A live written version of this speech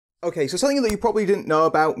Okay, so something that you probably didn't know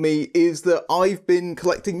about me is that I've been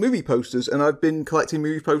collecting movie posters, and I've been collecting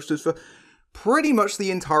movie posters for pretty much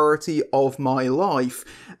the entirety of my life.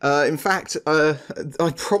 In fact, I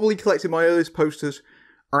probably collected my earliest posters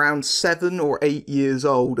around 7 or 8 years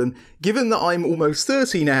old, and given that I'm almost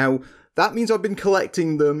 30 now, that means I've been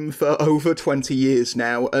collecting them for over 20 years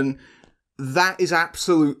now, and that is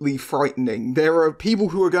absolutely frightening. There are people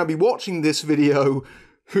who are going to be watching this video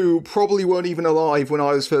who probably weren't even alive when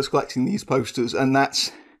I was first collecting these posters, and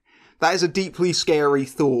that is a deeply scary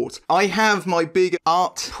thought. I have my big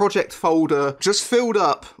art project folder just filled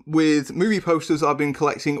up with movie posters I've been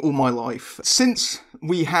collecting all my life. Since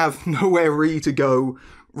we have nowhere really to go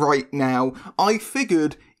right now, I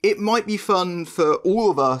figured it might be fun for all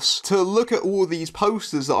of us to look at all of these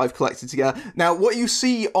posters that I've collected together. Now, what you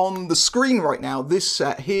see on the screen right now, this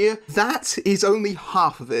set here, that is only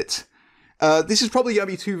half of it. This is probably going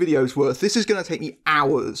to be 2 videos worth. This is going to take me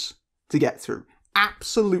hours to get through.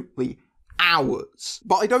 Absolutely hours.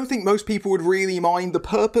 But I don't think most people would really mind. The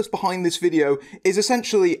purpose behind this video is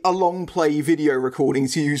essentially a long play video recording,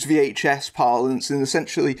 to use VHS parlance, and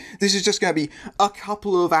essentially this is just going to be a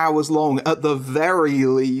couple of hours long at the very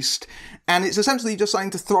least. And it's essentially just something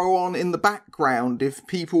to throw on in the background if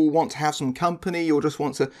people want to have some company or just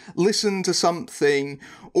want to listen to something,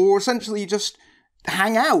 or essentially just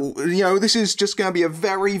hang out. You know, this is just going to be a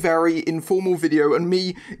very, very informal video and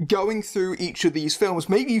me going through each of these films.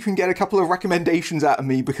 Maybe you can get a couple of recommendations out of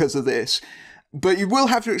me because of this. But you will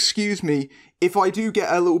have to excuse me if I do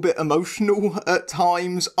get a little bit emotional at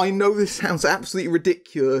times. I know this sounds absolutely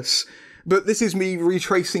ridiculous, but this is me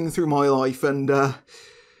retracing through my life, and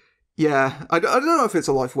yeah, I don't know if it's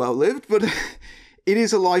a life well lived, but it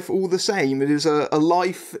is a life all the same. It is a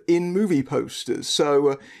life in movie posters.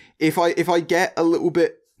 So if I get a little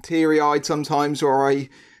bit teary-eyed sometimes, or I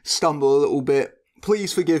stumble a little bit,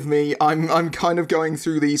 please forgive me. I'm kind of going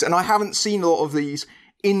through these, and I haven't seen a lot of these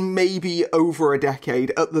in maybe over a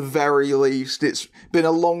decade at the very least. It's been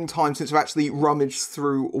a long time since I've actually rummaged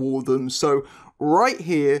through all of them. So right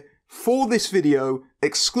here, for this video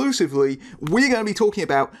exclusively, we're going to be talking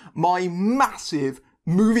about my massive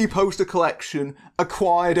movie poster collection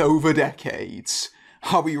acquired over decades.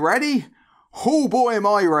 Are we ready? Oh boy, am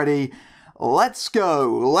I ready. Let's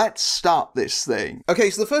go. Let's start this thing. Okay,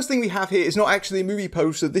 so the first thing we have here is not actually a movie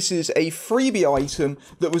poster. This is a freebie item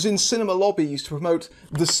that was in cinema lobbies to promote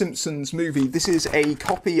the Simpsons movie. This is a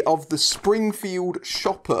copy of the Springfield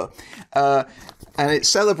Shopper. And it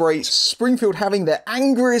celebrates Springfield having their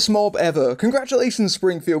angriest mob ever. Congratulations,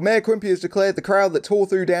 Springfield. Mayor Quimpy has declared the crowd that tore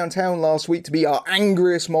through downtown last week to be our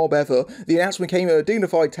angriest mob ever. The announcement came at a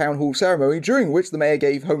dignified town hall ceremony, during which the mayor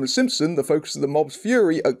gave Homer Simpson, the focus of the mob's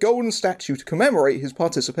fury, a golden statue to commemorate his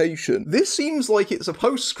participation. This seems like it's a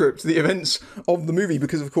postscript to the events of the movie,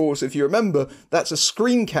 because, of course, if you remember, that's a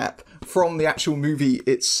screen cap from the actual movie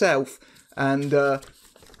itself. And,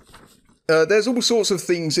 there's all sorts of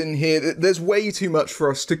things in here. There's way too much for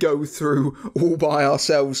us to go through all by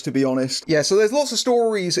ourselves, to be honest. Yeah, so there's lots of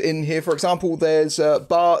stories in here. For example, there's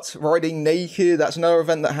Bart riding naked. That's another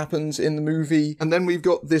event that happens in the movie. And then we've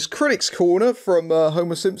got this Critics Corner from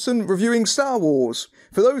Homer Simpson reviewing Star Wars.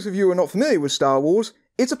 For those of you who are not familiar with Star Wars,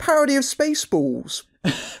 it's a parody of Spaceballs.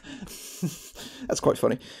 That's quite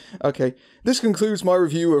funny. Okay, this concludes my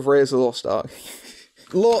review of Raiders of the Lost Ark.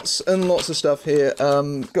 Lots and lots of stuff here.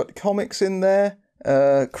 Got comics in there.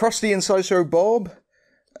 Krusty and Sideshow Bob.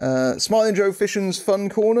 Smiling Joe Fission's Fun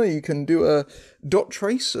Corner. You can do a dot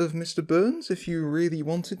trace of Mr. Burns if you really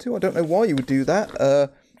wanted to. I don't know why you would do that.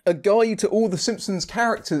 A guide to all the Simpsons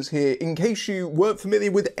characters here, in case you weren't familiar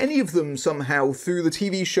with any of them somehow through the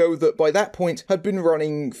TV show that by that point had been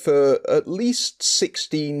running for at least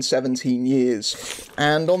 16, 17 years.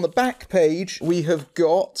 And on the back page, we have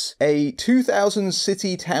got a 2000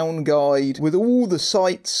 city town guide with all the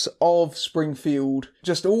sights of Springfield,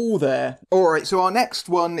 just all there. Alright, so our next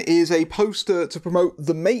one is a poster to promote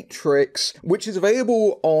The Matrix, which is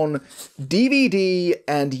available on DVD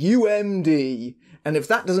and UMD. And if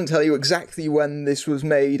that doesn't tell you exactly when this was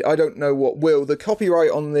made, I don't know what will. The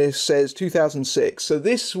copyright on this says 2006. So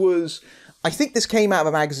this was, I think this came out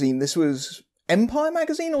of a magazine. This was Empire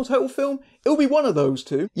Magazine or Total Film? It'll be one of those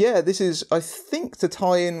two. Yeah, this is, I think, to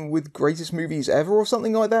tie in with Greatest Movies Ever or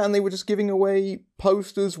something like that, and they were just giving away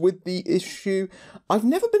posters with the issue. I've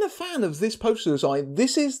never been a fan of this poster design.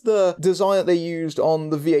 This is the design that they used on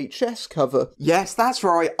the VHS cover. Yes, that's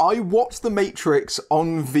right, I watched The Matrix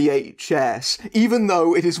on VHS, even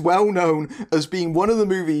though it is well known as being one of the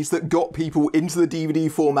movies that got people into the DVD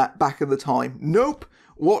format back at the time. Nope.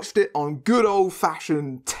 Watched it on good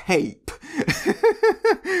old-fashioned tape.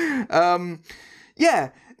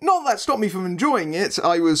 Yeah, Not that stopped me from enjoying it.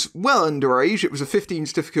 I was well underage. It was a 15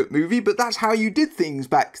 certificate movie, but that's how you did things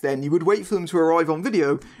back then. You would wait for them to arrive on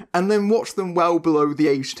video and then watch them well below the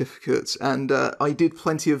age certificates. And I did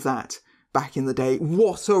plenty of that back in the day.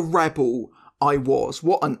 What a rebel I was.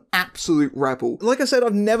 What an absolute rebel. Like I said,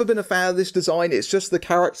 I've never been a fan of this design. It's just the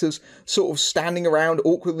characters sort of standing around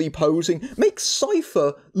awkwardly posing. Makes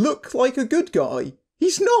Cypher look like a good guy.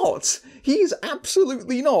 He's not! He's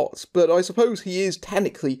absolutely not! But I suppose he is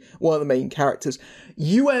technically one of the main characters.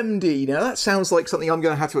 UMD, now that sounds like something I'm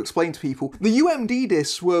going to have to explain to people. The UMD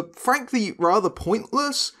discs were frankly rather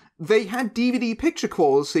pointless. They had DVD picture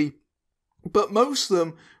quality, but most of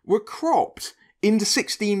them were cropped into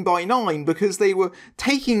 16:9 because they were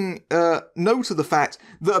taking note of the fact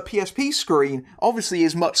that a PSP screen obviously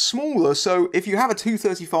is much smaller, so if you have a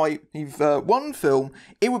 235/1 film,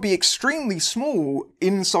 it would be extremely small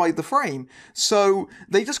inside the frame. So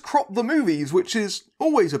they just crop the movies, which is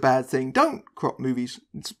always a bad thing. Don't crop movies.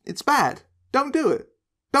 It's bad. Don't do it.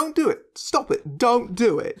 Don't do it. Stop it. Don't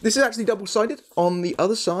do it. This is actually double-sided. On the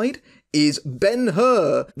other side is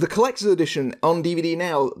Ben-Hur, the collector's edition on DVD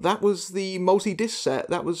now. That was the multi-disc set.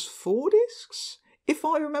 That was 4 discs, if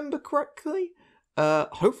I remember correctly.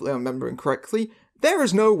 Hopefully I'm remembering correctly. There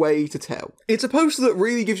is no way to tell. It's a poster that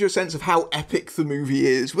really gives you a sense of how epic the movie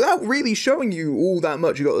is, without really showing you all that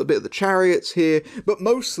much. You've got a bit of the chariots here, but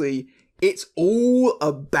mostly it's all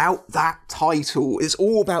about that title. It's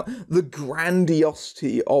all about the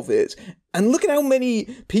grandiosity of it. And look at how many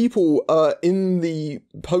people are in the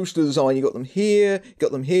poster design. You got them here, you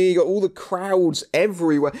got them here, you got all the crowds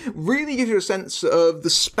everywhere. Really gives you a sense of the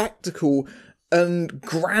spectacle and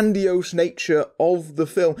grandiose nature of the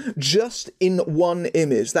film just in one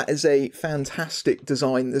image. That is a fantastic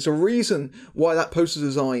design. There's a reason why that poster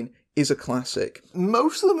design is a classic.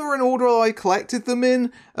 Most of them are in order I collected them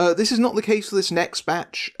in. This is not the case for this next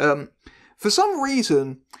batch. For some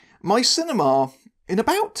reason, my cinema, in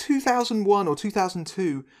about 2001 or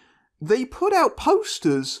 2002, they put out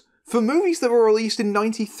posters for movies that were released in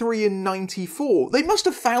 93 and 94. They must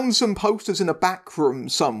have found some posters in a back room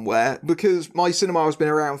somewhere, because my cinema has been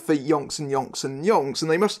around for yonks and yonks and yonks, and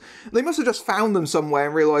they must have just found them somewhere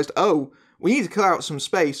and realised, oh, we need to clear out some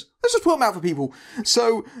space. Let's just put them out for people.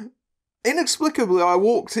 So inexplicably, I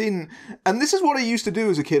walked in, and this is what I used to do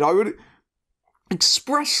as a kid. I would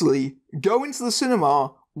expressly go into the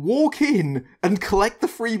cinema, walk in, and collect the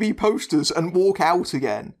freebie posters and walk out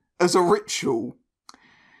again as a ritual.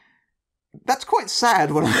 That's quite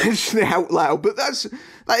sad when I mention it out loud, but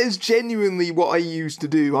that is genuinely what I used to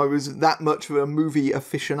do. I was that much of a movie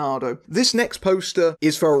aficionado. This next poster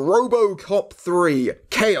is for RoboCop 3.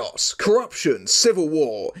 Chaos, corruption, civil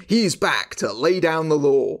war. He's back to lay down the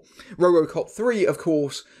law. RoboCop 3, of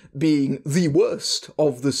course, being the worst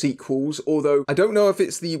of the sequels, although I don't know if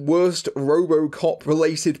it's the worst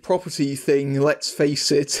RoboCop-related property thing, let's face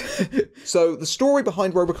it. So, the story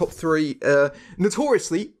behind RoboCop 3,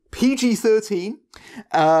 notoriously PG-13,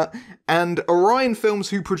 and Orion Films,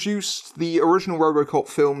 who produced the original RoboCop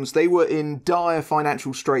films, they were in dire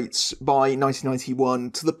financial straits by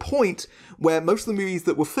 1991, to the point where most of the movies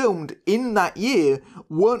that were filmed in that year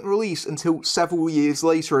weren't released until several years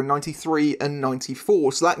later in 93 and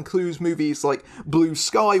 94. So that includes movies like Blue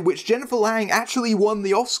Sky, which Jennifer Lang actually won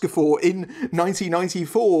the Oscar for in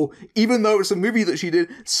 1994, even though it's a movie that she did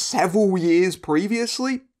several years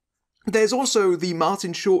previously. There's also the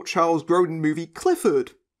Martin Short, Charles Grodin movie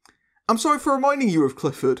Clifford. I'm sorry for reminding you of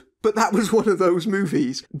Clifford, but that was one of those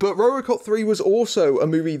movies. But RoboCop 3 was also a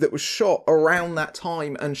movie that was shot around that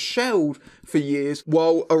time and shelved for years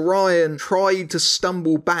while Orion tried to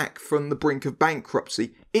stumble back from the brink of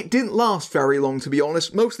bankruptcy. It didn't last very long, to be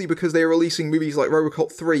honest, mostly because they were releasing movies like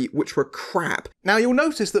RoboCop 3, which were crap. Now, you'll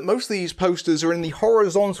notice that most of these posters are in the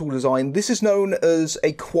horizontal design. This is known as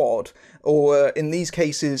a quad, or in these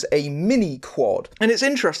cases, a mini quad. And it's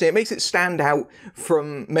interesting, it makes it stand out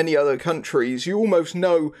from many other countries. You almost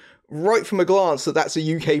know right from a glance that that's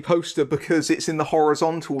a UK poster because it's in the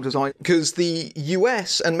horizontal design, because the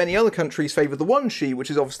US and many other countries favour the one sheet, which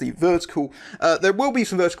is obviously vertical. There will be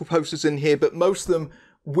some vertical posters in here, but most of them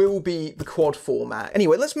will be the quad format.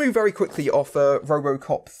 Anyway, let's move very quickly off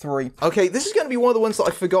RoboCop 3. Okay, this is going to be one of the ones that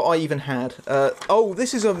I forgot I even had. Oh,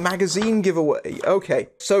 this is a magazine giveaway. Okay,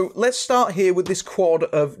 so let's start here with this quad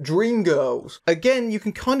of Dreamgirls. Again, you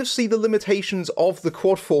can kind of see the limitations of the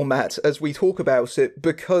quad format as we talk about it,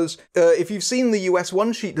 because if you've seen the US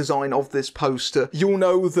one-sheet design of this poster, you'll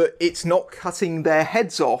know that it's not cutting their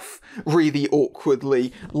heads off really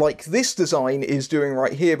awkwardly like this design is doing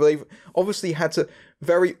right here, but they've obviously had to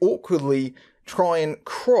very awkwardly try and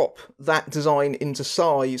crop that design into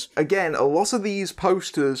size. Again, a lot of these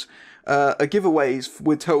posters are giveaways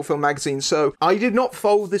with Total Film magazine, so I did not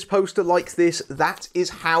fold this poster like this. That is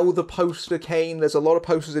how the poster came. There's a lot of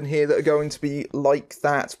posters in here that are going to be like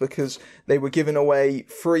that because they were given away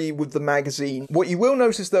free with the magazine. What you will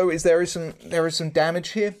notice though is there is some damage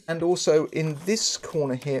here, and also in this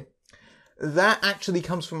corner here. That actually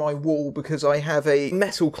comes from my wall because I have a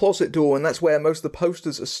metal closet door and that's where most of the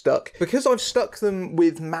posters are stuck. Because I've stuck them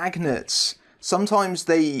with magnets, sometimes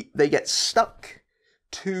they get stuck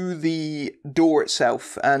to the door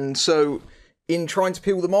itself, and so in trying to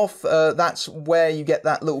peel them off, that's where you get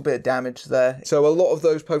that little bit of damage there. So a lot of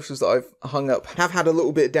those posters that I've hung up have had a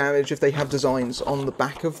little bit of damage if they have designs on the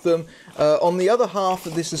back of them. On the other half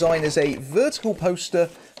of this design is a vertical poster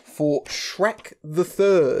for Shrek the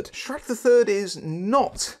Third. Shrek the Third is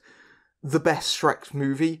not the best Shrek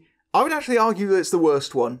movie. I would actually argue that it's the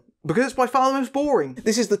worst one, because it's by far the most boring.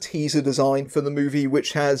 This is the teaser design for the movie,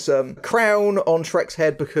 which has a crown on Shrek's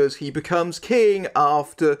head because he becomes king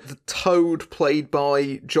after the toad played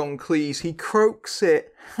by John Cleese. He croaks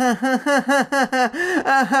it.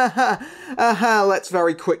 Let's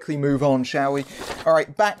very quickly move on, shall we?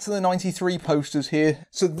 Alright, back to the 93 posters here.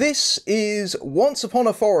 So this is Once Upon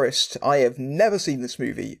a Forest. I have never seen this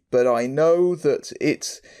movie, but I know that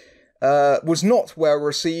it was not well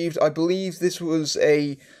received. I believe this was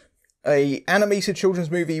a animated children's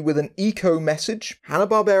movie with an eco message.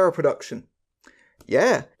 Hanna-Barbera production.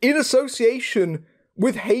 Yeah. In association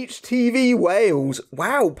with HTV Wales.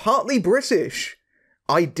 Wow, partly British.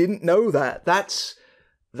 I didn't know that. That's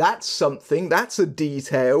something. That's a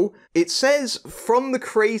detail. It says from the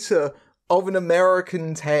creator of An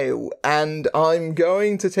American Tail, and I'm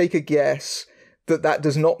going to take a guess that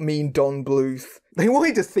does not mean Don Bluth. They want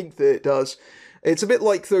me to think that it does. It's a bit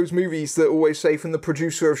like those movies that always say from the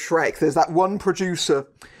producer of Shrek. There's that one producer.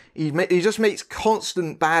 He just makes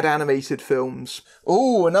constant bad animated films.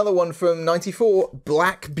 Oh, another one from 94,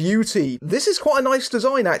 Black Beauty. This is quite a nice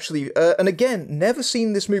design, actually. And again, never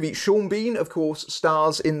seen this movie. Sean Bean, of course,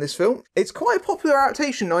 stars in this film. It's quite a popular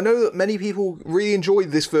adaptation. I know that many people really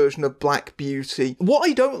enjoyed this version of Black Beauty. What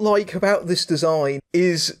I don't like about this design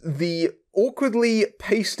is the awkwardly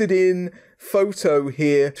pasted in photo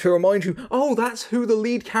here to remind you, oh, that's who the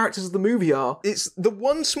lead characters of the movie are. It's the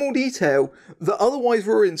one small detail that otherwise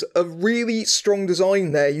ruins a really strong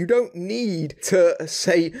design there. You don't need to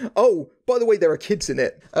say, oh, by the way, there are kids in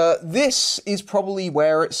it. This is probably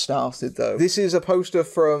where it started, though. This is a poster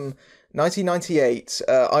from 1998.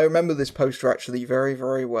 I remember this poster actually very,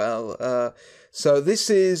 very well. So this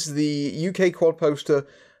is the UK quad poster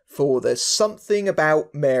for There's Something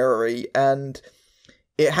About Mary, and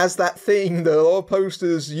it has that thing that a lot of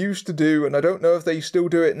posters used to do, and I don't know if they still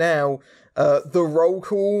do it now, the roll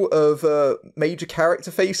call of major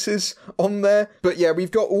character faces on there. But yeah,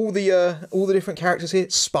 we've got all the different characters here.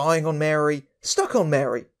 Spying on Mary, stuck on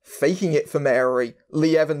Mary, faking it for Mary,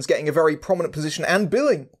 Lee Evans getting a very prominent position and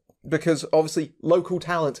billing. Because, obviously, local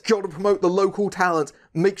talent. Got to promote the local talent.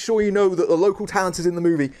 Make sure you know that the local talent is in the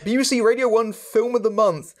movie. BBC Radio 1 Film of the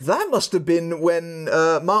Month. That must have been when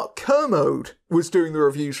Mark Kermode was doing the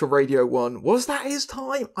reviews for Radio 1. Was that his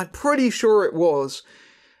time? I'm pretty sure it was.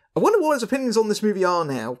 I wonder what his opinions on this movie are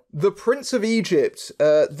now. The Prince of Egypt.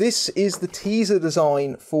 This is the teaser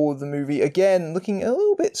design for the movie. Again, looking a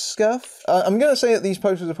little bit scuffed. I'm going to say that these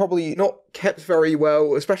posters are probably not kept very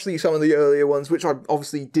well, especially some of the earlier ones, which I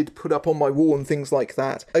obviously did put up on my wall and things like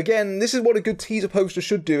that. Again, this is what a good teaser poster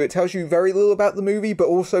should do. It tells you very little about the movie, but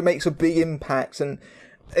also makes a big impact, and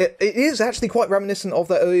it is actually quite reminiscent of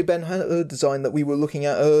that earlier Ben-Hur design that we were looking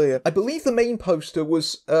at earlier. I believe the main poster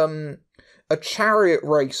was a chariot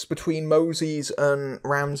race between Moses and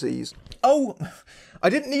Ramses. Oh, I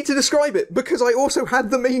didn't need to describe it because I also had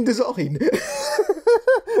the main design.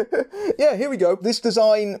 Yeah, here we go. This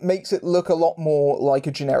design makes it look a lot more like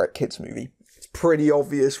a generic kids movie. It's pretty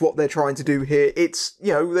obvious what they're trying to do here. It's,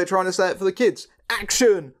 they're trying to say it for the kids.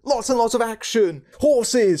 Action! Lots and lots of action!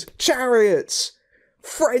 Horses! Chariots!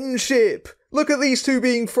 Friendship! Look at these two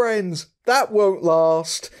being friends! That won't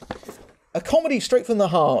last. A comedy straight from the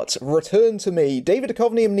heart, Return to Me, David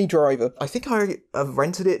Duchovny and Minnie Driver. I think I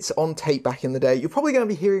rented it on tape back in the day. You're probably going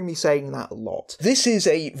to be hearing me saying that a lot. This is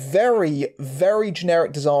a very, very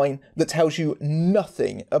generic design that tells you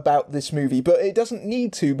nothing about this movie, but it doesn't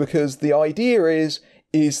need to, because the idea is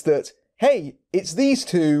that, hey, it's these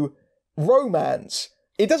two, romance.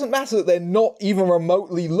 It doesn't matter that they're not even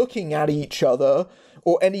remotely looking at each other,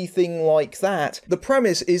 or anything like that. The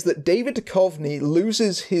premise is that David Duchovny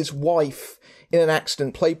loses his wife in an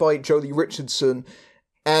accident, played by Jolie Richardson,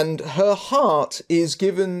 and her heart is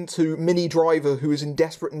given to Minnie Driver, who is in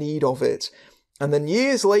desperate need of it. And then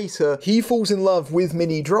years later, he falls in love with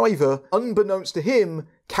Minnie Driver, unbeknownst to him,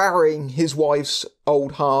 carrying his wife's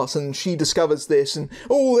old heart, and she discovers this, and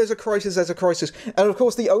oh, there's a crisis. And of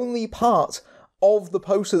course, the only part of the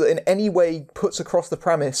poster that in any way puts across the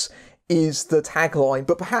premise is the tagline,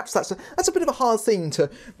 but perhaps that's a bit of a hard thing to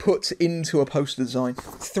put into a poster design.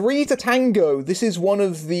 3 to Tango. This is one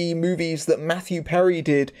of the movies that Matthew Perry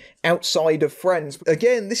did outside of Friends.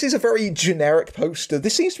 Again, this is a very generic poster.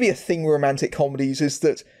 This seems to be a thing with romantic comedies, is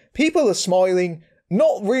that people are smiling,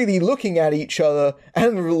 not really looking at each other,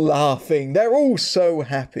 and laughing. They're all so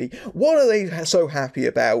happy. What are they so happy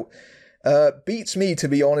about? Beats me, to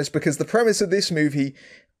be honest, because the premise of this movie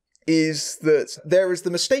is that there is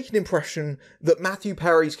the mistaken impression that Matthew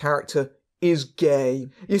Perry's character is gay.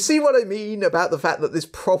 You see what I mean about the fact that this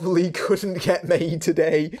probably couldn't get made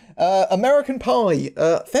today? American Pie.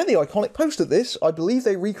 Fairly iconic poster, this. I believe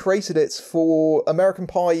they recreated it for American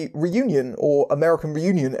Pie Reunion, or American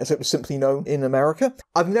Reunion as it was simply known in America.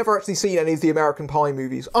 I've never actually seen any of the American Pie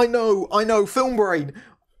movies. I know, Film Brain.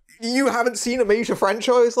 You haven't seen a major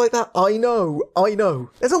franchise like that? I know.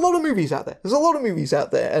 There's a lot of movies out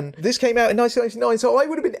there. And this came out in 1999, so I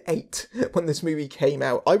would have been 8 when this movie came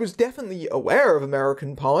out. I was definitely aware of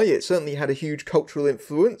American Pie. It certainly had a huge cultural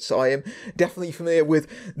influence. I am definitely familiar with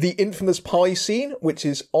the infamous pie scene, which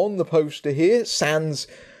is on the poster here, sans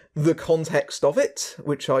the context of it,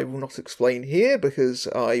 which I will not explain here because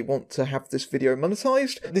I want to have this video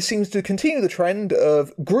monetized. This seems to continue the trend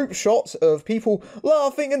of group shots of people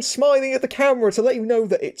laughing and smiling at the camera to let you know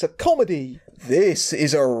that it's a comedy. This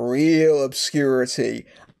is a real obscurity.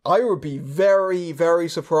 I would be very, very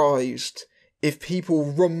surprised if people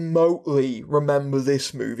remotely remember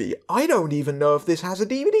this movie. I don't even know if this has a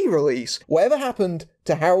DVD release. Whatever happened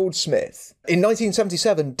to Harold Smith? In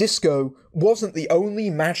 1977, disco wasn't the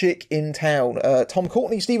only magic in town. Tom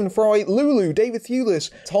Courtenay, Stephen Fry, Lulu, David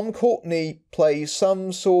Thewlis. Tom Courtenay plays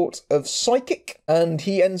some sort of psychic, and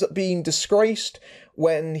he ends up being disgraced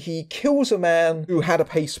when he kills a man who had a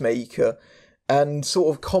pacemaker. And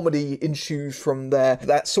sort of comedy ensues from there.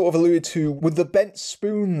 That's sort of alluded to with the bent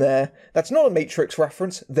spoon there. That's not a Matrix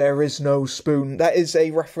reference. There is no spoon. That is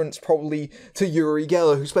a reference probably to Uri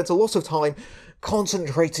Geller, who spent a lot of time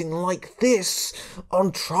concentrating like this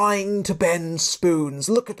on trying to bend spoons.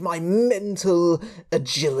 Look at my mental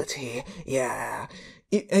agility. Yeah.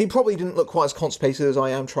 He probably didn't look quite as constipated as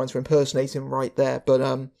I am trying to impersonate him right there,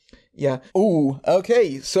 but yeah. Ooh,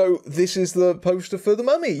 okay, so this is the poster for The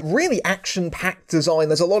Mummy. Really action-packed design.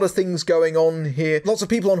 There's a lot of things going on here. Lots of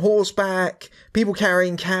people on horseback, people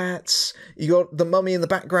carrying cats. You got the mummy in the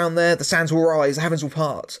background there. The sands will rise, the heavens will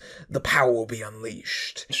part. The power will be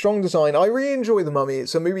unleashed. Strong design. I really enjoy The Mummy.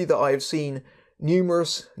 It's a movie that I've seen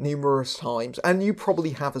numerous times, and you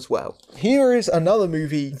probably have as well. Here is another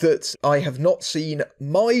movie that I have not seen,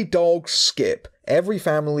 My Dog Skip. Every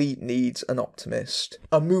family needs an optimist.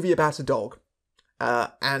 A movie about a dog.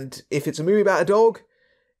 And if it's a movie about a dog,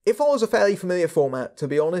 it follows a fairly familiar format, to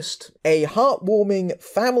be honest. A heartwarming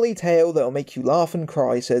family tale that'll make you laugh and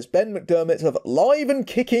cry, says Ben McDermott of Live and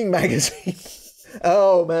Kicking magazine.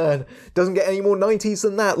 Oh man, doesn't get any more 90s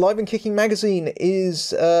than that. Live and Kicking magazine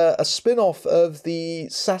is a spin-off of the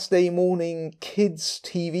Saturday morning kids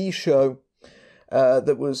TV show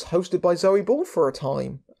that was hosted by Zoe Ball for a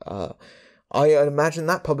time. I imagine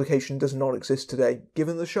that publication does not exist today,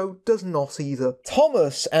 given the show does not either.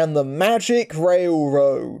 Thomas and the Magic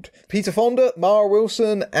Railroad. Peter Fonda, Mara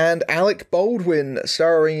Wilson, and Alec Baldwin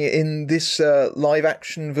starring in this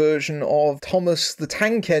live-action version of Thomas the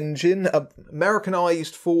Tank Engine,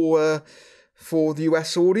 Americanized for the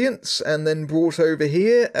US audience, and then brought over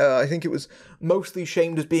here. I think it was mostly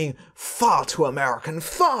shamed as being far too American,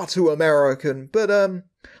 but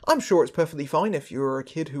I'm sure it's perfectly fine if you're a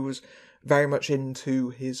kid who was very much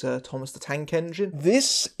into his Thomas the Tank Engine.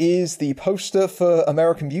 This is the poster for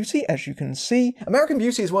American Beauty, as you can see. American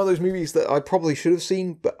Beauty is one of those movies that I probably should have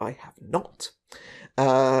seen, but I have not.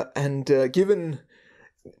 Given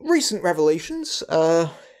recent revelations,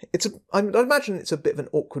 I imagine it's a bit of an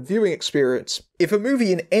awkward viewing experience. If a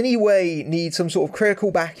movie in any way needs some sort of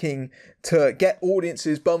critical backing to get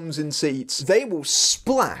audiences bums in seats, they will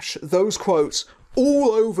splash those quotes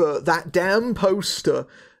all over that damn poster.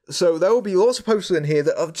 So there will be lots of posters in here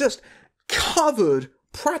that are just covered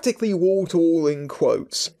practically wall-to-wall in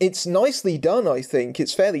quotes. It's nicely done, I think.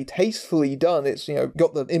 It's fairly tastefully done. It's,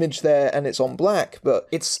 got the image there and it's on black, but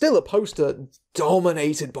it's still a poster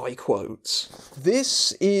dominated by quotes.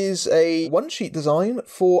 This is a one-sheet design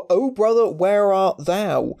for Oh Brother, Where Art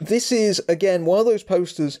Thou? This is, again, one of those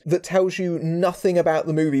posters that tells you nothing about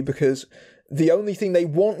the movie because the only thing they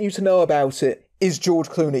want you to know about it is George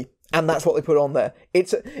Clooney. And that's what they put on there.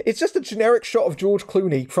 It's just a generic shot of George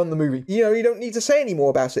Clooney from the movie. You don't need to say any more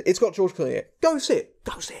about it. It's got George Clooney in it. Go see it.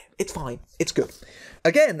 Go see it. It's fine. It's good.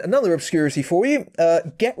 Again, another obscurity for you.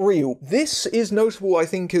 Get Real. This is notable, I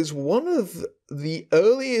think, as one of the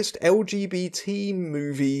earliest LGBT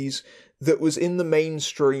movies that was in the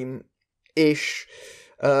mainstream-ish.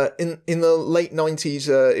 In the late 90s,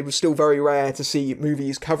 it was still very rare to see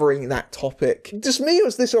movies covering that topic. Just me,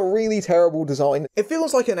 was this a really terrible design? It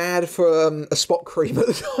feels like an ad for a spot cream at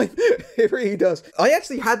the time. It really does. I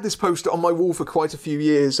actually had this poster on my wall for quite a few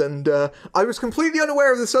years, and I was completely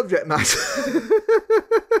unaware of the subject matter.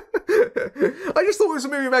 I just thought it was a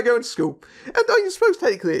movie about going to school. And I suppose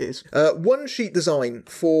technically it is. One-sheet design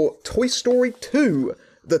for Toy Story 2.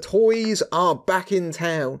 The toys are back in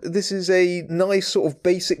town. This is a nice sort of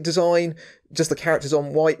basic design, just the characters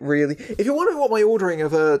on white, really. If you're wondering what my ordering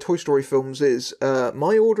of Toy Story films is,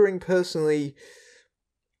 my ordering personally,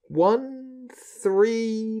 1,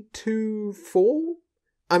 3, 2, 4?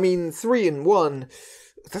 I mean, 3 and 1.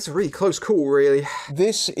 That's a really close call, really.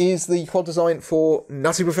 This is the quad design for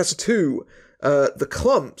Nutty Professor 2. The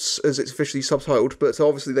Clumps, as it's officially subtitled, but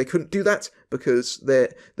obviously they couldn't do that because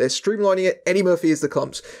they're streamlining it. Eddie Murphy is the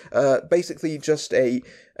Clumps. Basically just a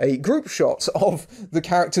group shot of the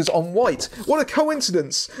characters on white. What a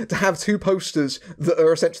coincidence to have two posters that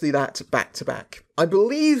are essentially that back to back. I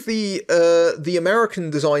believe the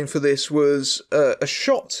American design for this was a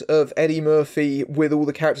shot of Eddie Murphy with all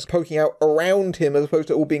the characters poking out around him as opposed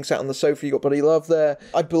to all being sat on the sofa. You got Buddy Love there.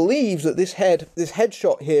 I believe that this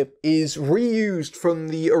headshot here is reused from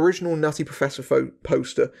the original Nutty Professor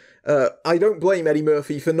poster. I don't blame Eddie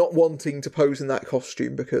Murphy for not wanting to pose in that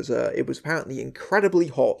costume because it was apparently incredibly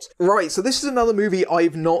hot. Right, so this is another movie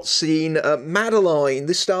I've not seen. Madeline.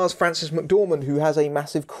 This stars Frances McDormand, who has a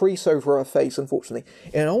massive crease over her face, unfortunately,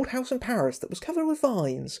 in an old house in Paris that was covered with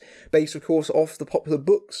vines. Based, of course, off the popular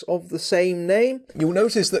books of the same name. You'll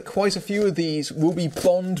notice that quite a few of these will be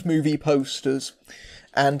Bond movie posters.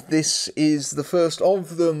 And this is the first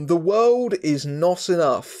of them. The World Is Not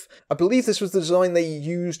Enough. I believe this was the design they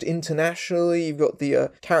used internationally. You've got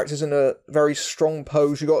the characters in a very strong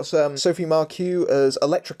pose. You've got Sophie Marceau as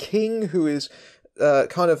Electra King, who is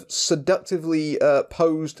kind of seductively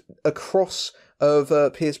posed across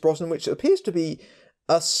of Pierce Brosnan, which appears to be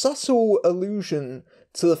a subtle allusion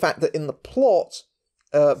to the fact that in the plot,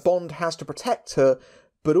 Bond has to protect her,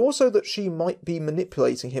 but also that she might be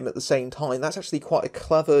manipulating him at the same time. That's actually quite a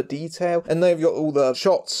clever detail. And they've got all the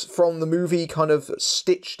shots from the movie kind of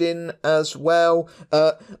stitched in as well.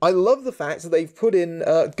 I love the fact that they've put in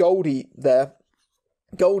Goldie there.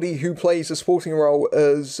 Goldie, who plays a supporting role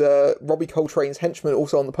as Robbie Coltrane's henchman,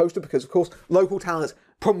 also on the poster, because, of course, local talent.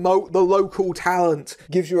 Promote the local talent.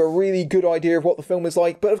 Gives you a really good idea of what the film is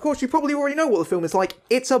like. But, of course, you probably already know what the film is like.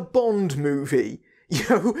 It's a Bond movie.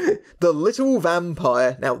 The Little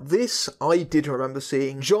Vampire. Now, this I did remember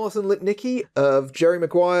seeing. Jonathan Lipnicki of Jerry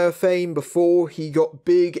Maguire fame before he got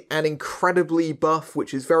big and incredibly buff,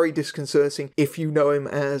 which is very disconcerting if you know him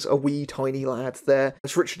as a wee tiny lad there.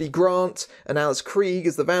 It's Richard E. Grant and Alice Krieg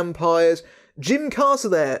as the vampires. Jim Carter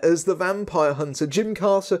there as the vampire hunter. Jim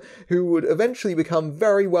Carter, who would eventually become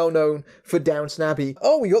very well known for Downton Abbey.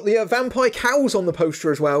 Oh, we got the vampire cows on the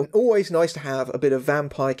poster as well. Always nice to have a bit of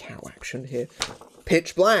vampire cow action here.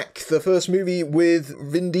 Pitch Black, the first movie with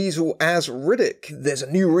Vin Diesel as Riddick. There's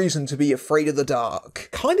a new reason to be afraid of the dark.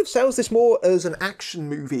 Kind of sells this more as an action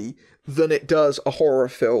movie than it does a horror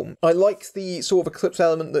film. I like the sort of eclipse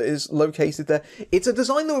element that is located there. It's a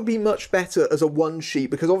design that would be much better as a one sheet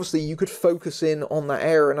because obviously you could focus in on that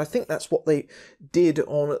area, and I think that's what they did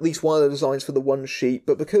on at least one of the designs for the one sheet.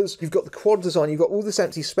 But because you've got the quad design, you've got all this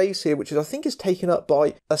empty space here, which is I think is taken up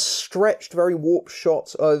by a stretched, very warped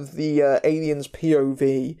shot of the alien's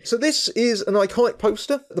POV. So this is an iconic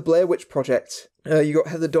poster, The Blair Witch Project. You got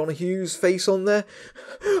Heather Donahue's face on there.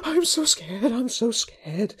 I'm so scared, I'm so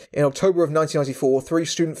scared. In October of 1994, 3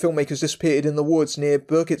 student filmmakers disappeared in the woods near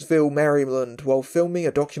Burkittsville, Maryland, while filming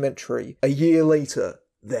a documentary. A year later,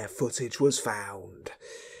 their footage was found.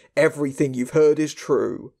 Everything you've heard is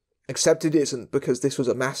true. Except it isn't, because this was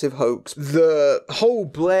a massive hoax. The whole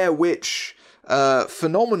Blair Witch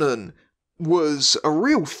phenomenon was a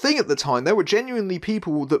real thing at the time. There were genuinely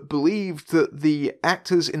people that believed that the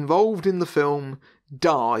actors involved in the film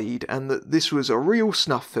died and that this was a real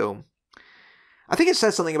snuff film. I think it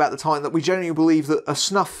says something about the time that we genuinely believe that a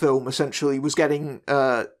snuff film essentially was getting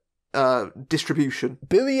distribution.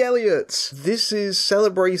 Billy Elliot. This is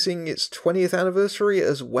celebrating its 20th anniversary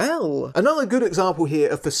as well. Another good example here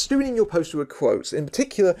of festooning your poster with quotes. In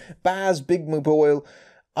particular, Baz Bigmaboyle.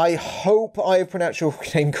 I hope I have pronounced your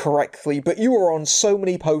name correctly, but you were on so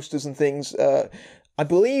many posters and things. I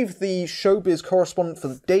believe the showbiz correspondent for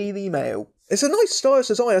the Daily Mail. It's a nice stylish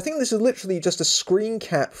design. I think this is literally just a screen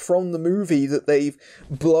cap from the movie that they've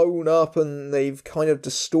blown up and they've kind of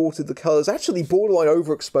distorted the colours. Actually borderline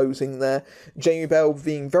overexposing there. Jamie Bell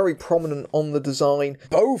being very prominent on the design.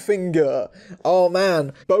 Bowfinger! Oh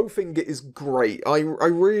man, Bowfinger is great. I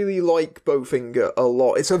really like Bowfinger a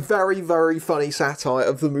lot. It's a very, very funny satire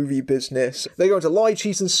of the movie business. They go into lie,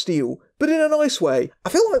 cheat and steal, but in a nice way. I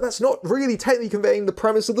feel like that's not really technically conveying the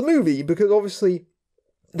premise of the movie, because obviously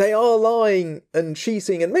they are lying and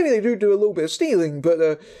cheating, and maybe they do a little bit of stealing,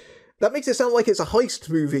 but that makes it sound like it's a heist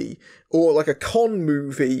movie, or like a con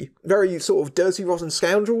movie. Very sort of dirty, rotten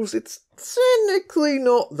scoundrels. It's technically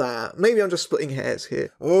not that. Maybe I'm just splitting hairs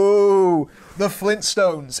here. Oh, the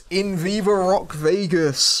Flintstones in Viva Rock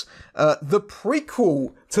Vegas. The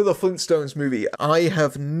prequel to the Flintstones movie. I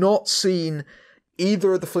have not seen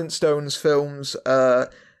either of the Flintstones films.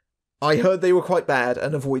 I heard they were quite bad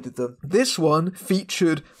and avoided them. This one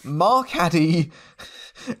featured Mark Addy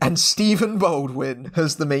and Stephen Baldwin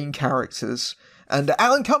as the main characters. And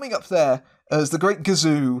Alan Cumming up there as the Great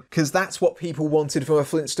Gazoo, because that's what people wanted from a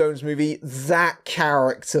Flintstones movie, that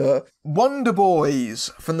character. Wonder Boys,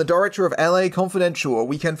 from the director of LA Confidential, A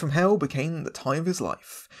Weekend from Hell became the time of his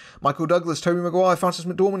life. Michael Douglas, Tobey Maguire, Frances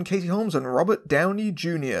McDormand, Katie Holmes, and Robert Downey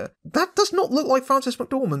Jr. That does not look like Frances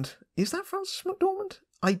McDormand. Is that Frances McDormand?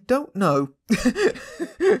 I don't know.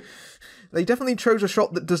 They definitely chose a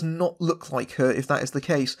shot that does not look like her, if that is the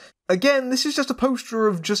case. Again, this is just a poster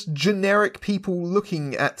of just generic people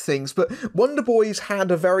looking at things, but Wonder Boys had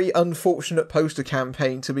a very unfortunate poster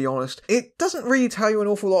campaign, to be honest. It doesn't really tell you an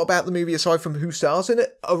awful lot about the movie aside from who stars in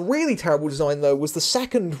it. A really terrible design, though, was the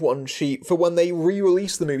second one sheet for when they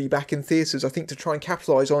re-released the movie back in theatres, I think to try and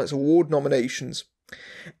capitalise on its award nominations.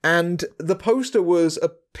 And the poster was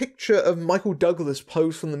a picture of Michael Douglas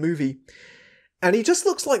posed from the movie. And he just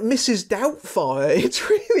looks like Mrs. Doubtfire. It's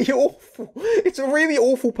really awful. It's a really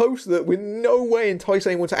awful poster that would no way entice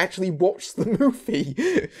anyone to actually watch the movie.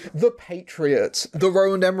 The Patriot, the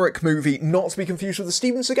Roland Emmerich movie, not to be confused with the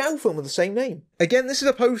Steven Seagal film of the same name. Again, this is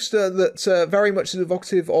a poster that's very much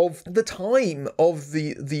evocative of the time of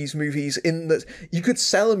these movies, in that you could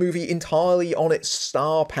sell a movie entirely on its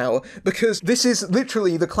star power, because this is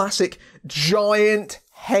literally the classic giant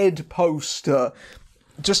head poster.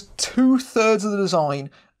 Just 2/3 of the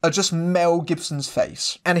design are just Mel Gibson's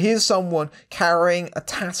face. And here's someone carrying a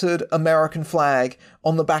tattered American flag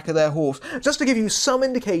on the back of their horse, just to give you some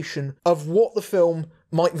indication of what the film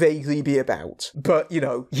might vaguely be about. But, you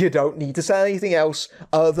know, you don't need to say anything else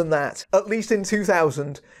other than that. At least in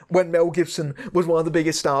 2000, when Mel Gibson was one of the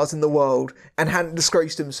biggest stars in the world and hadn't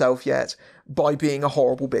disgraced himself yet by being a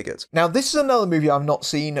horrible bigot. Now, this is another movie I've not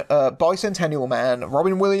seen. Bicentennial Man,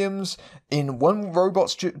 Robin Williams in one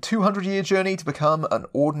robot's 200-year journey to become an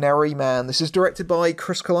ordinary man. This is directed by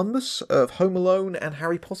Chris Columbus of Home Alone and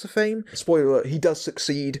Harry Potter fame. Spoiler alert, he does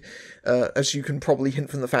succeed, as you can probably hint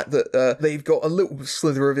from the fact that they've got a little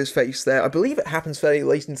slither of his face there. I believe it happens fairly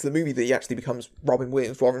late into the movie that he actually becomes Robin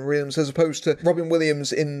Williams, as opposed to Robin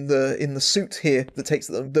Williams in the suit here that takes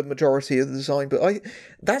the majority of the design. But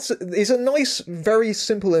it's a nice, very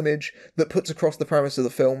simple image that puts across the premise of the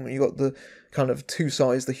film. You got the kind of two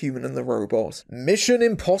sides, the human and the robot. Mission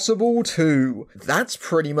Impossible 2. That's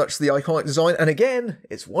pretty much the iconic design. And again,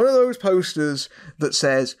 it's one of those posters that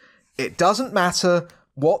says, it doesn't matter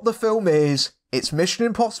what the film is, it's Mission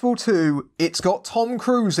Impossible 2, it's got Tom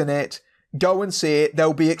Cruise in it, go and see it,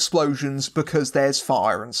 there'll be explosions because there's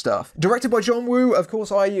fire and stuff. Directed by John Woo, of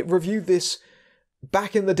course I reviewed this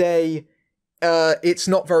back in the day. It's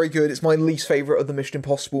not very good. It's my least favourite of the Mission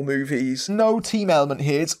Impossible movies. No team element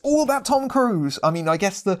here. It's all about Tom Cruise. I mean, I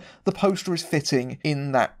guess the poster is fitting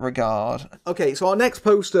in that regard. Okay, so our next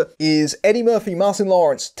poster is Eddie Murphy, Martin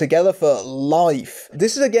Lawrence, Together for Life.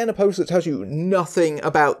 This is again a poster that tells you nothing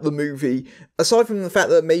about the movie, aside from the fact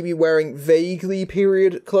that they may be wearing vaguely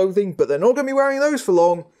period clothing, but they're not going to be wearing those for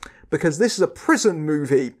long, because this is a prison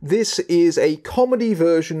movie. This is a comedy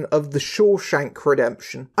version of The Shawshank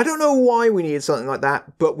Redemption. I don't know why we needed something like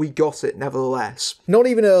that, but we got it nevertheless. Not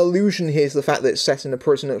even an allusion here to the fact that it's set in a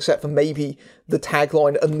prison, except for maybe the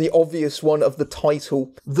tagline and the obvious one of the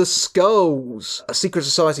title. The Skulls. A secret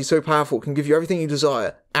society so powerful it can give you everything you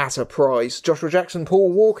desire at a price. Joshua Jackson,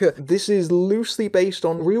 Paul Walker. This is loosely based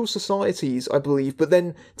on real societies, I believe, but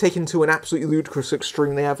then taken to an absolutely ludicrous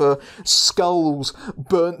extreme. They have skulls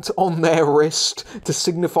burnt on their wrist to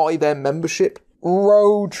signify their membership.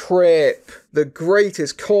 Road Trip, the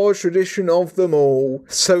greatest college tradition of them all.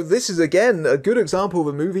 So this is, again, a good example of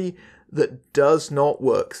a movie that does not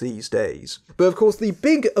work these days. But of course, the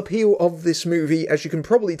big appeal of this movie, as you can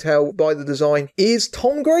probably tell by the design, is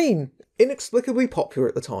Tom Green. Inexplicably popular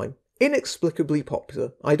at the time. Inexplicably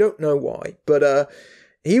popular. I don't know why, but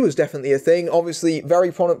he was definitely a thing. Obviously,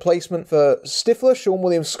 very prominent placement for Stifler, Sean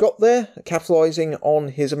William Scott there, capitalising on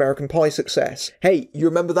his American Pie success. Hey, you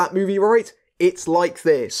remember that movie, right? It's like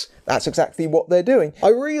this. That's exactly what they're doing. I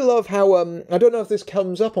really love how, I don't know if this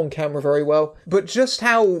comes up on camera very well, but just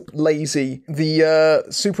how lazy the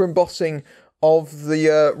super embossing of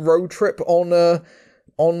the road trip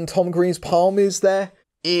on Tom Green's palm is there.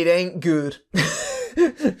 It ain't good.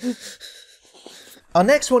 Our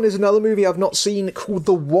next one is another movie I've not seen called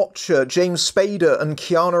The Watcher. James Spader and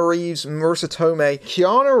Keanu Reeves, Marissa Tomei.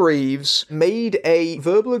 Keanu Reeves made a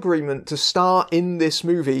verbal agreement to star in this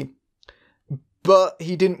movie, but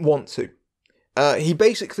he didn't want to. He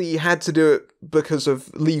basically had to do it because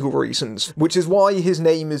of legal reasons, which is why his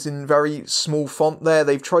name is in very small font there.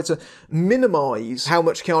 They've tried to minimise how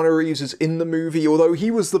much Keanu Reeves is in the movie, although he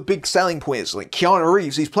was the big selling point. It's like, Keanu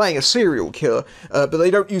Reeves, he's playing a serial killer, but they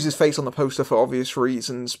don't use his face on the poster for obvious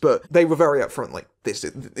reasons, but they were very upfront, like,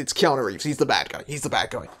 it's Keanu Reeves, he's the bad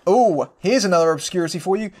guy, Oh, here's another obscurity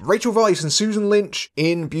for you. Rachel Weisz and Susan Lynch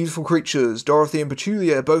in Beautiful Creatures. Dorothy and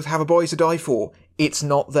Petulia both have a boy to die for. It's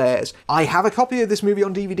not theirs. I have a copy of this movie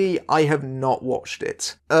on DVD. I have not watched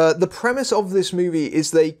it. The premise of this movie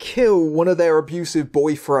is they kill one of their abusive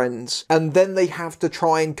boyfriends, and then they have to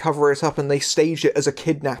try and cover it up, and they stage it as a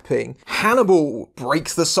kidnapping. Hannibal, break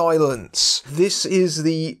the silence. This is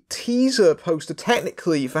the teaser poster,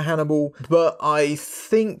 technically, for Hannibal, but I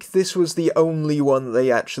think this was the only one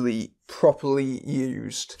they actually properly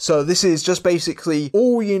used. So this is just basically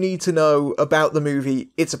all you need to know about the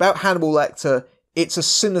movie. It's about Hannibal Lecter. It's a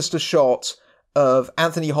sinister shot of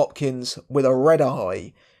Anthony Hopkins with a red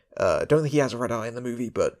eye. Don't think he has a red eye in the movie,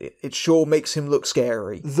 but it sure makes him look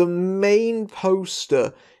scary. The main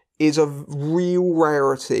poster is a real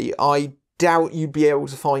rarity. I doubt you'd be able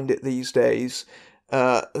to find it these days.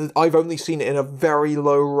 I've only seen it in a very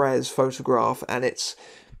low-res photograph, and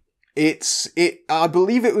I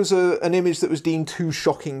believe it was an image that was deemed too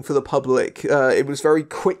shocking for the public. It was very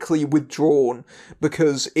quickly withdrawn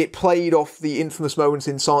because it played off the infamous moments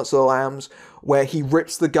in Silence of the Lambs where he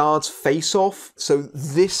rips the guard's face off. So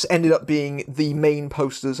this ended up being the main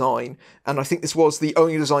poster design, and I think this was the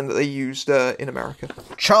only design that they used in America.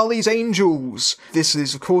 Charlie's Angels. This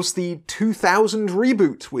is, of course, the 2000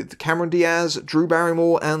 reboot with Cameron Diaz, Drew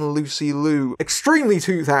Barrymore, and Lucy Liu. Extremely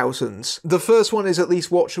 2000s. The first one is at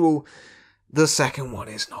least watchable. The second one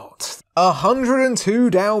is not. 102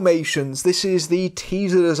 Dalmatians. This is the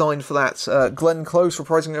teaser design for that. Glenn Close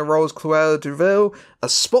reprising her role as Cruella de Vil. A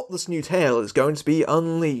spotless new tale is going to be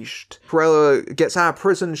unleashed. Cruella gets out of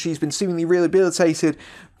prison. She's been seemingly rehabilitated,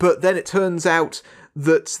 but then it turns out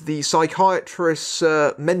that the psychiatrist's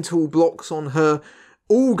mental blocks on her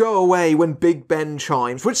all go away when Big Ben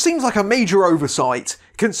chimes, which seems like a major oversight,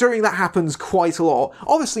 considering that happens quite a lot.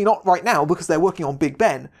 Obviously not right now, because they're working on Big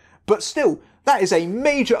Ben, but still, that is a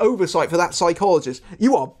major oversight for that psychologist.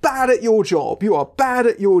 You are bad at your job. You are bad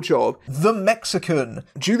at your job. The Mexican.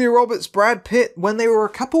 Julia Roberts, Brad Pitt, when they were a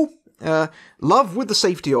couple. Love with the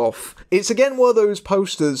safety off. It's again one of those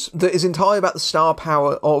posters that is entirely about the star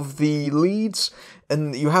power of the leads,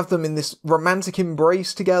 and you have them in this romantic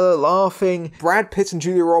embrace together, laughing. Brad Pitt and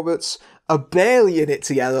Julia Roberts are barely in it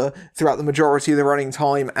together throughout the majority of the running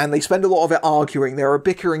time, and they spend a lot of it arguing. They're a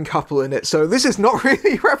bickering couple in it, so this is not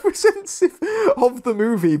really representative of the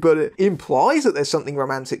movie, but it implies that there's something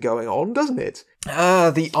romantic going on, doesn't it?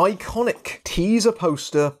 The iconic teaser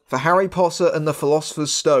poster for Harry Potter and the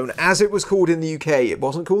Philosopher's Stone, as it was called in the UK. It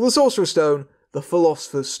wasn't called the Sorcerer's Stone, the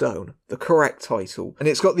Philosopher's Stone, the correct title. And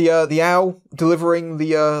it's got the owl delivering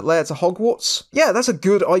the letter to Hogwarts. Yeah, that's a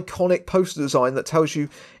good iconic poster design that tells you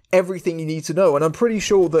everything you need to know, and I'm pretty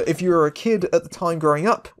sure that if you were a kid at the time growing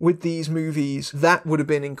up with these movies, that would have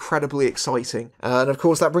been incredibly exciting. And of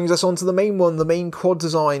course that brings us on to the main one, the main quad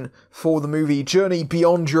design for the movie, Journey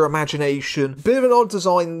Beyond Your Imagination. Bit of an odd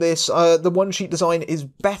design this, the one sheet design is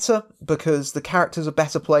better because the characters are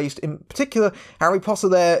better placed. In particular, Harry Potter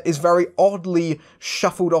there is very oddly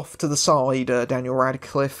shuffled off to the side, Daniel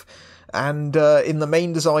Radcliffe, and in the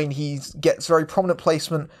main design he gets very prominent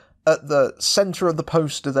placement at the centre of the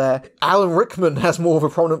poster there. Alan Rickman has more of a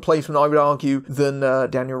prominent placement, I would argue, than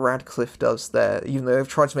Daniel Radcliffe does there, even though they've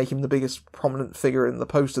tried to make him the biggest prominent figure in the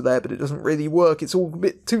poster there, but it doesn't really work. It's all a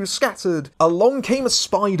bit too scattered. Along Came a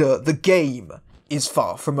Spider, the game, is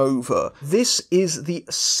far from over. This is the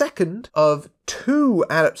second of 2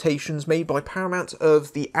 adaptations made by Paramount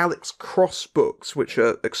of the Alex Cross books, which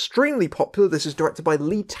are extremely popular. This is directed by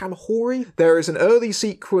Lee Tamahori. There is an early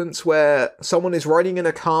sequence where someone is riding in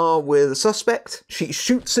a car with a suspect. She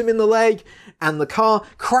shoots him in the leg, and the car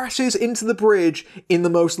crashes into the bridge in the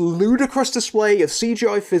most ludicrous display of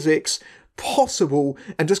CGI physics possible,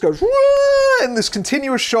 and just goes in this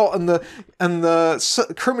continuous shot, and the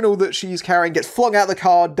criminal that she's carrying gets flung out of the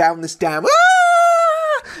car down this dam.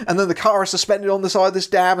 And then the car is suspended on the side of this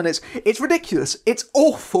dam, and it's ridiculous. It's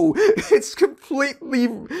awful. It's completely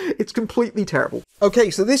terrible. Okay,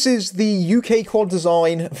 so this is the UK quad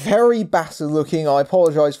design, very battered looking. I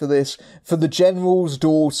apologise for this. For the General's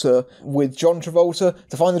Daughter with John Travolta.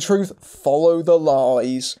 To find the truth, follow the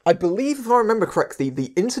lies. I believe, if I remember correctly,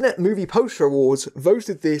 the Internet Movie Poster Awards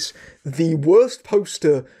voted this the worst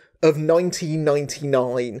poster of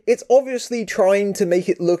 1999. It's obviously trying to make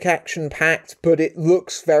it look action-packed, but it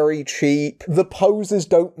looks very cheap. The poses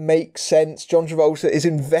don't make sense. John Travolta is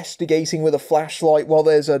investigating with a flashlight while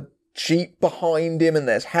there's a jeep behind him and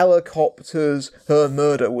there's helicopters. Her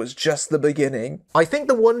murder was just the beginning. I think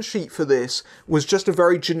the one sheet for this was just a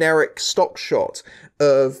very generic stock shot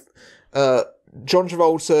of John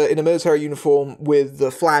Travolta in a military uniform with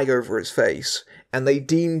the flag over his face. And they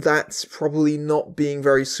deemed that probably not being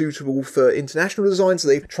very suitable for international design, so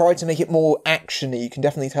they've tried to make it more actiony. You can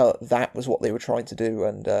definitely tell that was what they were trying to do,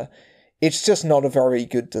 and it's just not a very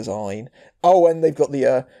good design. Oh, and they've got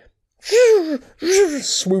the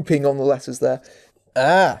swooping on the letters there.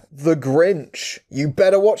 The Grinch. You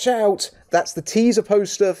better watch out. That's the teaser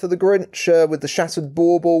poster for The Grinch with the shattered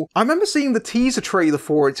bauble. I remember seeing the teaser trailer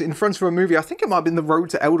for it in front of a movie. I think it might have been The Road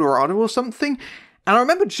to El Dorado or something. And I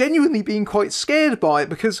remember genuinely being quite scared by it,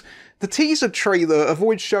 because the teaser trailer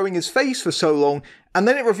avoids showing his face for so long, and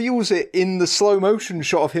then it reveals it in the slow motion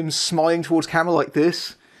shot of him smiling towards camera like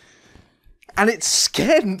this. And it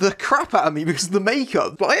scared the crap out of me because of the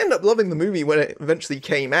makeup. But I ended up loving the movie when it eventually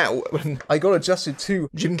came out, when I got adjusted to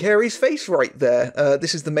Jim Carrey's face right there.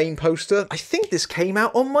 This is the main poster. I think this came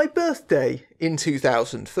out on my birthday in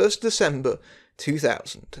 2000, 1st December.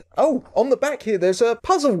 2000. Oh, on the back here, there's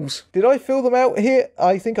puzzles. Did I fill them out here?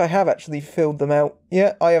 I think I have actually filled them out.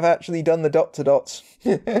 Yeah, I have actually done the dot to dots.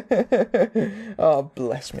 Oh,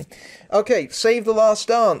 bless me. Okay, Save the Last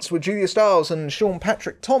Dance with Julia Stiles and Sean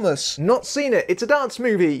Patrick Thomas. Not seen it. It's a dance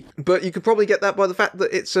movie, but you could probably get that by the fact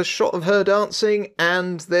that it's a shot of her dancing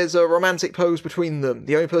and there's a romantic pose between them.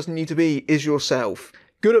 The only person you need to be is yourself.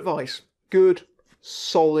 Good advice. Good,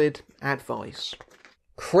 solid advice.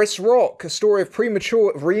 Chris Rock, A Story of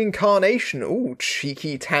Premature Reincarnation. Ooh,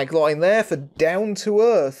 cheeky tagline there for Down to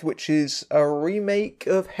Earth, which is a remake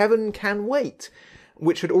of Heaven Can Wait,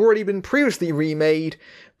 which had already been previously remade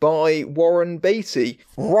by Warren Beatty.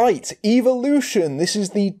 Right, Evolution. This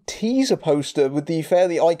is the teaser poster with the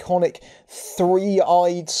fairly iconic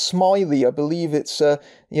three-eyed smiley. I believe it's,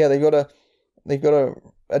 yeah, they've got a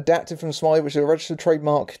adapted from Smiley, which is a registered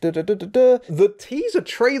trademark. The teaser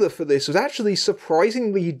trailer for this was actually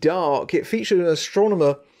surprisingly dark. It featured an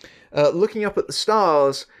astronomer looking up at the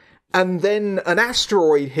stars, and then an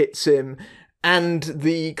asteroid hits him, and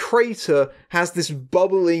the crater has this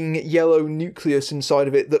bubbling yellow nucleus inside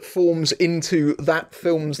of it that forms into that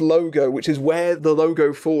film's logo, which is where the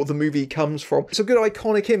logo for the movie comes from. It's a good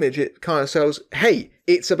iconic image. It kind of sells, hey,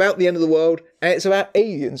 it's about the end of the world, and it's about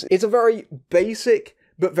aliens. It's a very basic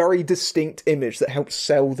but very distinct image that helps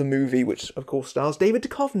sell the movie, which of course stars David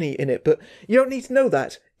Duchovny in it, but you don't need to know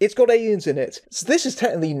that. It's got aliens in it. So this is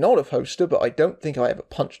technically not a poster, but I don't think I ever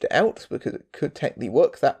punched it out, because it could technically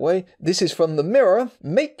work that way. This is from The Mirror.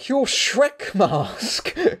 Make your Shrek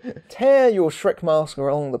mask. Tear your Shrek mask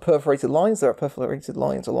along the perforated lines. There are perforated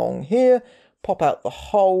lines along here. Pop out the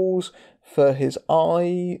holes for his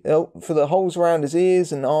eye, for the holes around his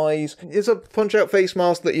ears and eyes. It's a punch-out face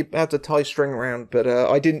mask that you have to tie string around, but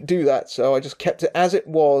I didn't do that, so I just kept it as it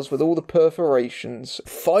was with all the perforations.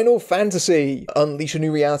 Final Fantasy! Unleash a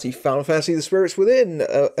New Reality. Final Fantasy The Spirits Within,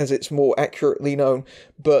 as it's more accurately known,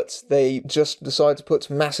 but they just decided to put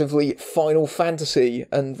massively Final Fantasy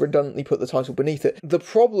and redundantly put the title beneath it. The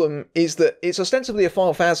problem is that it's ostensibly a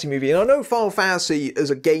Final Fantasy movie, and I know Final Fantasy as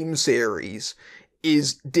a game series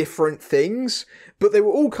is different things, but they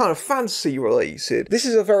were all kind of fantasy related. This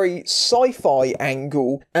is a very sci-fi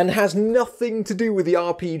angle and has nothing to do with the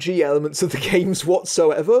RPG elements of the games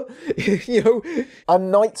whatsoever. You know, A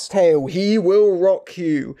Knight's Tale, he will rock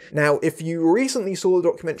you. Now, if you recently saw the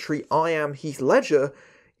documentary I Am Heath Ledger,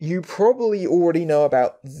 you probably already know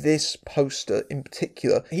about this poster in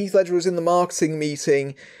particular. Heath Ledger was in the marketing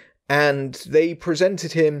meeting and they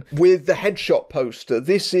presented him with the headshot poster.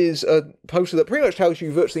 This is a poster that pretty much tells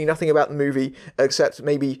you virtually nothing about the movie, except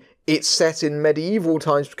maybe it's set in medieval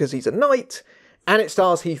times because he's a knight, and it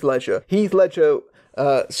stars Heath Ledger. Heath Ledger,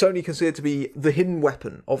 Sony considered to be the hidden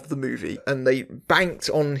weapon of the movie, and they banked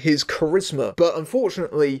on his charisma. But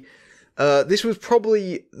unfortunately, this was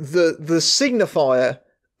probably the signifier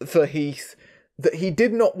for Heath that he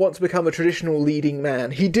did not want to become a traditional leading man.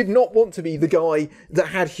 He did not want to be the guy that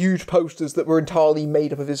had huge posters that were entirely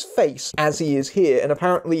made up of his face, as he is here. And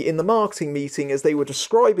apparently in the marketing meeting, as they were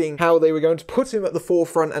describing how they were going to put him at the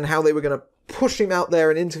forefront and how they were going to push him out there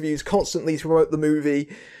in interviews constantly to promote the movie,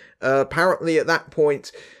 apparently at that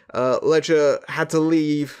point, Ledger had to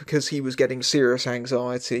leave because he was getting serious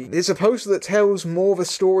anxiety. It's a poster that tells more of a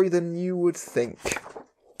story than you would think.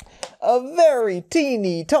 A very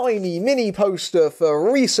teeny tiny mini poster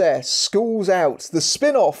for Recess, School's Out, the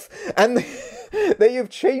spin-off, and they have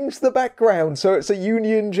changed the background so it's a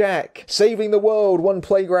Union Jack, saving the world one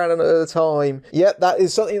playground at a time. Yep, that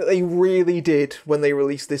is something that they really did when they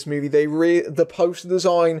released this movie. The poster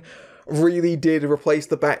design really did replace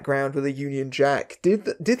the background with a Union Jack. Did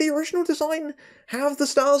the original design have the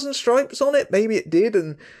stars and stripes on it? Maybe it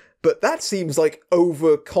did, but that seems like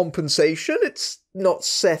overcompensation. It's not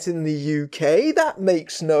set in the UK. That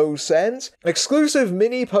makes no sense. Exclusive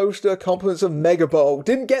mini poster, compliments of Mega Bowl.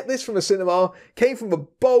 Didn't get this from a cinema. Came from a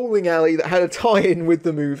bowling alley that had a tie-in with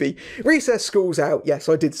the movie. Recess, School's Out. Yes,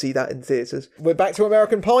 I did see that in theatres. We're back to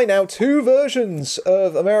American Pie now. 2 versions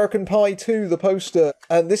of American Pie 2, the poster.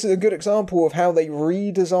 And this is a good example of how they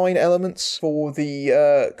redesign elements for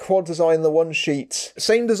the quad design, the one sheet.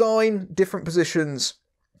 Same design, different positions.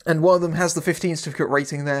 And one of them has the 15 certificate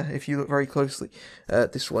rating there, if you look very closely.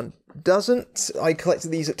 This one doesn't. I collected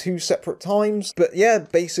these at 2 separate times. But yeah,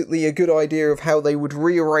 basically a good idea of how they would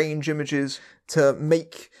rearrange images to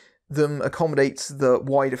make them accommodate the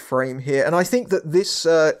wider frame here. And I think that this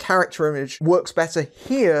character image works better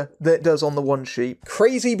here than it does on the one sheet.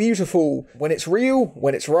 Crazy beautiful. When it's real,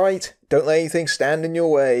 when it's right, don't let anything stand in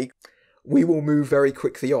your way. We will move very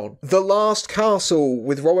quickly on. The Last Castle,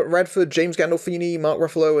 with Robert Redford, James Gandolfini, Mark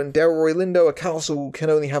Ruffalo, and Delroy Lindo. A castle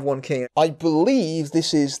can only have one king. I believe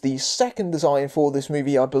this is the second design for this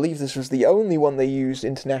movie. I believe this was the only one they used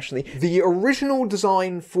internationally. The original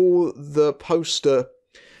design for the poster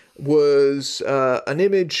was an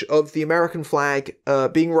image of the American flag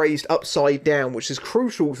being raised upside down, which is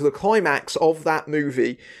crucial to the climax of that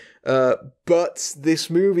movie. But this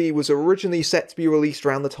movie was originally set to be released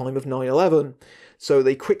around the time of 9/11, so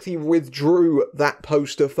they quickly withdrew that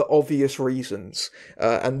poster for obvious reasons.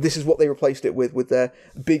 And this is what they replaced it with their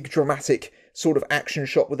big dramatic sort of action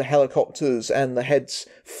shot with the helicopters and the heads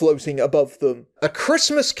floating above them. A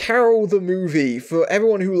Christmas Carol the movie, for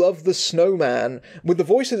everyone who loved The Snowman, with the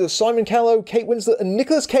voices of Simon Callow, Kate Winslet, and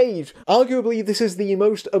Nicolas Cage. Arguably, this is the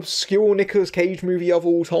most obscure Nicolas Cage movie of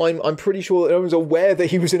all time. I'm pretty sure that no one's aware that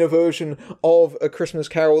he was in a version of A Christmas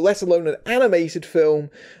Carol, let alone an animated film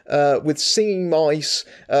with singing mice.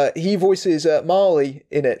 He voices Marley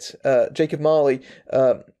in it, Jacob Marley.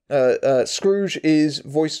 Scrooge is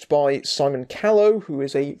voiced by Simon Callow, who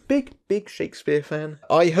is a big Shakespeare fan.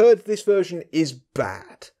 I heard this version is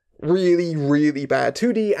bad. Really, really bad.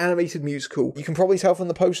 2D animated musical. You can probably tell from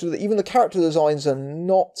the poster that even the character designs are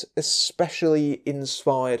not especially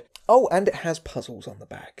inspired. Oh, and it has puzzles on the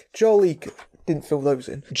back. Jolly good. Didn't fill those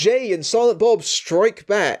in. Jay and Silent Bob Strike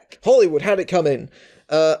Back. Hollywood had it coming.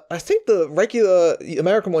 I think the regular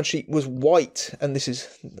American one sheet was white, and this is,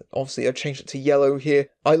 obviously I've changed it to yellow here.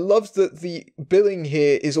 I love that the billing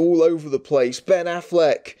here is all over the place. Ben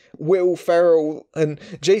Affleck, Will Ferrell, and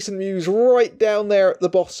Jason Mewes right down there at the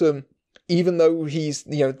bottom, even though he's,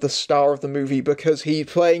 the star of the movie, because he's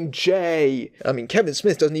playing Jay. I mean, Kevin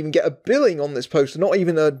Smith doesn't even get a billing on this poster, not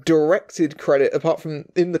even a directed credit, apart from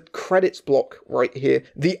in the credits block right here.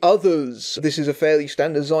 The Others. This is a fairly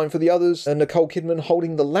standard design for The Others, and Nicole Kidman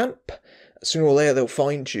holding the lamp. Sooner or later they'll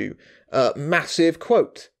find you. Massive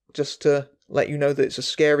quote, just to let you know that it's a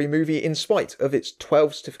scary movie in spite of its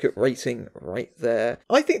 12 certificate rating right there.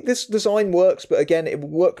 I think this design works, but again, it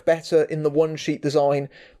would work better in the one sheet design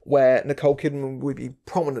where Nicole Kidman would be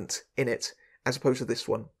prominent in it, as opposed to this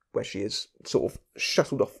one, where she is sort of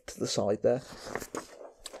shuttled off to the side there.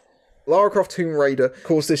 Lara Croft Tomb Raider. Of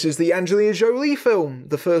course, this is the Angelina Jolie film,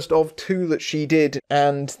 the first of 2 that she did,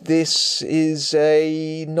 and this is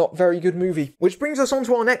a not very good movie. Which brings us on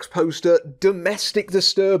to our next poster, Domestic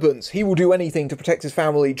Disturbance. He will do anything to protect his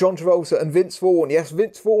family. John Travolta and Vince Vaughn. Yes,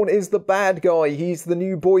 Vince Vaughn is the bad guy. He's the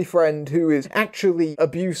new boyfriend who is actually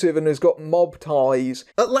abusive and has got mob ties.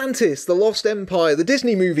 Atlantis, The Lost Empire, the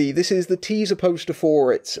Disney movie. This is the teaser poster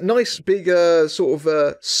for it. Nice big sort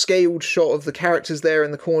of scaled shot of the characters there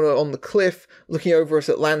in the corner on the cliff, looking over at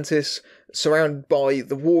Atlantis, surrounded by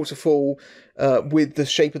the waterfall, with the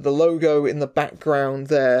shape of the logo in the background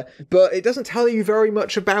there. But it doesn't tell you very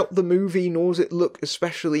much about the movie, nor does it look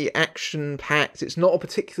especially action-packed. It's not a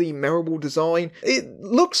particularly memorable design. It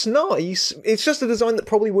looks nice. It's just a design that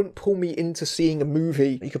probably wouldn't pull me into seeing a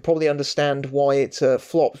movie. You could probably understand why it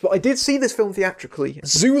flops. But I did see this film theatrically.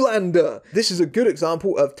 Zoolander. This is a good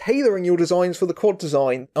example of tailoring your designs for the quad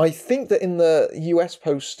design. I think that in the US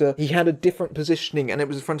poster, he had a different positioning, and it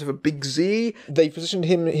was in front of a big Z. They positioned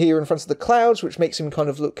him here in front of the clouds, which makes him kind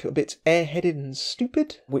of look a bit airheaded and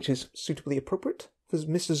stupid, which is suitably appropriate for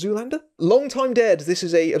Mr. Zoolander. Long Time Dead. This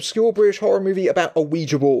is a obscure British horror movie about a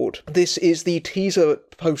Ouija board. This is the teaser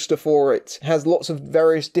poster for it. It has lots of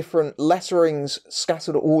various different letterings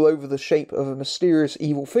scattered all over the shape of a mysterious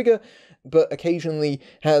evil figure, but occasionally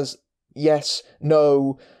has yes,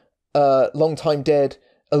 no, Long Time Dead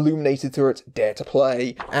illuminated through it, dare to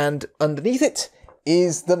play, and underneath it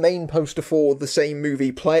is the main poster for the same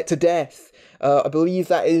movie, Play It to Death. I believe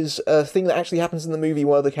that is a thing that actually happens in the movie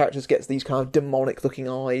where the characters gets these kind of demonic-looking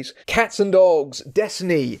eyes. Cats and Dogs,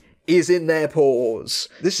 Destiny is in their paws.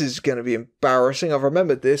 This is going to be embarrassing. I've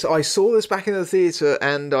remembered this. I saw this back in the theatre,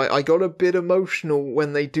 and I got a bit emotional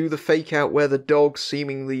when they do the fake-out where the dog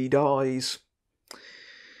seemingly dies.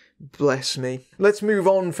 Bless me. Let's move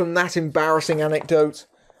on from that embarrassing anecdote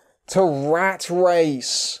to Rat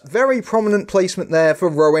Race. Very prominent placement there for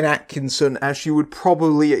Rowan Atkinson, as you would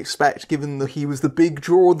probably expect, given that he was the big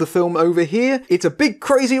draw of the film over here. It's a big,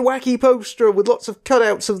 crazy, wacky poster with lots of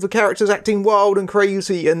cutouts of the characters acting wild and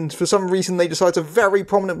crazy, and for some reason they decide to very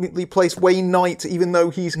prominently place Wayne Knight, even though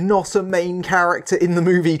he's not a main character in the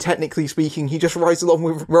movie, technically speaking. He just rides along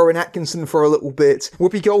with Rowan Atkinson for a little bit.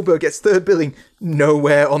 Whoopi Goldberg gets third billing.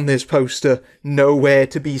 Nowhere on this poster. Nowhere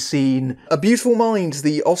to be seen. A Beautiful Mind,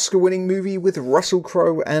 the Oscar-winning movie with Russell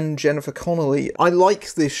Crowe and Jennifer Connelly. I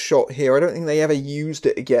like this shot here. I don't think they ever used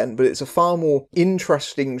it again, but it's a far more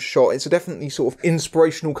interesting shot. It's a definitely sort of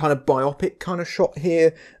inspirational kind of biopic kind of shot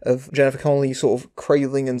here of Jennifer Connelly sort of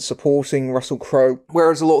cradling and supporting Russell Crowe,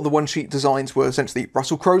 whereas a lot of the one-sheet designs were essentially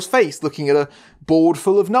Russell Crowe's face looking at a board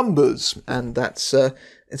full of numbers, and that's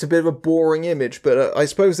it's a bit of a boring image, but I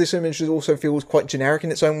suppose this image also feels quite generic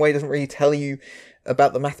in its own way. It doesn't really tell you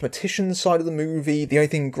about the mathematician side of the movie. The only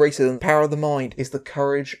thing greater than the power of the mind is the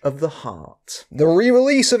courage of the heart. The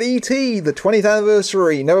re-release of E.T., the 20th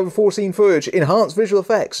anniversary, never-before-seen footage, enhanced visual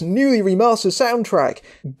effects, newly remastered soundtrack,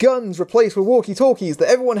 guns replaced with walkie-talkies that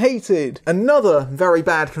everyone hated. Another very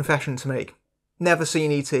bad confession to make. Never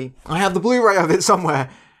seen E.T. I have the Blu-ray of it somewhere,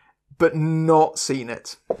 but not seen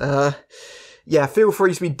it. Yeah, feel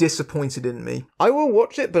free to be disappointed in me. I will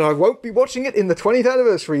watch it, but I won't be watching it in the 20th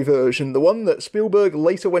anniversary version, the one that Spielberg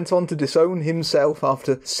later went on to disown himself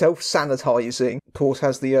after self-sanitizing. Of course,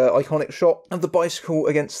 has the iconic shot of the bicycle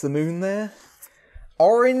against the moon there.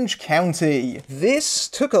 Orange County. This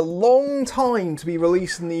took a long time to be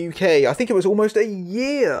released in the UK. I think it was almost a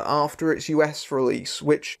year after its US release,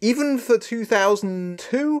 which, even for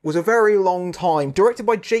 2002, was a very long time. Directed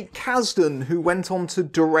by Jake Kasdan, who went on to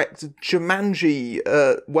direct Jumanji,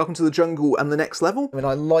 Welcome to the Jungle, and The Next Level. I mean,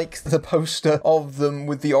 I like the poster of them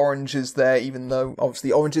with the oranges there, even though,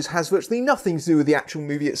 obviously, oranges has virtually nothing to do with the actual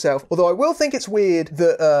movie itself. Although I will think it's weird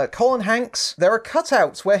that Colin Hanks, there are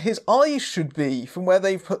cutouts where his eyes should be from where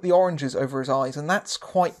they've put the oranges over his eyes, and that's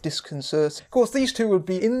quite disconcerting. Of course, these two would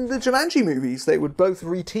be in the Jumanji movies. They would both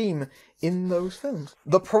re-team in those films.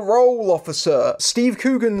 The Parole Officer. Steve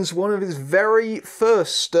Coogan's one of his very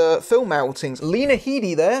first film outings. Lena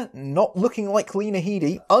Headey there, not looking like Lena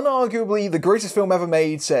Headey. Unarguably the greatest film ever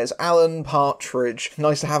made, says Alan Partridge.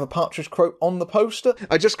 Nice to have a Partridge quote on the poster.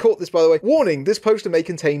 I just caught this, by the way. Warning, this poster may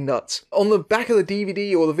contain nuts. On the back of the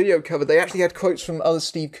DVD or the video cover, they actually had quotes from other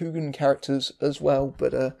Steve Coogan characters as well,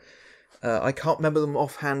 but I can't remember them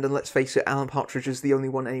offhand, and let's face it, Alan Partridge is the only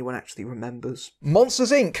one anyone actually remembers.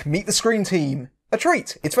 Monsters Inc. Meet the Screen Team. A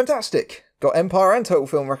treat. It's fantastic. Got Empire and Total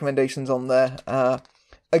Film recommendations on there.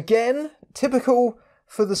 Again, typical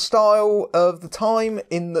for the style of the time,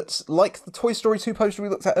 in that, like the Toy Story 2 poster we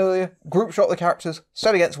looked at earlier, group shot of the characters,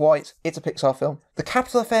 set against white, it's a Pixar film. The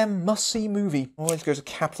Capital FM must-see movie. I always go to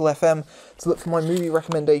Capital FM to look for my movie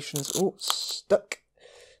recommendations. Oh, stuck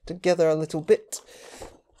together a little bit.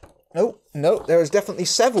 Oh, no, there is definitely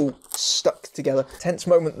several stuck together. Tense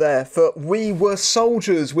moment there, for We Were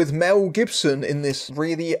Soldiers with Mel Gibson in this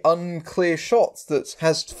really unclear shot that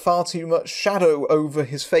has far too much shadow over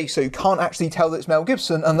his face, so you can't actually tell that it's Mel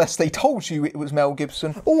Gibson unless they told you it was Mel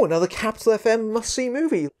Gibson. Oh, another Capital FM must-see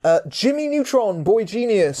movie. Jimmy Neutron, Boy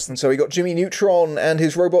Genius. And so we got Jimmy Neutron and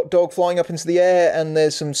his robot dog flying up into the air, and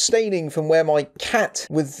there's some staining from where my cat,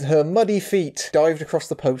 with her muddy feet, dived across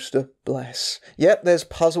the poster. Bless. Yep, there's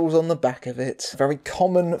puzzles on the back of it. Very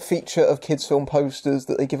common feature of kids' film posters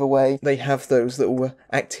that they give away. They have those little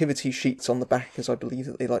activity sheets on the back, as I believe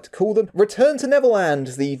that they like to call them. Return to Neverland,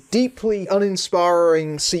 the deeply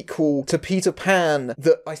uninspiring sequel to Peter Pan,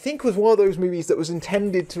 that I think was one of those movies that was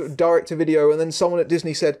intended to direct to video, and then someone at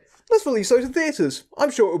Disney said, let's release those in theatres. I'm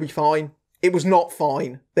sure it'll be fine. It was not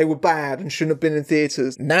fine. They were bad and shouldn't have been in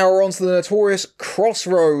theatres. Now we're on to the notorious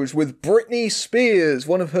Crossroads with Britney Spears,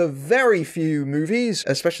 one of her very few movies,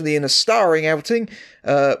 especially in a starring outing,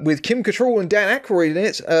 with Kim Cattrall and Dan Aykroyd in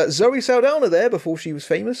it. Zoe Saldana there before she was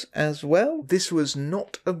famous as well. This was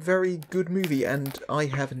not a very good movie, and I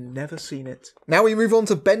have never seen it. Now we move on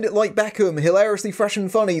to Bend It Like Beckham, hilariously fresh and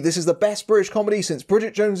funny. This is the best British comedy since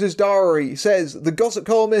Bridget Jones's Diary, says the gossip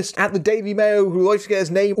columnist at the Daily Mail who likes to get his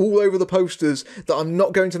name all over the posters that I'm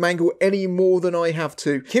not going to mangle any more than I have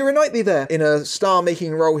to. Keira Knightley there in a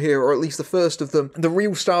star-making role here, or at least the first of them. The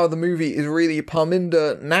real star of the movie is really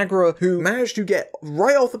Parminder Nagra, who managed to get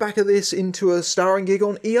right off the back of this into a starring gig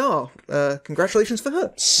on ER. Congratulations for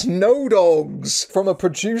her. Snow Dogs, from a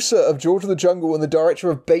producer of George of the Jungle and the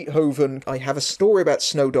director of Beethoven. I have a story about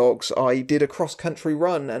Snow Dogs. I did a cross-country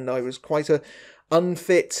run and I was quite a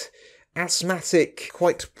unfit, asthmatic,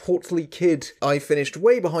 quite portly kid. I finished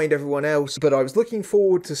way behind everyone else, but I was looking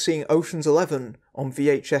forward to seeing Ocean's 11 on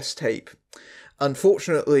VHS tape.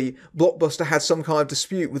 Unfortunately, Blockbuster had some kind of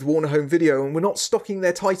dispute with Warner Home Video and were not stocking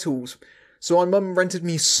their titles, so my mum rented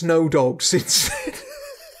me Snow Dogs instead.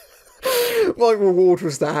 My reward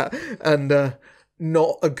was that, and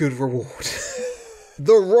not a good reward.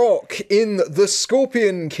 The Rock in The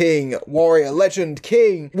Scorpion King, warrior, legend,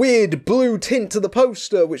 king. Weird blue tint to the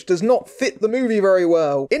poster, which does not fit the movie very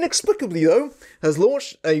well. Inexplicably, though, has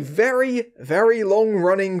launched a very, very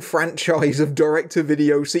long-running franchise of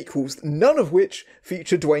direct-to-video sequels, none of which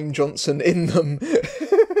feature Dwayne Johnson in them.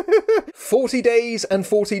 40 Days and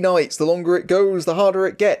 40 Nights. The longer it goes, the harder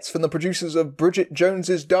it gets, from the producers of Bridget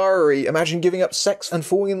Jones's Diary. Imagine giving up sex and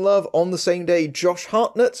falling in love on the same day. Josh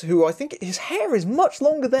Hartnett, who I think his hair is much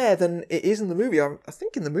longer there than it is in the movie. I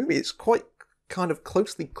think in the movie it's quite kind of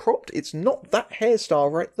closely cropped. It's not that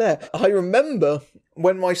hairstyle right there. I remember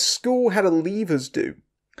when my school had a leavers do,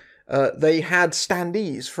 they had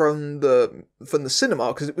standees from the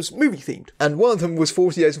cinema because it was movie themed, and one of them was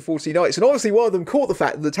 40 Days and 40 Nights, and obviously one of them caught the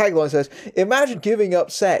fact that the tagline says, imagine giving up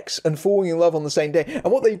sex and falling in love on the same day.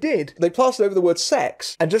 And what they did, they plastered over the word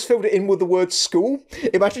sex and just filled it in with the word school.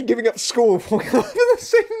 Imagine giving up school and falling in love on the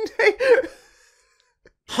same day.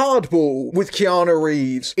 Hardball with Keanu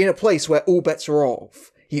Reeves, in a place where all bets are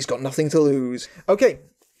off. He's got nothing to lose. Okay,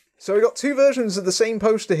 so we got two versions of the same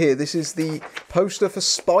poster here. This is the poster for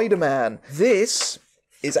Spider-Man. This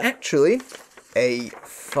is actually a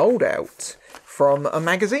fold-out from a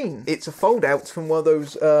magazine. It's a fold-out from one of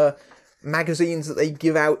those magazines that they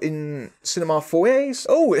give out in cinema foyers.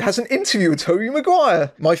 Oh, it has an interview with Tobey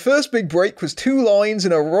Maguire. My first big break was 2 lines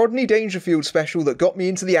in a Rodney Dangerfield special that got me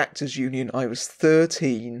into the Actors Union. I was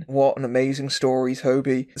 13. What an amazing story,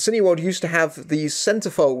 Toby. Cineworld used to have these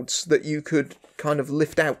centerfolds that you could kind of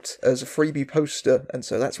lift out as a freebie poster, and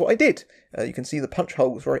so that's what I did. You can see the punch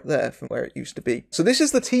holes right there from where it used to be. So this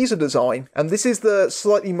is the teaser design, and this is the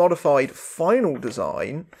slightly modified final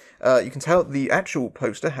design. You can tell the actual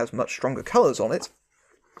poster has much stronger colours on it,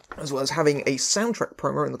 as well as having a soundtrack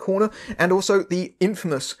promo in the corner, and also the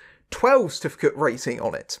infamous 12 certificate rating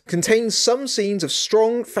on it. Contains some scenes of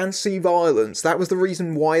strong fantasy violence. That was the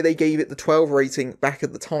reason why they gave it the 12 rating back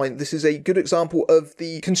at the time. This is a good example of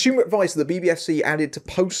the consumer advice that the BBFC added to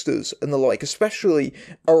posters and the like, especially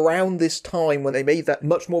around this time when they made that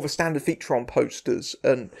much more of a standard feature on posters.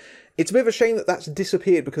 And It's a bit of a shame that that's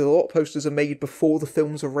disappeared because a lot of posters are made before the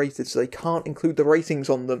films are rated, so they can't include the ratings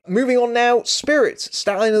on them. Moving on now, Spirit,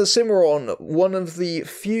 Stallion of the Cimarron, one of the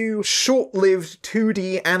few short-lived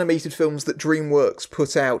 2D animated films that DreamWorks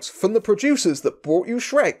put out. From the producers that brought you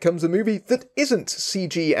Shrek comes a movie that isn't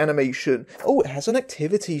CG animation. Oh, it has an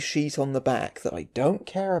activity sheet on the back that I don't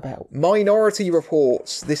care about. Minority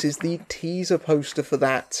Report. This is the teaser poster for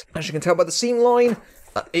that. As you can tell by the seam line,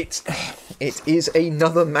 it is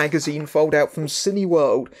another magazine fold out from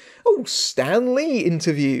Cineworld. Oh, Stan Lee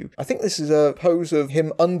interview. I think this is a pose of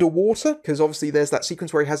him underwater, because obviously there's that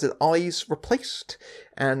sequence where he has his eyes replaced,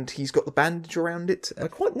 and he's got the bandage around it. I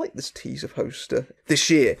quite like this teaser poster. This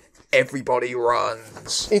year, Everybody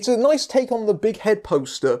Runs. It's a nice take on the big head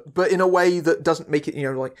poster, but in a way that doesn't make it,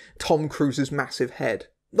 like Tom Cruise's massive head.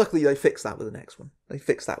 Luckily, they fixed that with the next one. They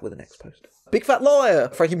fixed that with the next poster. Big Fat Liar!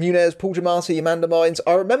 Frankie Muniz, Paul Giamatti, Amanda Mines.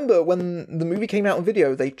 I remember when the movie came out on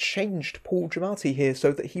video, they changed Paul Giamatti here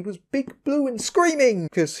so that he was big blue and screaming,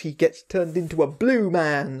 because he gets turned into a blue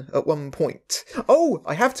man at one point. Oh,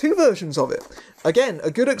 I have two versions of it. Again,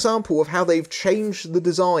 a good example of how they've changed the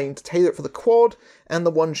design to tailor it for the quad and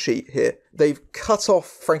the one sheet here. They've cut off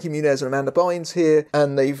Frankie Muniz and Amanda Bynes here,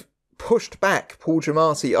 and they've pushed back Paul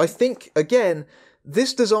Giamatti. I think, again,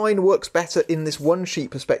 this design works better in this one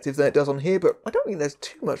sheet perspective than it does on here, but I don't think there's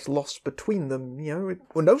too much loss between them,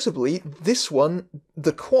 Well, notably, this one,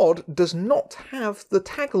 the quad, does not have the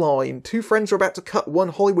tagline. Two friends are about to cut one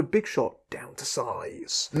Hollywood big shot down to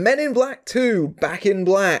size. Men in Black 2, Back in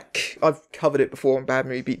Black. I've covered it before on Bad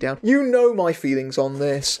Movie Beatdown. You know my feelings on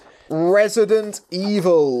this. Resident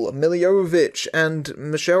Evil, Milla Jovovich and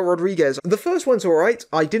Michelle Rodriguez. The first one's alright.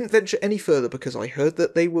 I didn't venture any further because I heard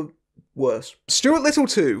that they were worse. Stuart Little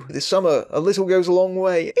 2. This summer, a little goes a long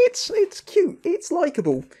way. It's cute. It's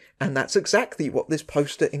likeable. And that's exactly what this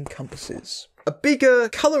poster encompasses. A bigger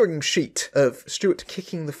colouring sheet of Stuart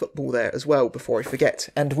kicking the football there as well, before I forget.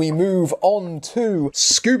 And we move on to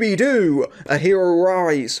Scooby-Doo, A Hero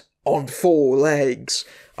Rise on 4 legs.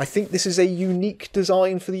 I think this is a unique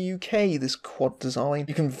design for the UK, this quad design.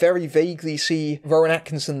 You can very vaguely see Rowan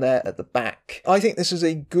Atkinson there at the back. I think this is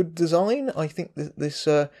a good design. I think this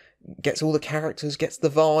gets all the characters, gets the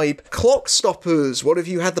vibe. Clock Stoppers, what if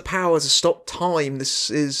you had the power to stop time?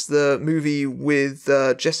 This is the movie with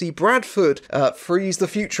Jesse Bradford. Freeze the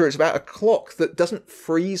Future. It's about a clock that doesn't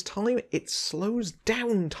freeze time, it slows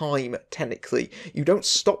down time, technically. You don't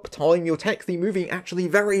stop time, you're technically moving actually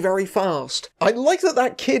very, very fast. I like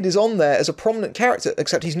that kid is on there as a prominent character,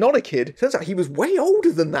 except he's not a kid. Turns out he was way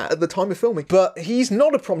older than that at the time of filming. But he's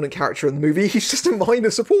not a prominent character in the movie, he's just a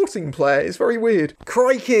minor supporting player. It's very weird.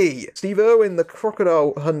 Crikey! Steve Irwin, the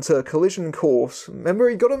Crocodile Hunter Collision Course. Remember,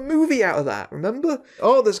 he got a movie out of that, remember?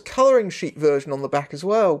 Oh, there's a colouring sheet version on the back as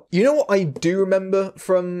well. You know what I do remember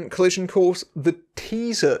from Collision Course? The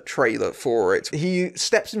teaser trailer for it. He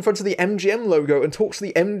steps in front of the MGM logo and talks to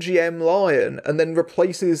the MGM lion, and then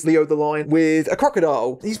replaces Leo the lion with a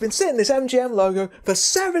crocodile. He's been sitting this MGM logo for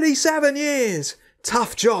 77 years.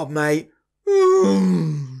 Tough job, mate.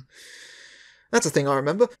 That's a thing I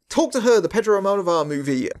remember. Talk to Her, the Pedro Almodovar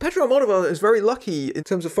movie. Pedro Almodovar is very lucky in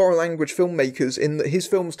terms of foreign language filmmakers in that his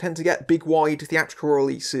films tend to get big, wide theatrical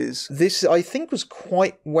releases. This, I think, was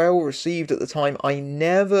quite well received at the time. I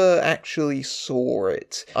never actually saw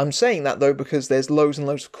it. I'm saying that, though, because there's loads and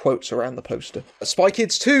loads of quotes around the poster. Spy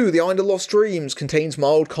Kids 2, The Island of Lost Dreams, contains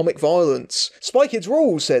mild comic violence. Spy Kids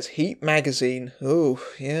Rules, says Heat magazine. Oh,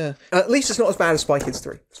 yeah. At least it's not as bad as Spy Kids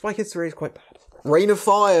 3. Spy Kids 3 is quite bad. Reign of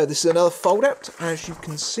Fire, this is another fold-out, as you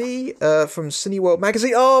can see, from Cineworld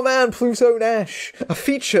magazine. Oh man, Pluto Nash! A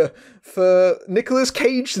feature for Nicolas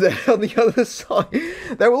Cage there on the other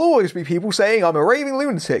side. There will always be people saying I'm a raving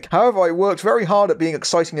lunatic. However, I worked very hard at being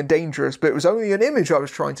exciting and dangerous, but it was only an image I was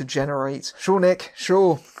trying to generate. Sure, Nick,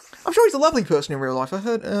 sure. I'm sure he's a lovely person in real life. I've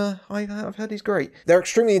heard he's great. They're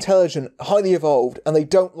extremely intelligent, highly evolved, and they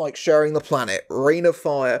don't like sharing the planet. Reign of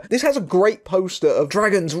Fire. This has a great poster of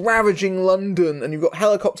dragons ravaging London, and you've got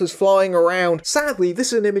helicopters flying around. Sadly,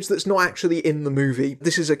 this is an image that's not actually in the movie.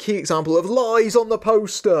 This is a key example of lies on the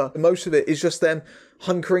poster. Most of it is just them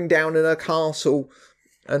hunkering down in a castle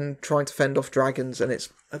and trying to fend off dragons, and it's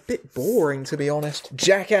a bit boring, to be honest.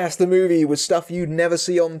 Jackass the movie with stuff you'd never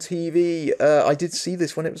see on TV. I did see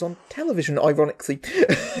this when it was on television, ironically.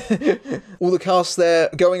 All the cast there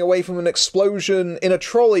going away from an explosion in a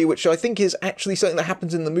trolley, which I think is actually something that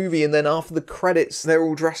happens in the movie, and then after the credits, they're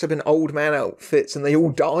all dressed up in old man outfits, and they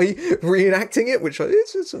all die reenacting it, which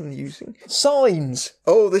is amusing. Signs.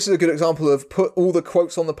 Oh, this is a good example of put all the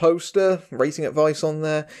quotes on the poster, rating advice on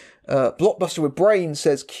there. Blockbuster with Brains,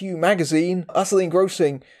 says Q Magazine. Utterly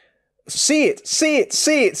engrossing. See it,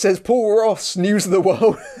 says Paul Ross, News of the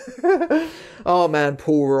World. Oh man,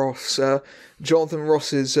 Paul Ross. Jonathan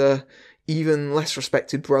Ross's even less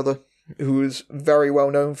respected brother, who is very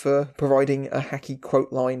well known for providing a hacky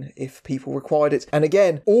quote line if people required it. And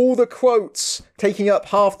again, all the quotes taking up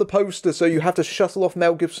half the poster, so you have to shuttle off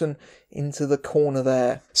Mel Gibson into the corner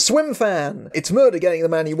there. Swim fan! It's murder getting the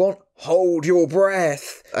man you want. Hold your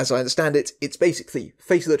breath! As I understand it, it's basically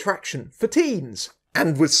fatal attraction for teens.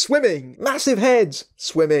 And with swimming! Massive heads!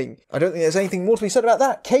 Swimming. I don't think there's anything more to be said about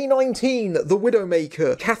that. K-19, The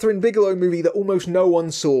Widowmaker, Catherine Bigelow movie that almost no one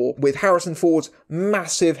saw, with Harrison Ford's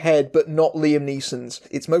massive head, but not Liam Neeson's.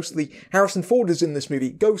 It's mostly Harrison Ford is in this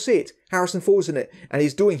movie. Go see it. Harrison Ford's in it, and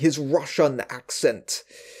he's doing his Russian accent.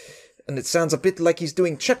 And it sounds a bit like he's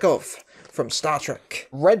doing Chekhov from Star Trek.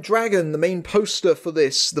 Red Dragon, the main poster for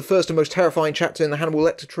this, the first and most terrifying chapter in the Hannibal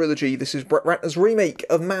Lecter trilogy. This is Brett Ratner's remake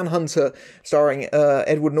of Manhunter, starring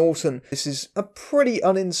Edward Norton. This is a pretty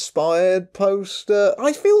uninspired poster.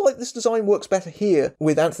 I feel like this design works better here,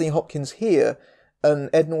 with Anthony Hopkins here, and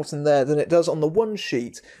Ed Norton there, than it does on the one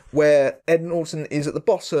sheet, where Ed Norton is at the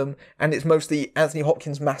bottom, and it's mostly Anthony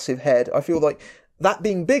Hopkins' massive head. I feel like that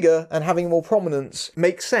being bigger and having more prominence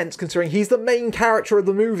makes sense, considering he's the main character of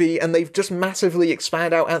the movie and they've just massively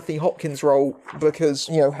expanded out Anthony Hopkins' role because,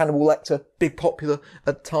 you know, Hannibal Lecter, big popular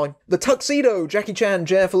at the time. The Tuxedo, Jackie Chan,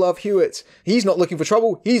 Jennifer Love Hewitt. He's not looking for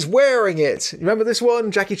trouble, he's wearing it. Remember this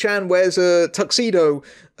one? Jackie Chan wears a tuxedo,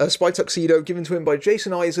 a spy tuxedo given to him by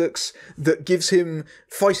Jason Isaacs that gives him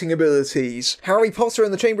fighting abilities. Harry Potter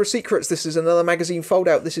and the Chamber of Secrets. This is another magazine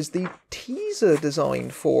fold-out. This is the teaser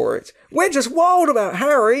design for it. We're just wild about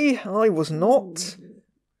Harry. I was not.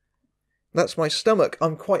 That's my stomach.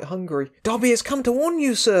 I'm quite hungry. Dobby has come to warn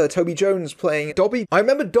you, sir. Toby Jones playing Dobby. I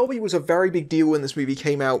remember Dobby was a very big deal when this movie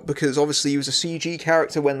came out because obviously he was a CG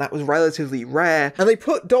character when that was relatively rare. And they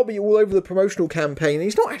put Dobby all over the promotional campaign and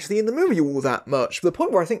he's not actually in the movie all that much. To the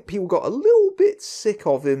point where I think people got a little bit sick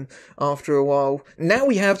of him after a while. Now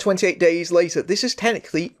we have 28 Days Later. This is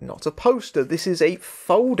technically not a poster. This is a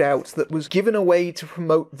fold-out that was given away to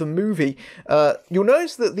promote the movie. You'll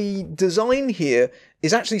notice that the design here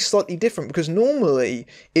is actually slightly different because normally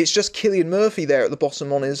it's just Cillian Murphy there at the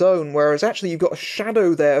bottom on his own, whereas actually you've got a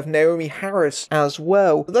shadow there of Naomi Harris as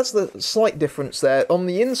well. That's the slight difference there. On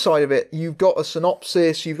the inside of it, you've got a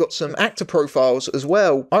synopsis, you've got some actor profiles as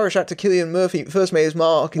well. Irish actor Cillian Murphy first made his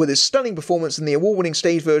mark with his stunning performance in the award-winning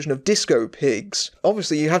stage version of Disco Pigs.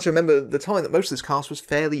 Obviously, you have to remember the time that most of this cast was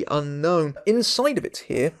fairly unknown. Inside of it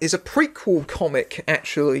here is a prequel comic,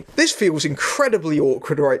 actually. This feels incredibly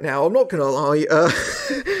awkward right now, I'm not gonna lie.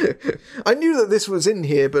 I knew that this was in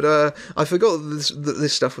here, but I forgot that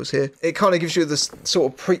this stuff was here. It kind of gives you this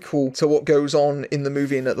sort of prequel to what goes on in the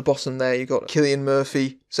movie, and at the bottom there you got Cillian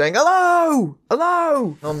Murphy saying, "Hello!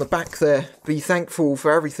 Hello!" On the back there, "Be thankful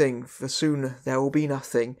for everything, for soon there will be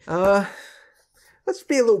nothing." Let's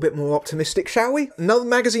be a little bit more optimistic, shall we? Another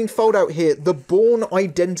magazine fold-out here, The Bourne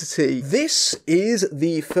Identity. This is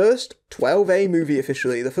the first 12A movie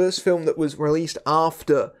officially, the first film that was released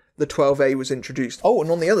after the 12A was introduced. Oh,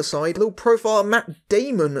 and on the other side, a little profile of Matt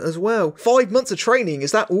Damon as well. 5 months of training,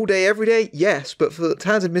 is that all day, every day? Yes, but for the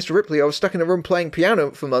talented Mr. Ripley, I was stuck in a room playing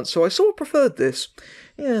piano for months, so I sort of preferred this.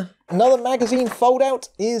 Yeah. Another magazine fold-out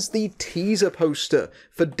is the teaser poster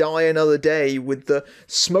for Die Another Day with the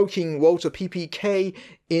smoking Walter PPK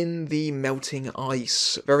in the melting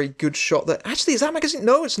ice. Very good shot there. Actually, is that magazine?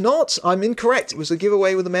 No, it's not. I'm incorrect. It was a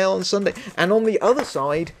giveaway with the mail on Sunday. And on the other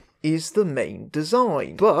side is the main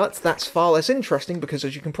design. But that's far less interesting because,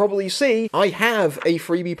 as you can probably see, I have a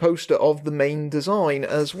freebie poster of the main design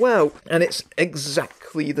as well. And it's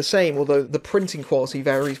exactly the same, although the printing quality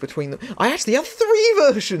varies between them. I actually have 3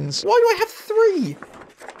 versions! Why do I have 3?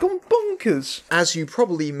 Gone bonkers. As you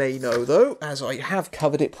probably may know, though, as I have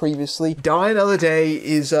covered it previously, Die Another Day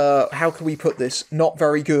is, how can we put this? Not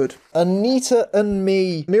very good. Anita and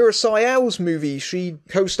Me. Mira Sayal's movie. She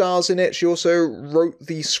co-stars in it. She also wrote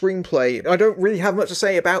the screenplay. I don't really have much to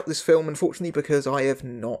say about this film, unfortunately, because I have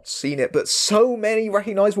not seen it. But so many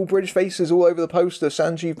recognisable British faces all over the poster.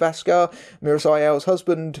 Sanjeev Bhaskar, Mira Sayal's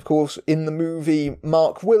husband, of course, in the movie.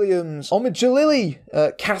 Mark Williams. Omid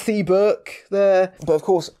Jalili. Kathy Burke there. But of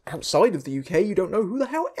course, outside of the UK, you don't know who the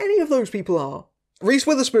hell any of those people are. Reese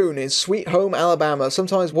Witherspoon is Sweet Home Alabama.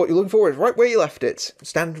 Sometimes what you're looking for is right where you left it.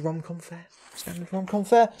 Standard rom-com fare. Standard rom-com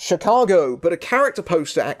fare. Chicago, but a character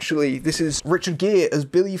poster actually. This is Richard Gere as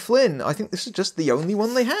Billy Flynn. I think this is just the only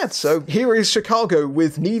one they had. So here is Chicago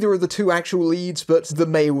with neither of the 2 actual leads, but the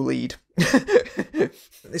male lead.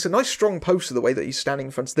 It's a nice strong poster the way that he's standing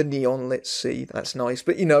in front of the neon lit sea. That's nice,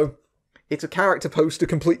 but you know, It's a character poster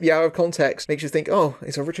completely out of context. Makes you think, oh,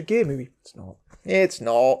 it's a Richard Gere movie. It's not. It's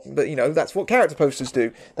not, but that's what character posters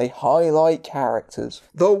do. They highlight characters.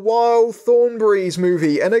 The Wild Thornberrys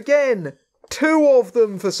movie, and again, 2 of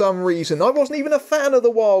them for some reason. I wasn't even a fan of the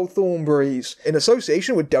Wild Thornberrys. In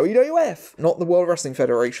association with WWF, not the World Wrestling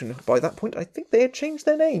Federation. By that point, I think they had changed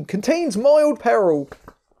their name. Contains mild peril.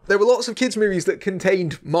 There were lots of kids' movies that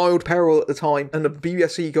contained mild peril at the time, and the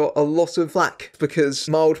BBFC got a lot of flack because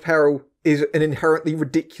mild peril is an inherently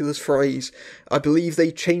ridiculous phrase. I believe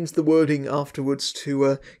they changed the wording afterwards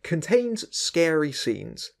to contains scary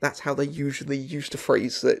scenes. That's how they usually used to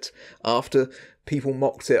phrase it after people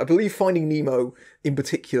mocked it. I believe Finding Nemo, in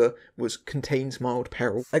particular, was contains mild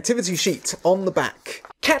peril. Activity sheet on the back.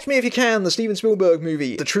 Catch Me If You Can, the Steven Spielberg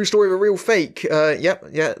movie. The true story of a real fake.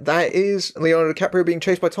 That is Leonardo DiCaprio being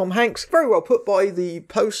chased by Tom Hanks. Very well put by the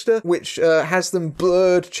poster, which has them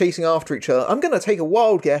blurred chasing after each other. I'm going to take a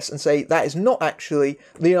wild guess and say that is not actually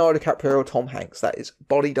Leonardo DiCaprio or Tom Hanks. That is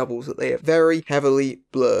body doubles that they are very heavily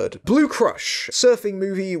blurred. Blue Crush, surfing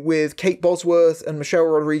movie with Kate Bosworth and Michelle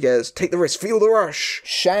Rodriguez. Take the risk, feel the rush.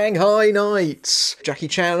 Shanghai Nights. Jackie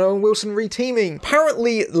Chan and Owen Wilson reteaming.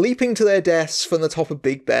 Apparently leaping to their deaths from the top of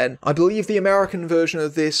Big Ben. I believe the American version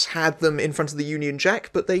of this had them in front of the Union Jack,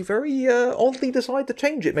 but they very oddly decided to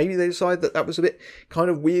change it. Maybe they decided that was a bit kind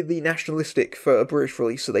of weirdly nationalistic for a British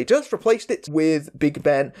release, so they just replaced it with Big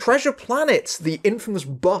Ben. Treasure Planet, the infamous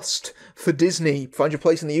bust for Disney. Find your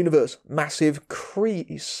place in the universe. Massive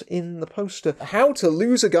crease in the poster. How to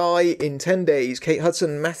Lose a Guy in 10 Days. Kate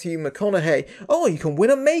Hudson, Matthew McConaughey. Oh, you can win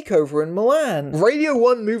a makeover in Milan. Radio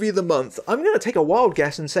 1 Movie of the Month. I'm going to take a wild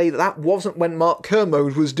guess and say that wasn't when Mark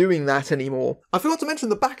Kermode was doing that anymore. I forgot to mention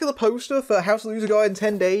the back of the poster for How to Lose a Guy in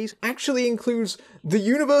 10 Days actually includes the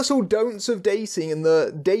universal don'ts of dating and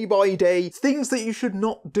the day-by-day things that you should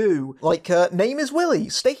not do. Like, name is Willie.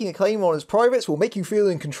 Staking a claim on his privates will make you feel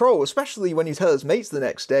in control, especially when you tell his mates the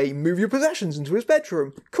next day. Move your possessions into his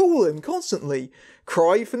bedroom. Call him constantly.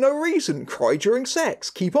 Cry for no reason. Cry during sex.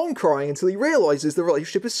 Keep on crying until he realises the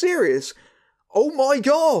relationship is serious. Oh my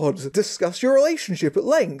god! Discuss your relationship at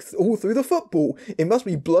length, all through the football. It must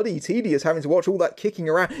be bloody tedious having to watch all that kicking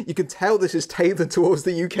around. You can tell this is tailored towards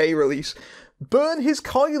the UK release. Burn his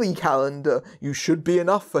Kylie calendar. You should be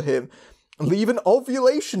enough for him. Leave an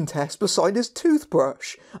ovulation test beside his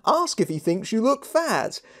toothbrush. Ask if he thinks you look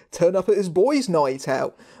fat. Turn up at his boys' night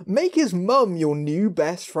out. Make his mum your new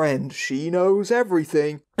best friend. She knows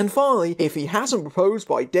everything. And finally, if he hasn't proposed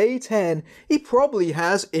by day 10, he probably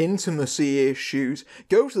has intimacy issues.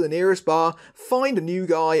 Go to the nearest bar, find a new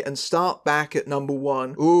guy, and start back at number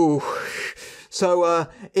 1. Ooh. So,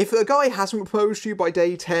 if a guy hasn't proposed to you by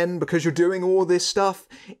day 10 because you're doing all this stuff,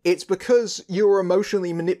 it's because you're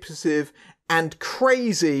emotionally manipulative and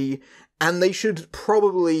crazy, and they should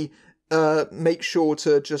probably make sure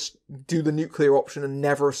to just do the nuclear option and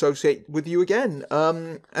never associate with you again,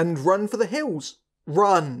 and run for the hills.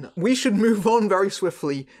 Run. We should move on very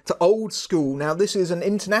swiftly to Old School. Now, this is an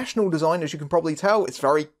international design, as you can probably tell. It's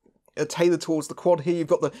very tailored towards the quad here. You've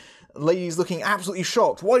got the ladies looking absolutely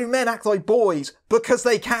shocked. Why do men act like boys? Because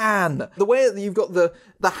they can! The way that you've got the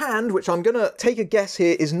hand, which I'm gonna take a guess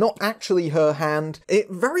here, is not actually her hand. It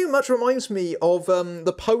very much reminds me of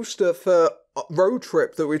the poster for Road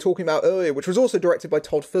Trip that we were talking about earlier, which was also directed by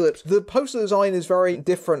Todd Phillips. The poster design is very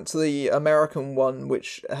different to the American one,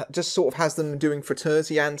 which just sort of has them doing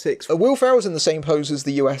fraternity antics. Will Ferrell's in the same pose as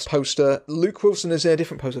the US poster. Luke Wilson is in a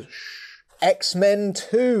different pose. X-Men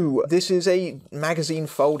 2. This is a magazine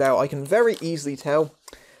fold-out, I can very easily tell.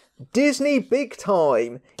 Disney Big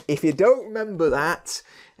Time. If you don't remember that,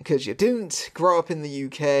 because you didn't grow up in the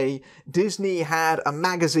UK, Disney had a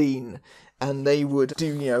magazine, and they would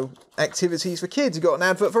do, activities for kids. You've got an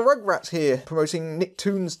advert for Rugrats here, promoting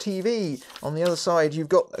Nicktoons TV. On the other side, you've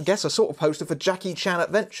got, I guess, a sort of poster for Jackie Chan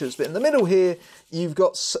Adventures. But in the middle here, you've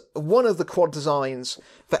got one of the quad designs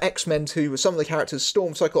for X-Men 2 with some of the characters,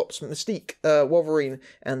 Storm, Cyclops, Mystique, Wolverine,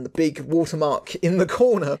 and the big watermark in the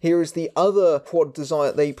corner. Here is the other quad design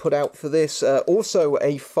that they put out for this. Also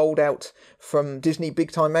a fold-out from Disney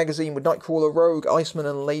Big Time magazine with Nightcrawler, Rogue, Iceman,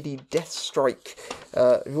 and Lady Deathstrike.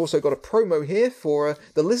 We've also got a promo here for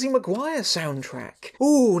the Lizzie McGuire soundtrack.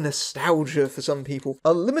 Ooh, nostalgia for some people.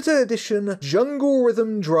 A limited edition Jungle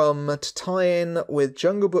Rhythm drum to tie in with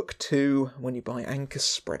Jungle Book 2 when you buy Anchor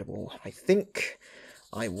Spreadable. I think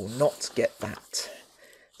I will not get that.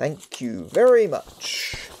 Thank you very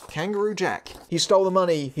much. Kangaroo Jack. He stole the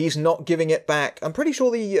money. He's not giving it back. I'm pretty sure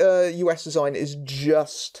the US design is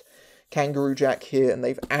just Kangaroo Jack here, and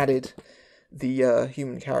they've added the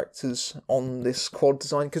human characters on this quad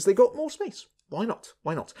design because they got more space. Why not?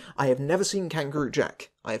 Why not? I have never seen Kangaroo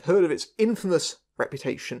Jack. I have heard of its infamous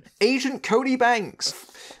reputation. Agent Cody Banks.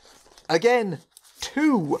 Again,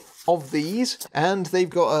 2 of these, and they've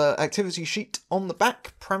got an activity sheet on the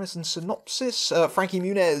back, premise and synopsis. Frankie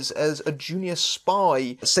Muniz as a junior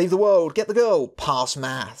spy. Save the world, get the girl, pass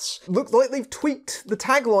maths. Looks like they've tweaked the